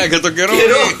νέα για τον καιρό.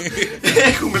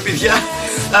 Έχουμε, παιδιά.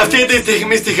 Αυτή τη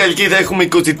στιγμή στη Χαλκίδα έχουμε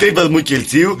 23 βαθμούς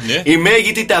Κελσίου. Η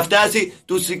μέγιστη θα φτάσει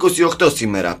τους 28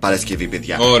 σήμερα, Παρασκευή,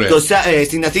 παιδιά.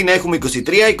 Στην Αθήνα έχουμε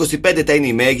 23, 25 θα είναι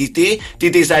η μέγιστη. Στη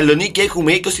Θεσσαλονίκη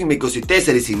έχουμε 20 με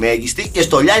 24 η μέγιστη. Και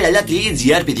στο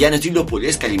lalala.gr, παιδιά, να στείλω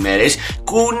πολλές καλημέρες.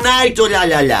 Κουνάει το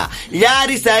λαλαλά.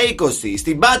 Λιάρισα 20,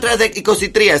 στην Πάτρα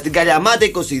 23, στην Καλιαμάτα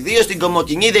 22, στην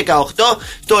Κομοτηνή 18.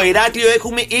 Στο Ηράκλειο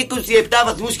έχουμε 27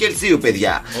 βαθμούς Κελσίου,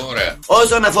 παιδιά. Ωραία.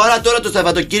 Όσον αφορά τώρα το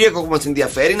Σαββατοκύριακο που μας ενδιαφέρει,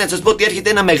 ενδιαφέρει να σας πω ότι έρχεται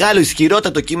ένα μεγάλο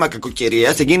ισχυρότατο κύμα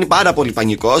κακοκαιρίας. Θα γίνει πάρα πολύ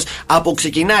πανικός.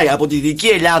 Ξεκινάει από τη Δυτική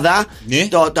Ελλάδα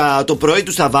το πρωί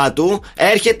του Σαββάτου.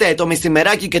 Έρχεται το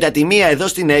μεσημεράκι κατά τη 1 εδώ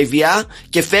στην Εύβοια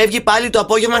και φεύγει πάλι το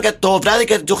απόγευμα το βράδυ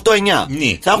κατά τις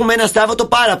 8-9. Θα έχουμε ένα Σάββατο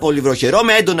πάρα πολύ βροχερό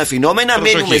με έντονα φαινόμενα.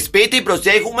 Μείνουμε σπίτι,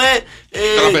 προσέχουμε.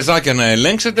 Τραπεζάκια να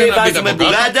ελέγξετε, να μπείτε από κάτω.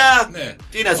 Ναι.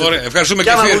 Τι να σας Ωραία, ευχαριστούμε και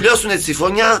και άμα φίλοι. βουλώσουν τη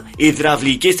συμφωνία,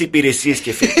 υδραυλικές υπηρεσίες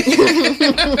και φίλοι.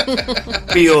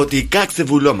 Ποιοτικά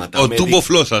ξεβουλώματα. Ο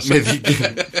τούμποφλό σας.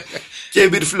 Και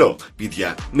μπιρφλό,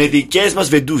 παιδιά. Με δικές μας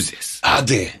βεντούζες.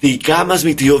 Άντε. Δικά μας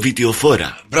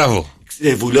βιτιοφόρα. Μπράβο.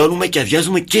 Βουλώνουμε και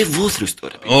αδειάζουμε και βούθρους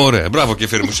τώρα. Ωραία, μπράβο και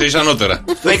φέρ μου, σε ανώτερα.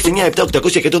 Το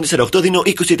 697-800-1048 δίνω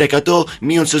 20%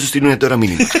 μείον σε όσους στείλουν τώρα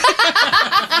μήνυμα.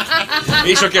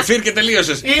 Είσαι ο Κεφίρ και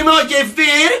τελείωσες. Είμαι ο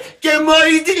Κεφίρ και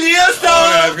μόλις τελείωσα.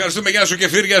 Ωραία, ευχαριστούμε. Γεια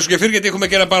σου Κεφίρ, γιατί έχουμε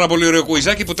και ένα πάρα πολύ ωραίο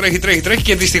κουιζάκι που τρέχει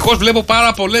και δυστυχώς βλέπω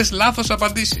πάρα πολλές λάθος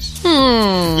απαντήσεις.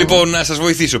 Λοιπόν, να σας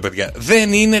βοηθήσω, παιδιά.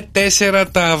 Δεν είναι 4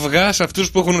 τα αυγά σε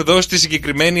αυτούς που έχουν δώσει τη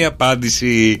συγκεκριμένη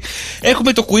απάντηση.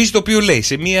 Έχουμε το quiz το οποίο λέει: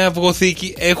 σε μία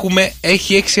αυγοθήκη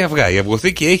έχει 6 αυγά. Η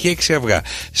αυγοθήκη έχει 6 αυγά.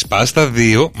 Σπάς τα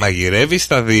 2, μαγειρεύεις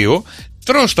τα 2.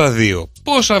 Τρως τα 2.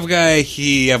 Πόσα αυγά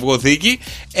έχει η αυγοθήκη?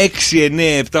 6,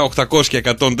 9, 7, 800 και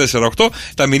 104,8.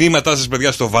 Τα μηνύματά σας,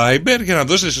 παιδιά, στο Viber για να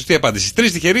δώσετε σωστή απάντηση.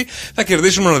 3 τυχεροί θα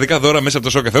κερδίσουν μοναδικά δώρα μέσα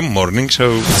από το Show FM Morning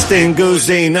Show. Στην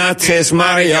κουζίνα της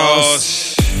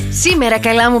Μαριος. Σήμερα,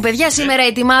 καλά μου παιδιά, σήμερα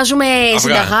ετοιμάζουμε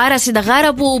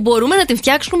συνταγάρα που μπορούμε να την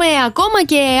φτιάξουμε ακόμα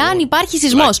και αν υπάρχει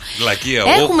σεισμός.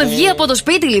 Έχουμε βγει από το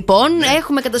σπίτι λοιπόν,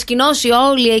 έχουμε κατασκηνώσει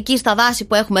όλοι εκεί στα δάση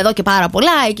που έχουμε εδώ και πάρα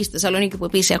πολλά, εκεί στη Θεσσαλονίκη που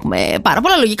επίσης έχουμε πάρα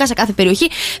πολλά, λογικά σε κάθε περιοχή.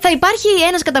 Θα υπάρχει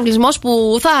ένας καταβλισμός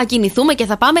που θα κινηθούμε και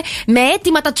θα πάμε με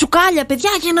έτοιμα τα τσουκάλια,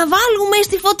 παιδιά, για να βάλουμε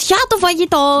στη φωτιά το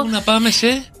φαγητό. Πού να πάμε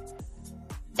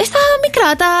Στα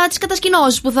μικρά, τις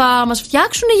κατασκηνώσεις που θα μας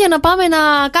φτιάξουν για να πάμε να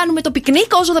κάνουμε το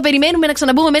πικνίκ όσο θα περιμένουμε να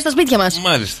ξαναμπούμε μέσα στα σπίτια μας.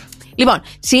 Μάλιστα. Λοιπόν,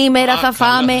 σήμερα θα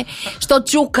φάμε στο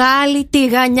τσουκάλι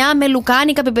τηγανιά με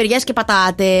λουκάνικα, πιπεριές και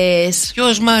πατάτες.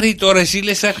 Ποιος Μαρή τώρα, εσύ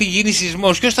λες θα έχει γίνει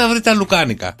σεισμός? Ποιος θα βρει τα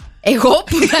λουκάνικα? Εγώ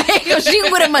που θα έχω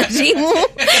σίγουρα μαζί μου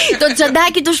το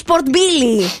τσαντάκι του Sport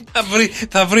Billy.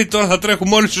 Θα βρει τώρα, θα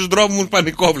τρέχουμε όλοι στους δρόμους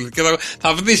πανικόβλητοι και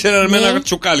θα βρεις έναν με ένα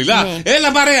τσουκάλι.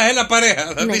 Έλα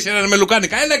παρέα. Θα βρεις έναν με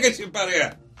λουκάνικα, έλα και εσύ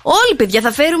παρέα. Όλοι, παιδιά,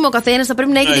 θα φέρουμε ο καθένας, θα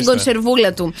πρέπει να έχει την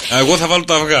κονσερβούλα του. Εγώ θα βάλω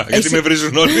τα αυγά, γιατί με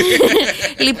βρίζουν όλοι.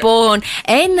 Λοιπόν,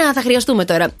 θα χρειαστούμε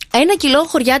τώρα 1 κιλό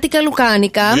χωριάτικα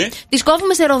λουκάνικα, τις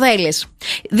κόβουμε σε ροδέλες.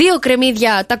 2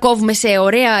 κρεμμύδια τα κόβουμε σε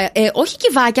ωραία, όχι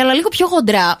κυβάκια, αλλά λίγο πιο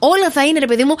χοντρά. Όλα θα είναι, ρε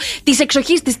παιδί μου, της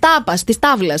εξοχής, της τάπας, της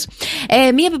τάβλας.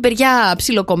 1 πιπεριά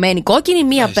ψιλοκομμένη κόκκινη,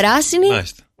 1 πράσινη.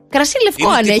 Κρασί λευκό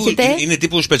αν έχετε. Είναι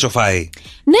τύπου σπετσοφάι.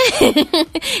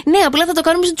 Ναι, απλά θα το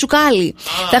κάνουμε σε τσουκάλι.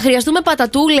 Θα χρειαστούμε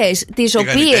πατατούλες, τις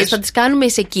οποίες θα τις κάνουμε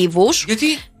σε κύβους. Γιατί?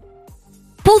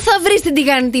 Πού θα βρεις την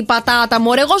τηγανιτή πατάτα,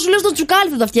 μωρέ? Εγώ σου λέω στο τσουκάλι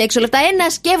θα τα φτιάξω. Λεπτά, ένα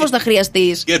σκεύος θα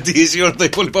χρειαστείς. Γιατί εσύ όλα τα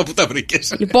υπόλοιπα που τα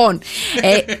βρήκες? Λοιπόν,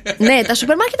 ναι, τα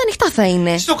σούπερ μάρκετ ανοιχτά θα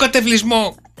είναι. Στο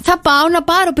κατευλισμό. Θα πάω να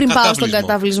πάρω πριν πάω στον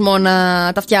καταβλισμό να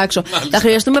τα φτιάξω. Θα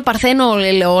χρειαστούμε παρθένο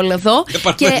ελαιόλαδο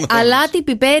και αλάτι,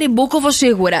 πιπέρι, μπούκοβο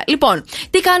σίγουρα. Λοιπόν,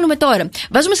 τι κάνουμε τώρα?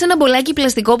 Βάζουμε σε ένα μπολάκι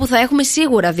πλαστικό που θα έχουμε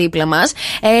σίγουρα δίπλα μας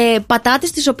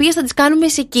πατάτες τις οποίες θα τις κάνουμε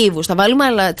σε κύβους. Θα βάλουμε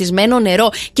αλατισμένο νερό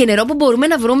και νερό που μπορούμε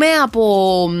να βρούμε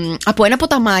από ένα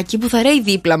ποταμάκι που θα ρέει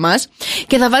δίπλα μας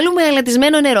και θα βάλουμε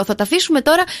αλατισμένο νερό. Θα τα αφήσουμε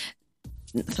τώρα.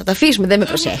 Θα τα αφήσουμε, δεν με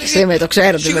προσέχεις. Το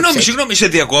ξέρω. Συγγνώμη, σε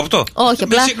διακόπτω. Όχι,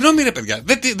 απλά. Συγγνώμη, ρε παιδιά.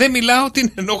 Δεν μιλάω,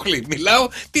 την ενοχλεί. Μιλάω,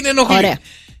 την ενοχλεί. Ωραία.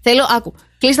 Θέλω, άκου.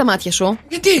 Κλείς τα μάτια σου.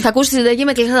 Γιατί? Θα ακούσεις τη συνταγή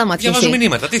με κλειστά τα μάτια. Διαβάζω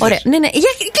μηνύματα. Τι Ωραία. θες? Ναι.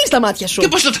 Κλείς τα μάτια σου. Και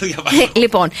πώς θα τα διαβάζω?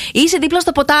 Λοιπόν, είσαι δίπλα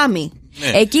στο ποτάμι.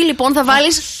 Ναι. Εκεί λοιπόν θα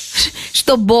βάλεις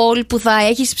στο μπολ που θα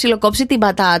έχεις ψιλοκόψει την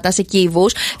πατάτα σε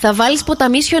κύβους, θα βάλεις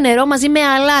ποταμίσιο νερό μαζί με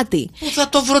αλάτι. Πού θα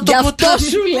το βρω το Γι' ποτάμι? αυτό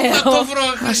σου λέω. Θα το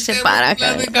βρω. Σε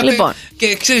παρακαλώ. Δηλαδή, Λοιπόν.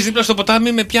 Και ξέρεις, δίπλα στο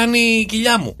ποτάμι με πιάνει η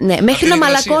κοιλιά μου. Ναι, μέχρι να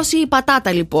μαλακώσει η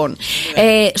πατάτα λοιπόν.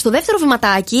 Στο δεύτερο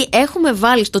βηματάκι έχουμε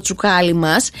βάλει στο τσουκάλι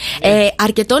μας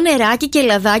αρκετό νεράκι και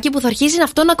λαδάκι που θα αρχίσει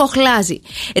αυτό να κοχλάζει.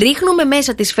 Ρίχνουμε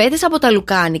μέσα τις φέτες από τα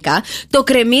λουκάνικα, το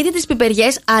κρεμμύδι, τις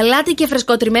πιπεριές, αλάτι και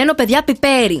φρεσκοτριμμένο, παιδιά,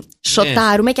 πιπέρι.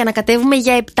 Σοτάρουμε και ανακατεύουμε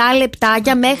για 7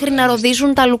 λεπτάκια μέχρι να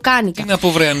ροδίσουν τα λουκάνικα. Τι να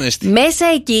πω, βρε Ανέστη? Μέσα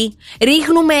εκεί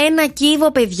ρίχνουμε 1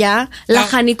 κύβο, παιδιά,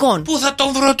 λαχανικών. Πού θα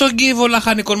τον βρω τον κύβο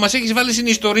λαχανικών? Μας έχεις βάλει στην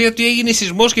ιστορία ότι έγινε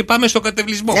σεισμός και πάμε στο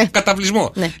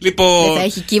καταβλισμό. Ναι. Λοιπόν. Δεν θα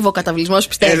έχει κύβο καταβλισμός,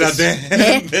 πιστεύεις? Έλατε.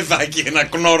 Δεν θα έχει ένα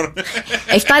κνόρ.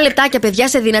 7 λεπτάκια, παιδιά,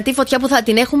 σε δυνατή φωτιά που θα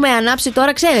την έχουμε ανάψει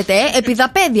τώρα, ξέρετε,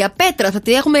 επιδαπέδια, πέτρα. Θα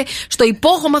την έχουμε στο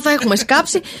υπόχωμα, θα έχουμε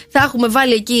σκάψει, θα έχουμε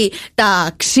βάλει εκεί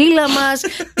τα ξύλα μας,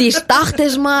 τις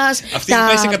τάχτες μας.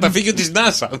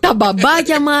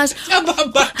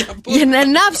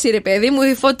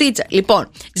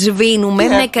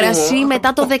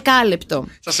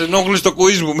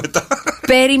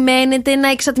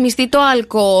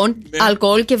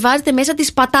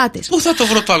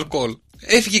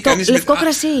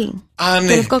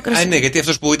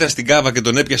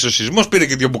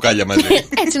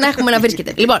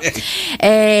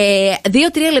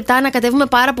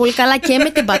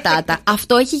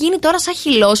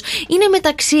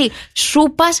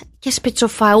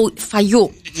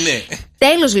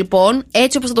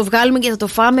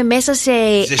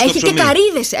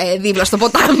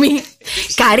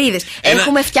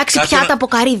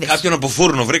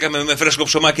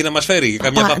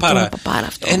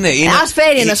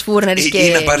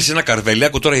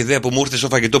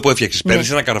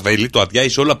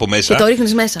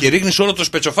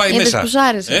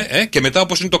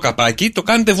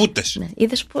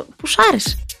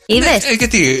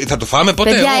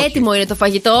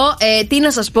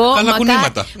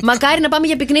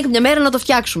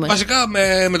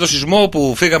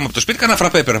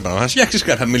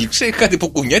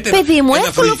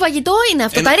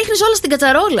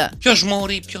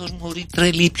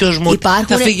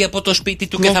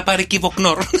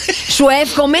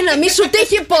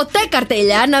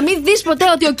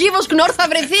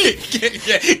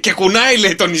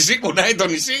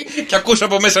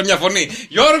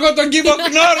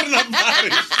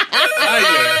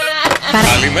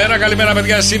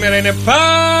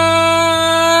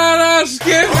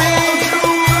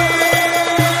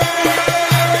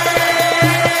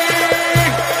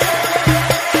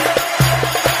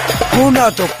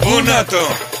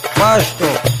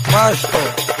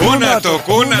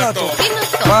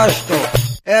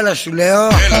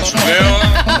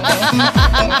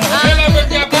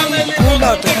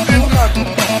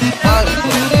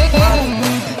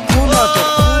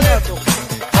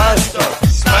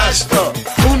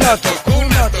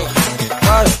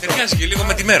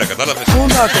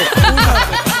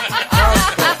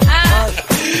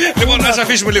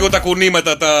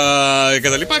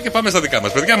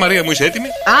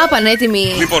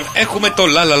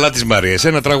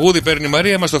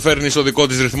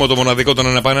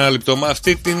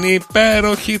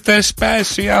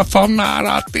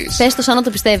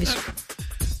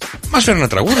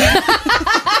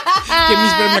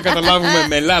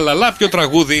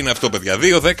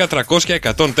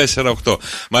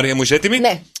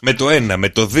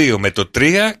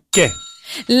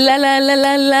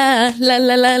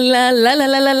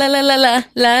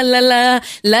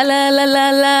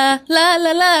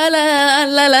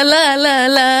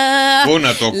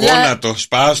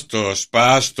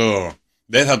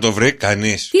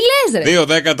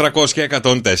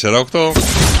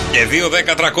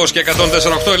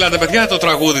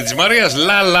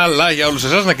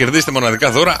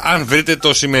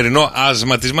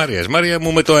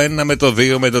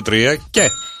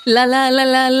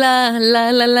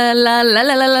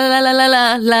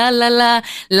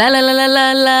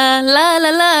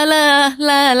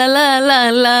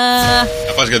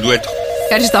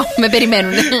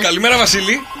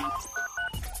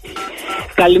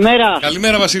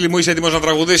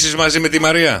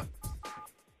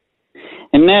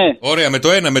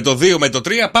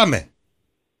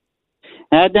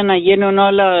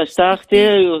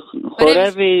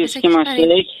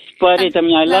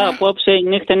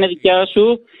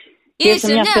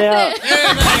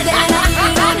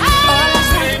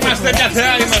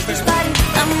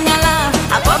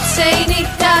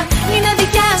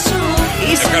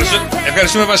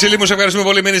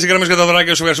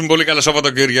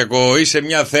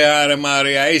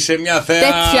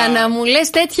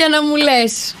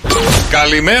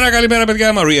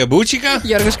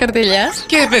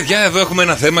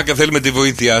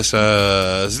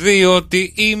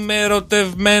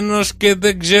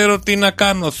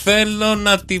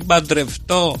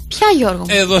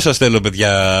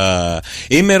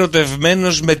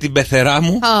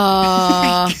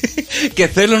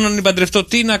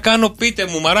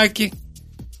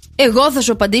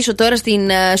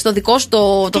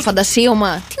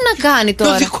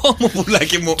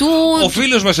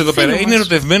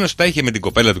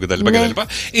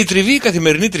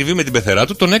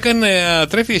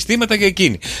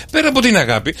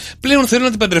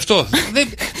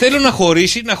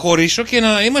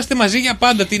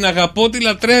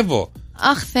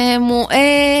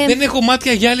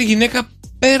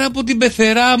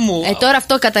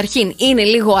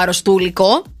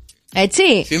 Έτσι.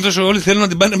 Συνήθως όλοι θέλουν να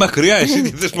την πάνε μακριά, εσύ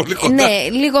την θες πολύ κοντά. Ναι,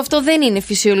 λίγο αυτό δεν είναι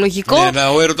φυσιολογικό. Ναι,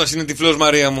 ο έρωτας είναι τυφλός,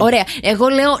 Μαρία μου. Ωραία. Εγώ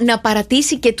λέω να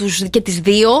παρατήσει και τις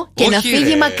δύο και όχι, να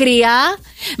φύγει μακριά.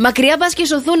 Μακριά πας και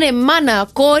σωθούν μάνα,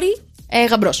 κόρη,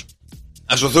 γαμπρός.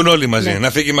 Ας σωθούν όλοι μαζί, Ναι.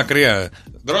 να φύγει μακριά.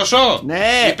 Δρόσο! Ναι.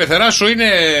 Η πεθερά σου είναι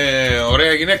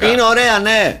ωραία γυναίκα. Είναι ωραία,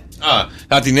 ναι.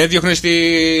 Θα την έδιωχνες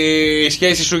στη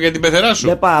σχέση σου για την πεθερά σου.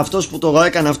 Δεν πάει, αυτός που το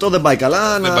έκανε αυτό δεν πάει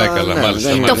καλά. Δεν πάει καλά, μάλιστα.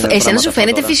 Εσένα σου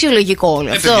φαίνεται φυσιολογικό όλο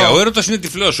αυτό. Παιδιά, ο έρωτας είναι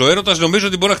τυφλός. Ο έρωτας νομίζω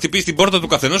ότι μπορεί να χτυπήσει την πόρτα του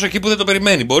καθενός εκεί που δεν το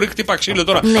περιμένει. Μπορεί χτύπα ξύλο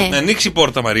τώρα Ναι. να ανοίξει η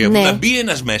πόρτα, Μαρία μου, Ναι. να μπει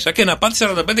ένας μέσα και να πάθει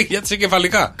 45.000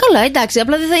 εγκεφαλικά. Καλά, εντάξει,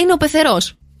 απλά δεν θα είναι ο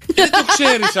πεθερός. Δεν το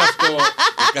ξέρεις αυτό.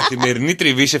 Η καθημερινή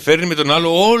τριβή σε φέρνει με τον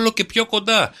άλλο όλο και πιο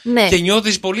κοντά. Ναι. Και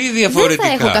νιώθεις πολύ διαφορετικά.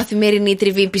 Δεν θα έχω καθημερινή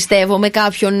τριβή, πιστεύω, με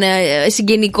κάποιον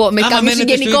συγγενικό, με Άμα κάποιο μένετε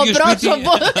στο συγγενικό ίδιο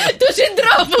πρόσωπο του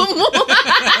συντρόφου μου.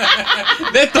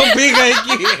 Δεν το πήγα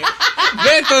εκεί.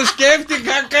 Δεν το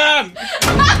σκέφτηκα καν.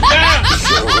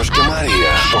 Γιώργος και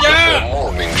Μαρία.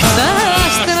 Τα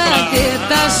άστρα και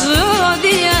τα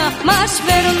ζώδια μας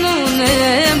φέρνουνε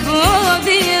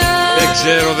εμπόδια.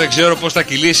 Δεν ξέρω πώς θα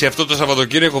κυλήσει αυτό το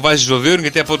Σαββατοκύριακο βάσει ζωδίων,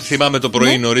 γιατί από ό,τι θυμάμαι το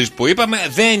πρωί νωρίς που είπαμε,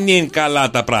 δεν είναι καλά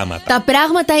τα πράγματα. Τα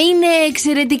πράγματα είναι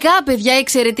εξαιρετικά, παιδιά,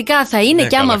 εξαιρετικά θα είναι, Ναι,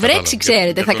 και άμα καλά, βρέξει, κατάλαβα.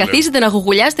 ξέρετε, Και θα το λέω. καθίσετε να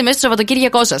χουχουλιάσετε μέσα στο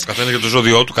Σαββατοκύριακό σας. Καθένα για το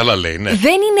ζώδιό του, καλά λέει, ναι.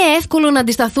 Δεν είναι εύκολο να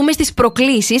αντισταθούμε στις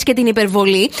προκλήσεις και την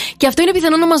υπερβολή, και αυτό είναι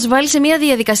πιθανό να μας βάλει σε μια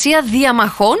διαδικασία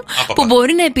διαμαχών που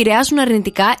μπορεί να επηρεάσουν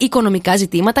αρνητικά οικονομικά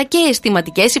ζητήματα και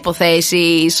αισθηματικές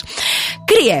υποθέσεις.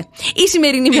 Κρύε, η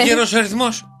σημερινή μέρα. Τυχερός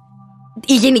αριθμός.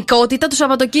 Η γενικότητα του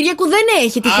Σαββατοκύριακου δεν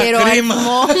έχει τυχερό αριθμό.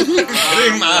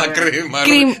 Κρίμα.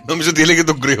 Νομίζω ότι έλεγε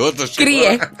τον κρυότο.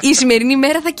 Κρύε. Η σημερινή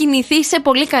μέρα θα κινηθεί σε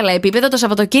πολύ καλά επίπεδα. Το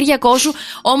Σαββατοκύριακό σου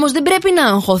όμως δεν πρέπει να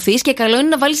αγχωθείς και καλό είναι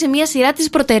να βάλεις σε μια σειρά τις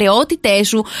προτεραιότητές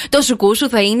σου. Το σουκού σου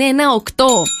θα είναι ένα 8.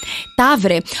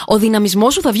 Ταύρε, ο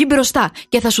δυναμισμός σου θα βγει μπροστά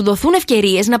και θα σου δοθούν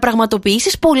ευκαιρίες να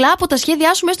πραγματοποιήσεις πολλά από τα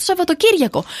σχέδιά σου μέσα στο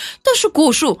Σαββατοκύριακο. Το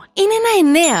σουκού σου είναι ένα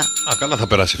 9. Α, καλά θα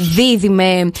περάσει.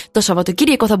 Δίδυμε, το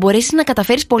Σαββατοκύριακο θα μπορέσεις να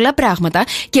καταφέρεις πολλά πράγματα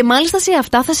και μάλιστα σε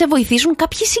αυτά θα σε βοηθήσουν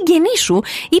κάποιοι συγγενείς σου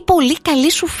ή πολύ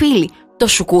καλοί σου φίλοι. Το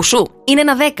σουκού σου είναι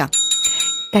ένα 10.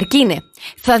 Καρκίνε,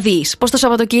 θα δεις πως το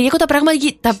Σαββατοκύριακο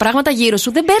τα πράγματα γύρω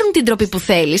σου δεν παίρνουν την τροπή που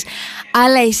θέλεις,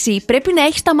 αλλά εσύ πρέπει να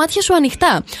έχεις τα μάτια σου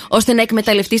ανοιχτά, ώστε να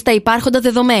εκμεταλλευτείς τα υπάρχοντα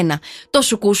δεδομένα. Το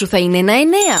σουκού σου θα είναι ένα 9.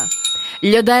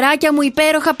 Λιονταράκια μου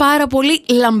υπέροχα, πάρα πολύ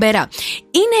λαμπερά.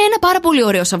 Είναι ένα πάρα πολύ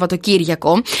ωραίο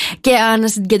Σαββατοκύριακο και να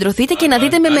συγκεντρωθείτε και να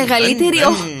δείτε με μεγαλύτερη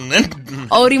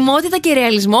ωριμότητα και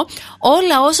ρεαλισμό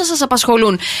όλα όσα σας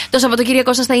απασχολούν. Το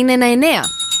Σαββατοκύριακο σας θα είναι ένα 9.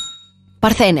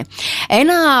 Παρθένε,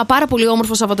 ένα πάρα πολύ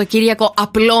όμορφο Σαββατοκύριακο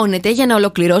απλώνεται για να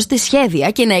ολοκληρώσετε σχέδια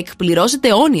και να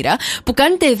εκπληρώσετε όνειρα που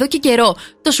κάνετε εδώ και καιρό.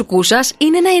 Το σουκού σας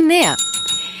είναι ένα 9.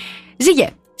 Ζήγε,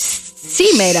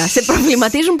 σήμερα σε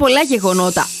προβληματίζουν πολλά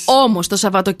γεγονότα. Όμως το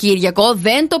Σαββατοκύριακο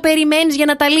δεν το περιμένεις για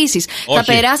να τα λύσεις. Θα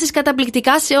περάσεις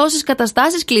καταπληκτικά σε όσες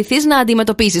καταστάσεις κληθείς να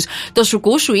αντιμετωπίσεις. Το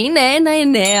σουκού σου είναι ένα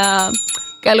 9.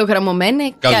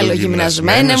 Καλογραμμωμένε,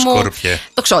 καλογυμνασμένε μου. Σκόρπιε.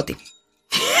 Το ξότι.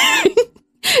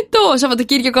 Το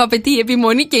Σαββατοκύριακο απαιτεί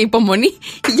επιμονή και υπομονή,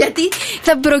 γιατί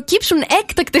θα προκύψουν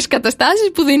έκτακτες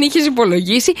καταστάσεις που δεν είχες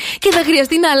υπολογίσει και θα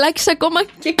χρειαστεί να αλλάξεις ακόμα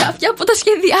και κάποια από τα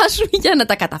σχέδιά σου για να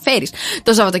τα καταφέρεις.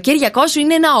 Το Σαββατοκύριακό σου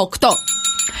είναι ένα 8.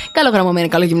 Καλογραμμωμένη,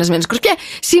 καλογυμνασμένη σκορπιέ.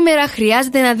 Σήμερα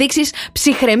χρειάζεται να δείξεις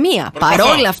ψυχραιμία.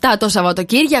 Παρόλα αυτά, το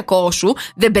Σαββατοκύριακό σου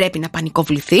δεν πρέπει να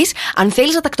πανικοβληθείς αν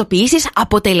θέλεις να τακτοποιήσεις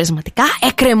αποτελεσματικά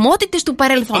εκκρεμότητες του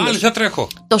παρελθόντος. Πάλι θα τρέχω.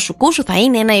 Το σουκού σου θα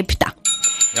είναι ένα 7.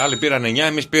 Οι άλλοι πήραν 9,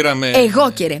 εμείς πήραμε.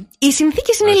 Εγώ και ρε. Οι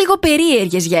συνθήκες είναι λίγο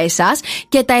περίεργες για εσάς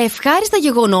και τα ευχάριστα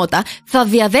γεγονότα θα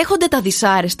διαδέχονται τα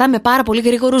δυσάρεστα με πάρα πολύ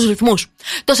γρήγορους ρυθμούς.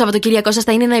 Το Σαββατοκύριακό σας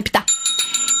θα είναι ένα 7.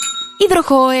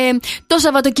 Υδροχόε, το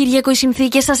Σαββατοκύριακο οι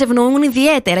συνθήκες σας ευνοούν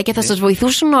ιδιαίτερα και θα σας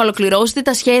βοηθήσουν να ολοκληρώσετε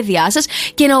τα σχέδιά σας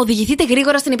και να οδηγηθείτε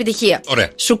γρήγορα στην επιτυχία. Ωραία.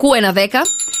 Σουκού ένα 10.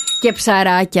 Και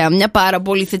ψαράκια, μια πάρα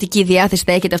πολύ θετική διάθεση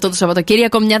θα έχετε αυτό το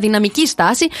Σαββατοκύριακο, μια δυναμική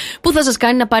στάση που θα σας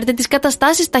κάνει να πάρετε τις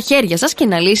καταστάσεις στα χέρια σας και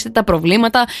να λύσετε τα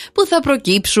προβλήματα που θα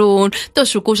προκύψουν. Το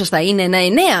σουκού σας θα είναι ένα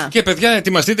 9. Και παιδιά,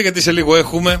 ετοιμαστείτε γιατί σε λίγο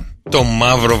έχουμε το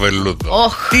μαύρο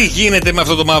βελούδο. Τι γίνεται με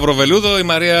αυτό το μαύρο βελούδο? Η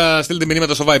Μαρία στείλτε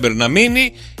μηνύματα στο Viber να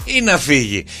μείνει ή να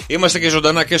φύγει. Είμαστε και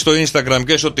ζωντανά και στο Instagram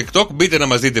και στο TikTok. Μπείτε να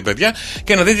μας δείτε, παιδιά,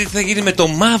 και να δείτε τι θα γίνει με το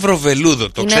μαύρο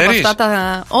βελούδο. Το ξέρεις?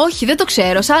 Όχι, δεν το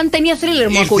ξέρω. Σαν ταινία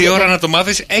thriller μου ακούγεται. Ήρθε η ώρα να το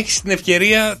μάθεις. Έχεις την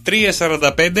ευκαιρία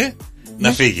 3:45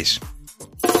 να φύγεις.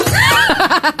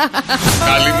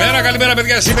 Καλημέρα,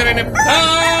 παιδιά. Σήμερα είναι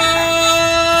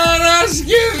Παρασκευή.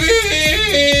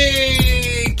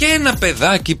 Και ένα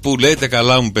παιδάκι που λέτε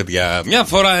καλά μου παιδιά. Μια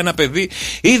φορά ένα παιδί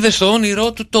είδε στο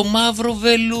όνειρό του το μαύρο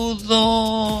βελούδο.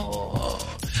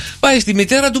 Πάει στη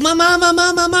μητέρα του, μαμά,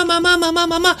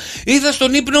 είδα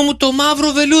στον ύπνο μου το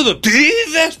μαύρο βελούδο. Τι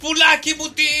είδες, πουλάκι μου,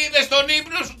 τι είδες στον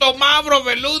ύπνο σου το μαύρο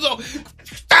βελούδο?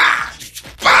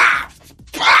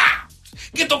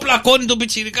 Και το πλακώνει τον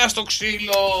πιτσιρικά στο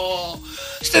ξύλο.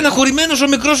 Στεναχωρημένος ο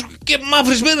μικρός και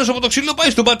μαυρισμένος από το ξύλο πάει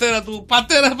στον πατέρα του.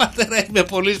 Πατέρα, είμαι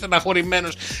πολύ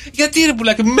στεναχωρημένος. Γιατί ρε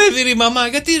πουλάκι μου, με έδιρε η μαμά?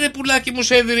 Γιατί ρε πουλάκι μου,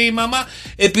 σε έδιρε η μαμά?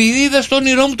 Επειδή είδα στο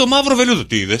όνειρό μου το μαύρο βελούδο.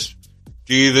 Τι είδες?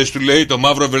 Τι είδες, του λέει, το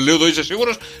μαύρο βελούδο, είσαι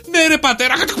σίγουρος? Ναι ρε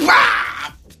πατέρα.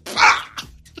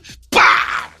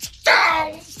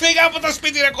 Φύγε από το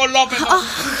σπίτι ρε κολόπεδο.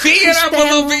 Φύγε από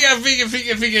εδώ,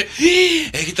 φύγε.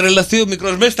 Έχει τρελαθεί ο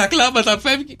μικρός, μέσα στα κλάματα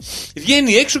φεύγει.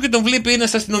 Βγαίνει έξω και τον βλέπει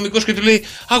ένας αστυνομικός και του λέει,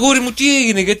 αγόρι μου, τι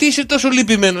έγινε, γιατί είσαι τόσο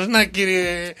λυπημένος?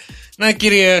 Να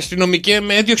κύριε αστυνομικέ,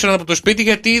 με έδιωξαν από το σπίτι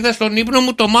γιατί είδα στον ύπνο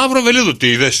μου το μαύρο βελούδο. Τι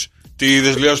είδες? Τι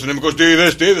είδες, λέει ο αστυνομικός, τι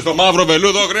είδες το μαύρο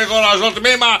βελούδο? Γρήγορα στο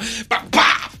τμήμα.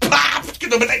 Και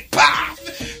τον πετάει.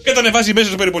 Και τον εβάζει μέσα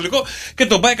στο περιπολικό και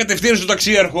τον πάει κατευθείαν στο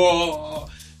ταξίαρχο.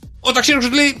 Ο ταξίαρχος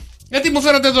του λέει, γιατί μου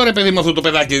φέρατε εδώ ρε παιδί με αυτό το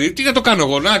παιδάκι? Τι να το κάνω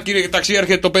εγώ? Να κύριε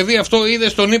ταξίαρχε, το παιδί αυτό είδε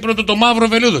στον ύπνο του το μαύρο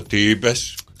βελούδο. Τι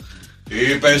είπες?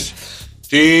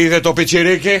 Τι είδε το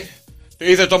πιτσιρίκι? Τι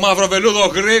είδε το μαύρο βελούδο?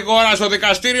 Γρήγορα στο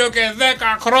δικαστήριο και 10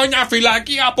 χρόνια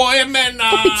φυλακή από εμένα.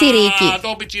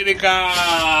 Το πιτσιρικά.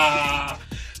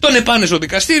 Τον επάνε στο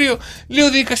δικαστήριο. Λέει ο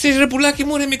δικαστής, ρε πουλάκι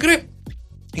μου, ρε μικρέ,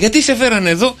 γιατί σε φέρανε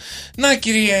εδώ? Να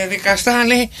κύριε δικαστά,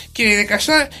 λέει, κύριε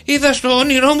δικαστά, είδα στο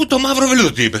όνειρό μου το μαύρο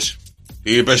βελούδο. Τι είπες?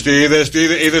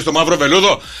 Είδες το μαύρο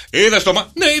βελούδο?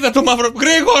 Ναι, είδα το μαύρο.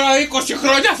 Γρήγορα 20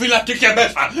 χρόνια φυλακή και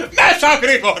μέσα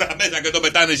γρήγορα, μέσα, και το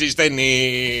πετάνε στη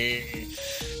στενή.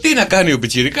 Τι να κάνει ο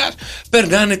πιτσιρικάς?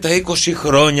 Περνάνε τα 20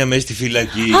 χρόνια μέσα στη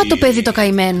φυλακή. Α, το παιδί το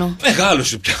καημένο.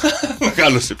 Μεγάλωσε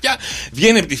πια.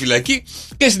 Βγαίνει από τη φυλακή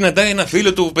και συναντάει ένα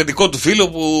φίλο του, παιδικό του φίλο,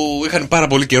 που είχαν πάρα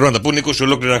πολύ καιρό να τα πούν, 20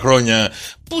 ολόκληρα χρόνια.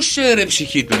 Πού σε ρε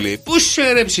ψυχή, του λέει, πού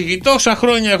σε ρε ψυχή, τόσα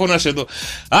χρόνια έχω να σε δω.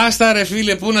 Άστα ρε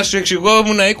φίλε, πού να σου εξηγώ,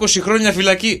 ήμουν 20 χρόνια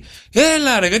φυλακή.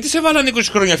 Έλα ρε, γιατί σε βάλαν 20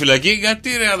 χρόνια φυλακή? Γιατί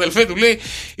ρε αδελφέ, του λέει,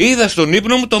 είδα στον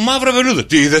ύπνο μου το μαύρο βελούδο.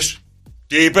 Τι είδες?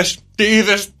 Τι είπες?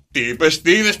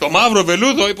 Τι είδες το μαύρο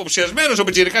βελούδο? Υποψιασμένος ο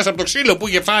πιτσιρικάς από το ξύλο που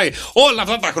είχε φάει όλα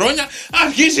αυτά τα χρόνια,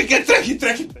 αρχίζει και τρέχει.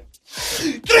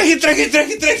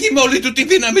 Τρέχει με όλη του τη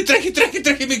δύναμη.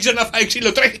 Τρέχει, μην ξαναφάει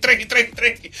ξύλο. Τρέχει.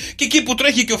 Και εκεί που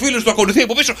τρέχει και ο φίλος του ακολουθεί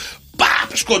από πίσω,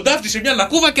 σκοντάφτει σε μια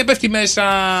λακκούβα και πέφτει μέσα.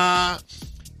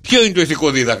 Ποιο είναι το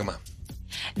ηθικό δίδαγμα?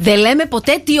 Δεν λέμε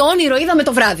ποτέ τι όνειρο είδαμε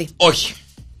το βράδυ. Όχι.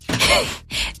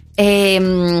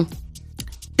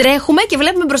 Τρέχουμε και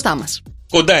βλέπουμε μπροστά μας.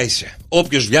 Κοντά είσαι.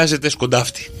 Όποιος βιάζεται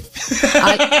σκοντάφτει.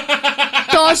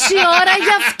 Τόση ώρα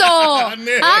γι' αυτό.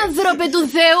 Άνθρωπε του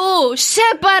Θεού, σε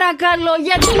παρακαλώ,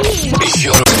 γιατί?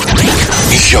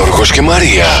 Γιώργος και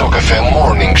Μαρία. Σοκαφέ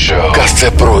Morning Show.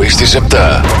 Κάθε πρωί στις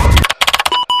 7.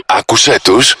 Άκουσέ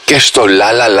τους και στο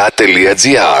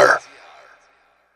lalala.gr.